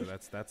contract, so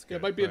that's good. Yeah,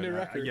 it might be a new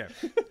record. Yeah,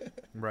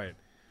 right.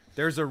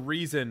 There's a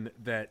reason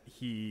that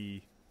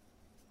he's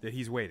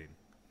waiting,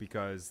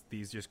 because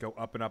these just go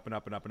up and up and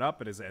up and up and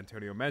up. And as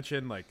Antonio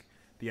mentioned, like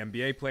the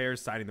NBA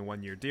players signing the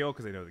 1-year deal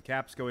because they know the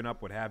cap's going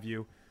up, what have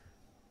you.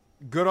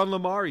 Good on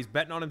Lamar. He's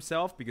betting on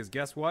himself because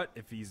guess what?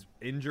 If he's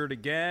injured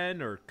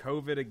again or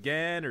COVID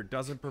again or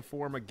doesn't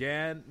perform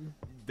again,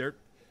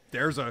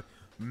 there's a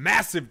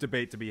massive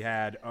debate to be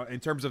had in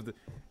terms of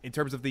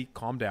the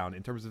calm down,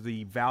 in terms of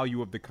the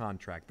value of the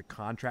contract. The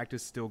contract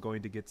is still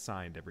going to get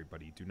signed,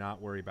 everybody. Do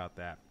not worry about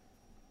that.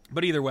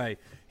 But either way,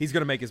 he's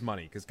going to make his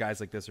money because guys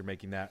like this are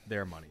making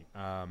their money.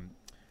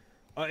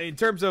 In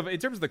terms of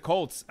the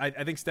Colts, I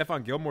think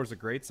Stephon Gilmore is a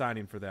great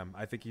signing for them.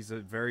 I think he's a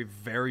very,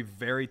 very,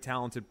 very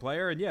talented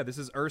player. And yeah, this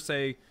is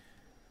Irsay.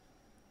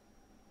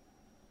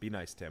 Be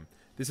nice, Tim.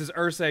 This is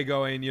Irsay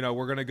going,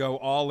 we're going to go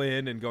all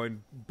in and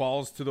going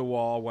balls to the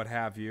wall, what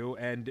have you.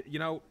 And,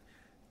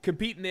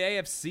 compete in the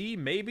AFC,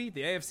 maybe.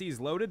 The AFC is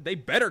loaded. They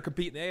better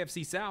compete in the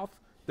AFC South.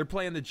 They're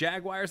playing the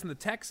Jaguars and the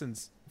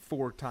Texans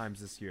 4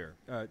 times this year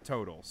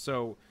total.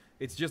 So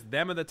it's just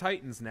them and the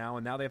Titans now,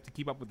 and now they have to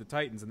keep up with the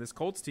Titans. And this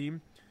Colts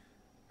team,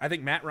 I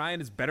think Matt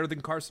Ryan is better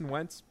than Carson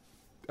Wentz.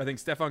 I think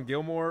Stephon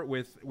Gilmore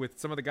with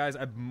some of the guys,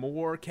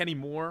 Kenny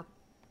Moore,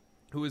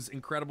 who is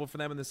incredible for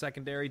them in the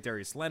secondary.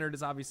 Darius Leonard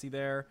is obviously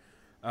there.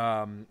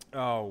 Defensive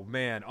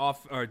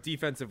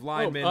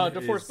lineman.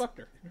 DeForest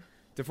Buckner.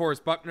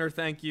 DeForest Buckner,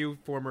 thank you,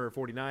 former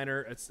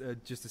 49er. It's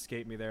just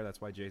escaped me there.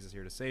 That's why Jace is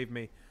here to save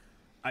me.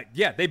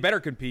 They better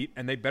compete,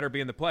 and they better be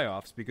in the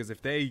playoffs, because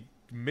if they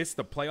miss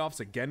the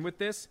playoffs again with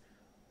this,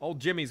 old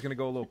Jimmy's going to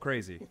go a little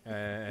crazy.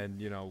 And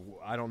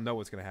I don't know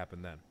what's going to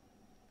happen then.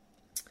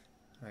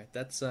 All right,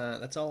 that's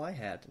all I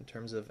had in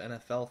terms of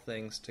NFL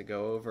things to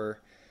go over.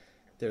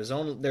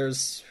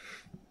 There's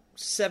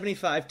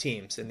 75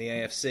 teams in the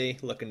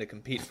AFC looking to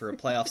compete for a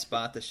playoff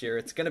spot this year.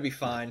 It's going to be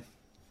fine.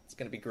 It's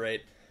going to be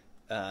great.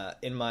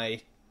 In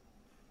my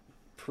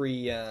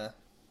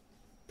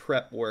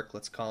prep work,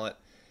 let's call it,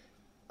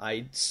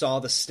 I saw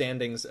the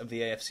standings of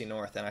the AFC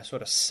North, and I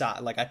sort of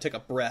I took a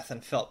breath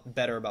and felt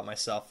better about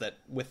myself that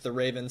with the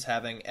Ravens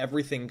having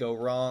everything go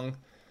wrong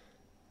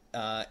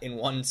in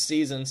one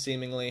season,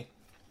 seemingly,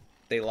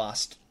 they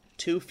lost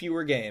 2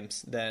 fewer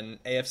games than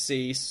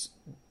AFC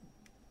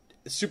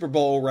Super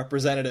Bowl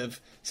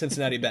representative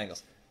Cincinnati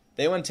Bengals.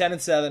 They went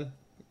 10-7.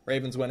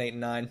 Ravens went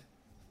 8-9.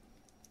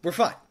 We're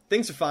fine.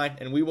 Things are fine,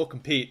 and we will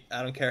compete.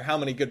 I don't care how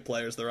many good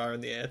players there are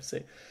in the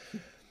AFC.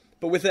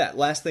 But with that,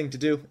 last thing to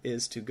do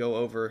is to go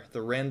over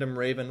the Random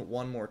Raven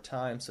one more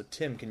time. So,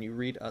 Tim, can you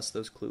read us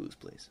those clues,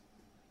 please?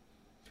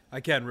 I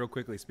can, real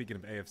quickly. Speaking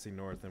of AFC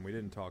North, and we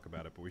didn't talk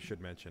about it, but we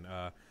should mention,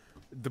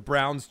 the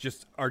Browns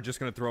are just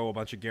going to throw a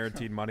bunch of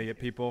guaranteed money at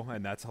people,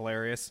 and that's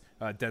hilarious.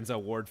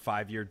 Denzel Ward,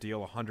 5-year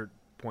deal,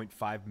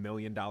 $100.5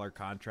 million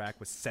contract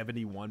with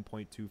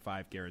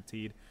 $71.25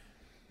 guaranteed.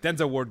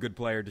 Denzel Ward, good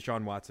player.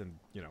 Deshaun Watson,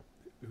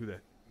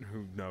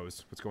 who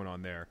knows what's going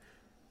on there.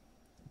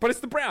 But it's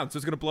the Browns, so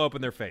it's going to blow up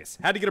in their face.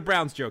 Had to get a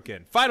Browns joke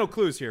in. Final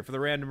clues here for the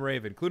Random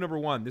Raven. Clue number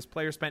 1, this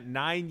player spent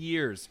 9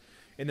 years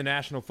in the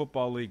National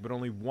Football League, but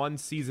only 1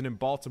 season in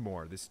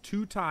Baltimore. This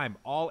 2-time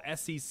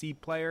All-SEC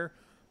player,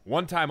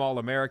 1-time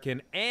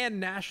All-American, and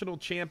national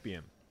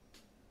champion,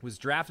 was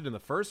drafted in the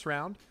first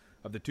round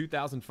of the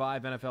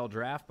 2005 NFL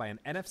Draft by an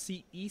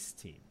NFC East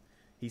team.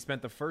 He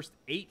spent the first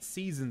 8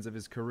 seasons of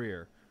his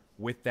career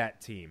with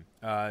that team.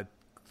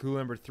 Clue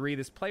number 3,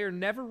 this player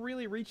never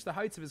really reached the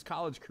heights of his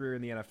college career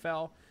in the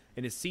NFL.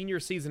 In his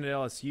senior season at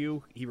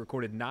LSU, he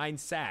recorded 9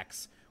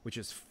 sacks, which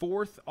is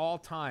 4th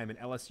all-time in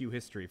LSU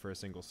history for a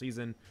single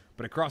season.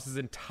 But across his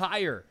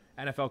entire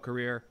NFL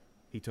career,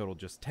 he totaled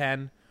just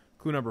 10.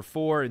 Clue number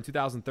 4, in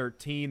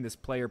 2013, this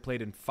player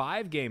played in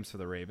 5 games for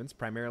the Ravens,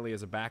 primarily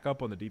as a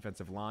backup on the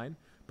defensive line,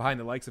 behind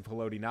the likes of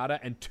Haloti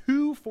Ngata and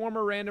 2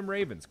 former Random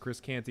Ravens,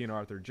 Chris Canty and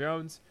Arthur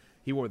Jones.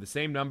 He wore the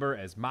same number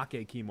as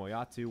Make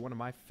Kimoyatu, one of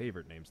my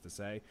favorite names to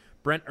say,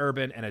 Brent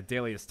Urban, and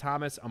Adelius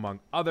Thomas, among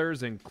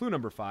others. And clue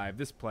number 5,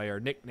 this player,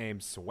 nicknamed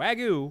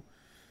Swagoo,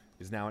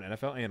 is now an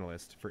NFL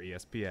analyst for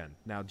ESPN.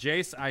 Now,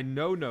 Jace, I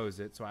know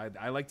knows it, so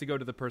I like to go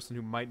to the person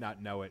who might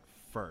not know it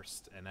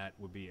first, and that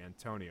would be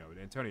Antonio.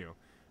 Antonio,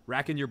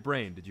 rack in your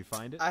brain. Did you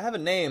find it? I have a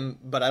name,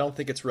 but I don't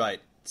think it's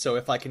right. So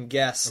if I can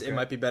guess, It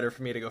might be better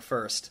for me to go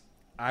first.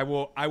 I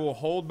will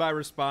hold my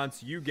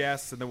response. You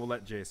guess, and then we'll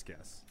let Jace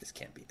guess. This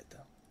can't be it, though.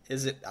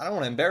 Is it? I don't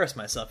want to embarrass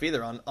myself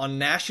either on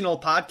national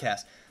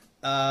podcast.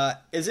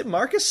 Is it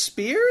Marcus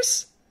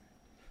Spears?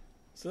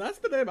 So that's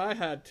the name I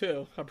had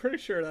too. I'm pretty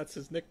sure that's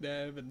his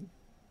nickname, and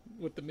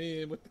with the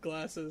meme, with the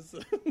glasses.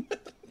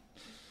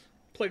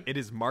 It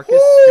is Marcus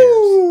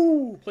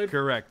Spears.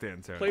 Correct,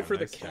 Antonio. Played for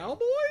nice the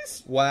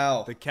Cowboys?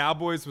 Wow. The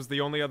Cowboys was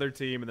the only other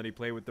team, and then he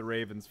played with the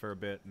Ravens for a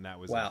bit, and that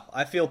was wow. it.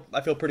 I feel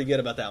pretty good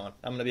about that one.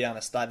 I'm going to be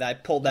honest. I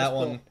pulled that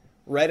one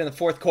right in the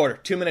 4th quarter.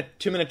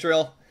 2-minute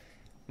drill.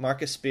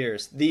 Marcus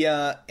Spears. The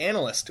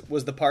analyst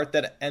was the part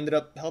that ended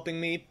up helping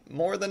me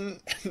more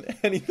than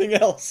anything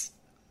else.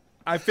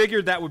 I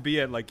figured that would be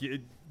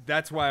it.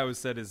 That's why I was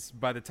said is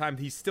by the time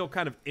he's still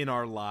kind of in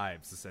our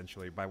lives,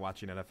 essentially, by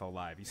watching NFL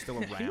Live. He's still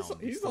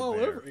around. he's all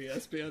over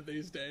ESPN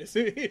these days.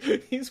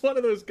 He's one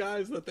of those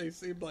guys that they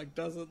seem like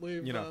doesn't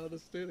leave the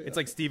studio. It's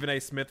like Stephen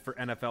A. Smith for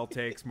NFL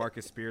takes,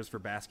 Marcus Spears for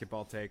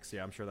basketball takes.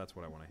 Yeah, I'm sure that's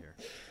what I want to hear.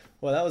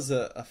 Well, that was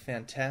a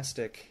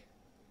fantastic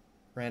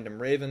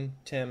Random Raven,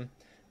 Tim,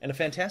 and a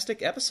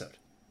fantastic episode.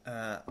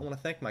 I want to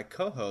thank my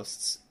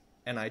co-hosts,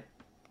 and I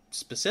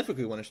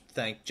specifically want to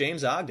thank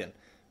James Ogden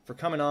for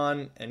coming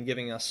on and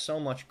giving us so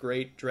much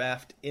great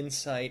draft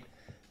insight.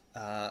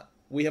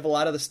 We have a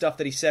lot of the stuff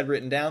that he said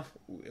written down.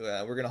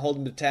 We're going to hold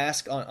him to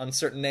task on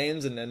certain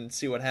names and then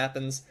see what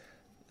happens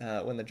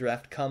when the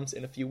draft comes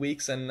in a few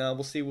weeks, and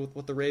we'll see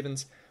what the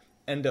Ravens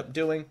end up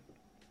doing.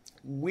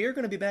 We're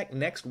going to be back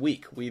next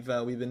week. We've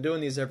been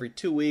doing these every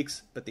 2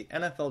 weeks, but the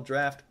NFL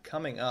draft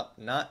coming up,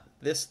 not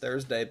this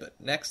Thursday, but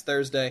next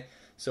Thursday.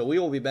 So we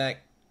will be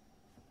back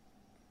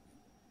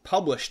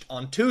published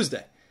on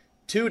Tuesday,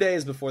 2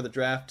 days before the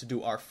draft, to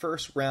do our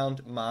first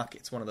round mock.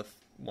 It's one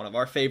of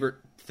our favorite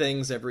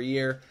things every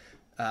year.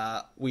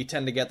 We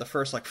tend to get the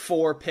first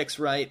 4 picks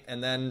right,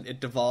 and then it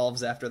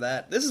devolves after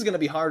that. This is going to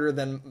be harder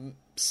than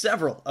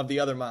several of the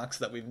other mocks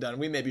that we've done.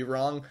 We may be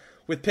wrong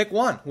with pick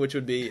 1, which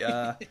would be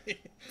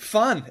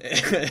fun,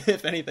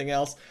 if anything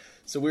else.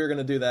 So we're going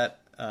to do that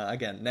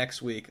again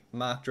next week,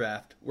 mock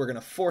draft. We're going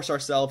to force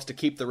ourselves to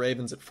keep the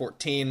Ravens at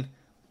 14.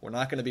 We're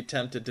not going to be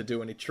tempted to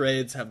do any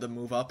trades, have them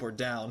move up or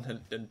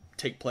down, and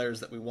take players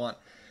that we want.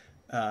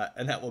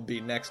 And that will be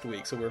next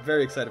week. So we're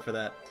very excited for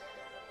that.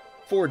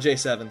 For Jay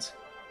Sevens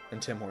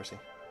and Tim Horsey,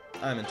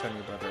 I'm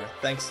Antonio Barbera.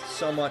 Thanks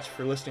so much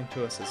for listening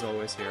to us, as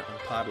always, here on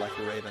Pod Like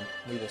a Raven.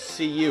 We will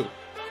see you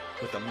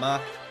with a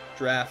mock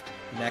draft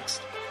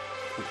next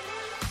week.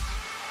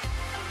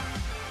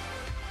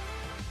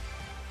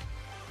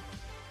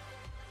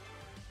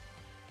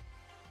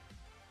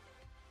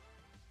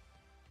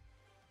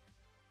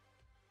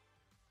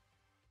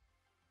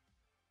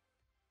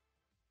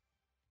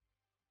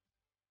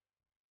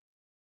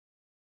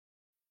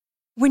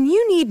 When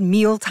you need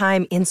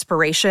mealtime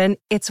inspiration,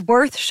 it's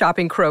worth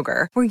shopping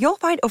Kroger, where you'll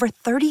find over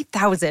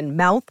 30,000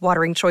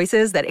 mouth-watering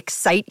choices that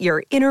excite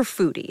your inner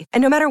foodie.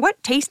 And no matter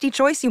what tasty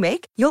choice you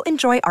make, you'll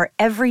enjoy our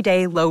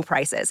everyday low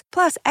prices,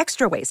 plus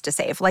extra ways to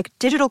save, like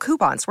digital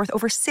coupons worth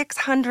over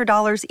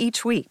 $600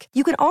 each week.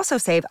 You can also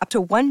save up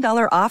to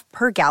 $1 off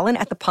per gallon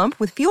at the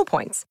pump with fuel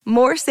points.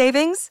 More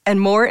savings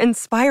and more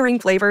inspiring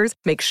flavors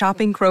make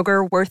shopping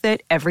Kroger worth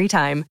it every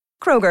time.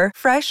 Kroger,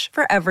 fresh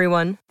for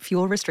everyone.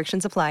 Fuel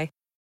restrictions apply.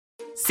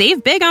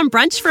 Save big on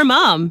brunch for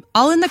mom,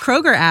 all in the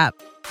Kroger app.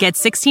 Get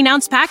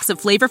 16-ounce packs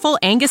of flavorful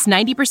Angus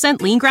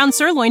 90% lean ground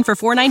sirloin for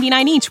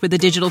 $4.99 each with a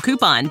digital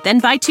coupon. Then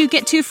buy 2,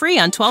 get 2 free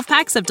on 12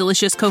 packs of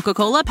delicious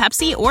Coca-Cola,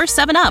 Pepsi, or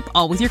 7-Up,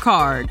 all with your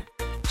card.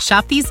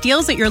 Shop these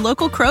deals at your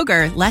local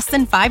Kroger, less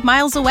than 5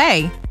 miles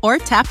away. Or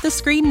tap the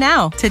screen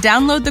now to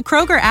download the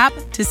Kroger app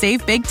to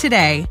save big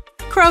today.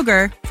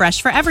 Kroger,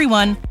 fresh for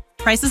everyone.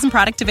 Prices and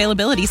product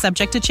availability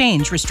subject to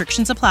change.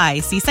 Restrictions apply.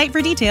 See site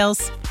for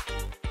details.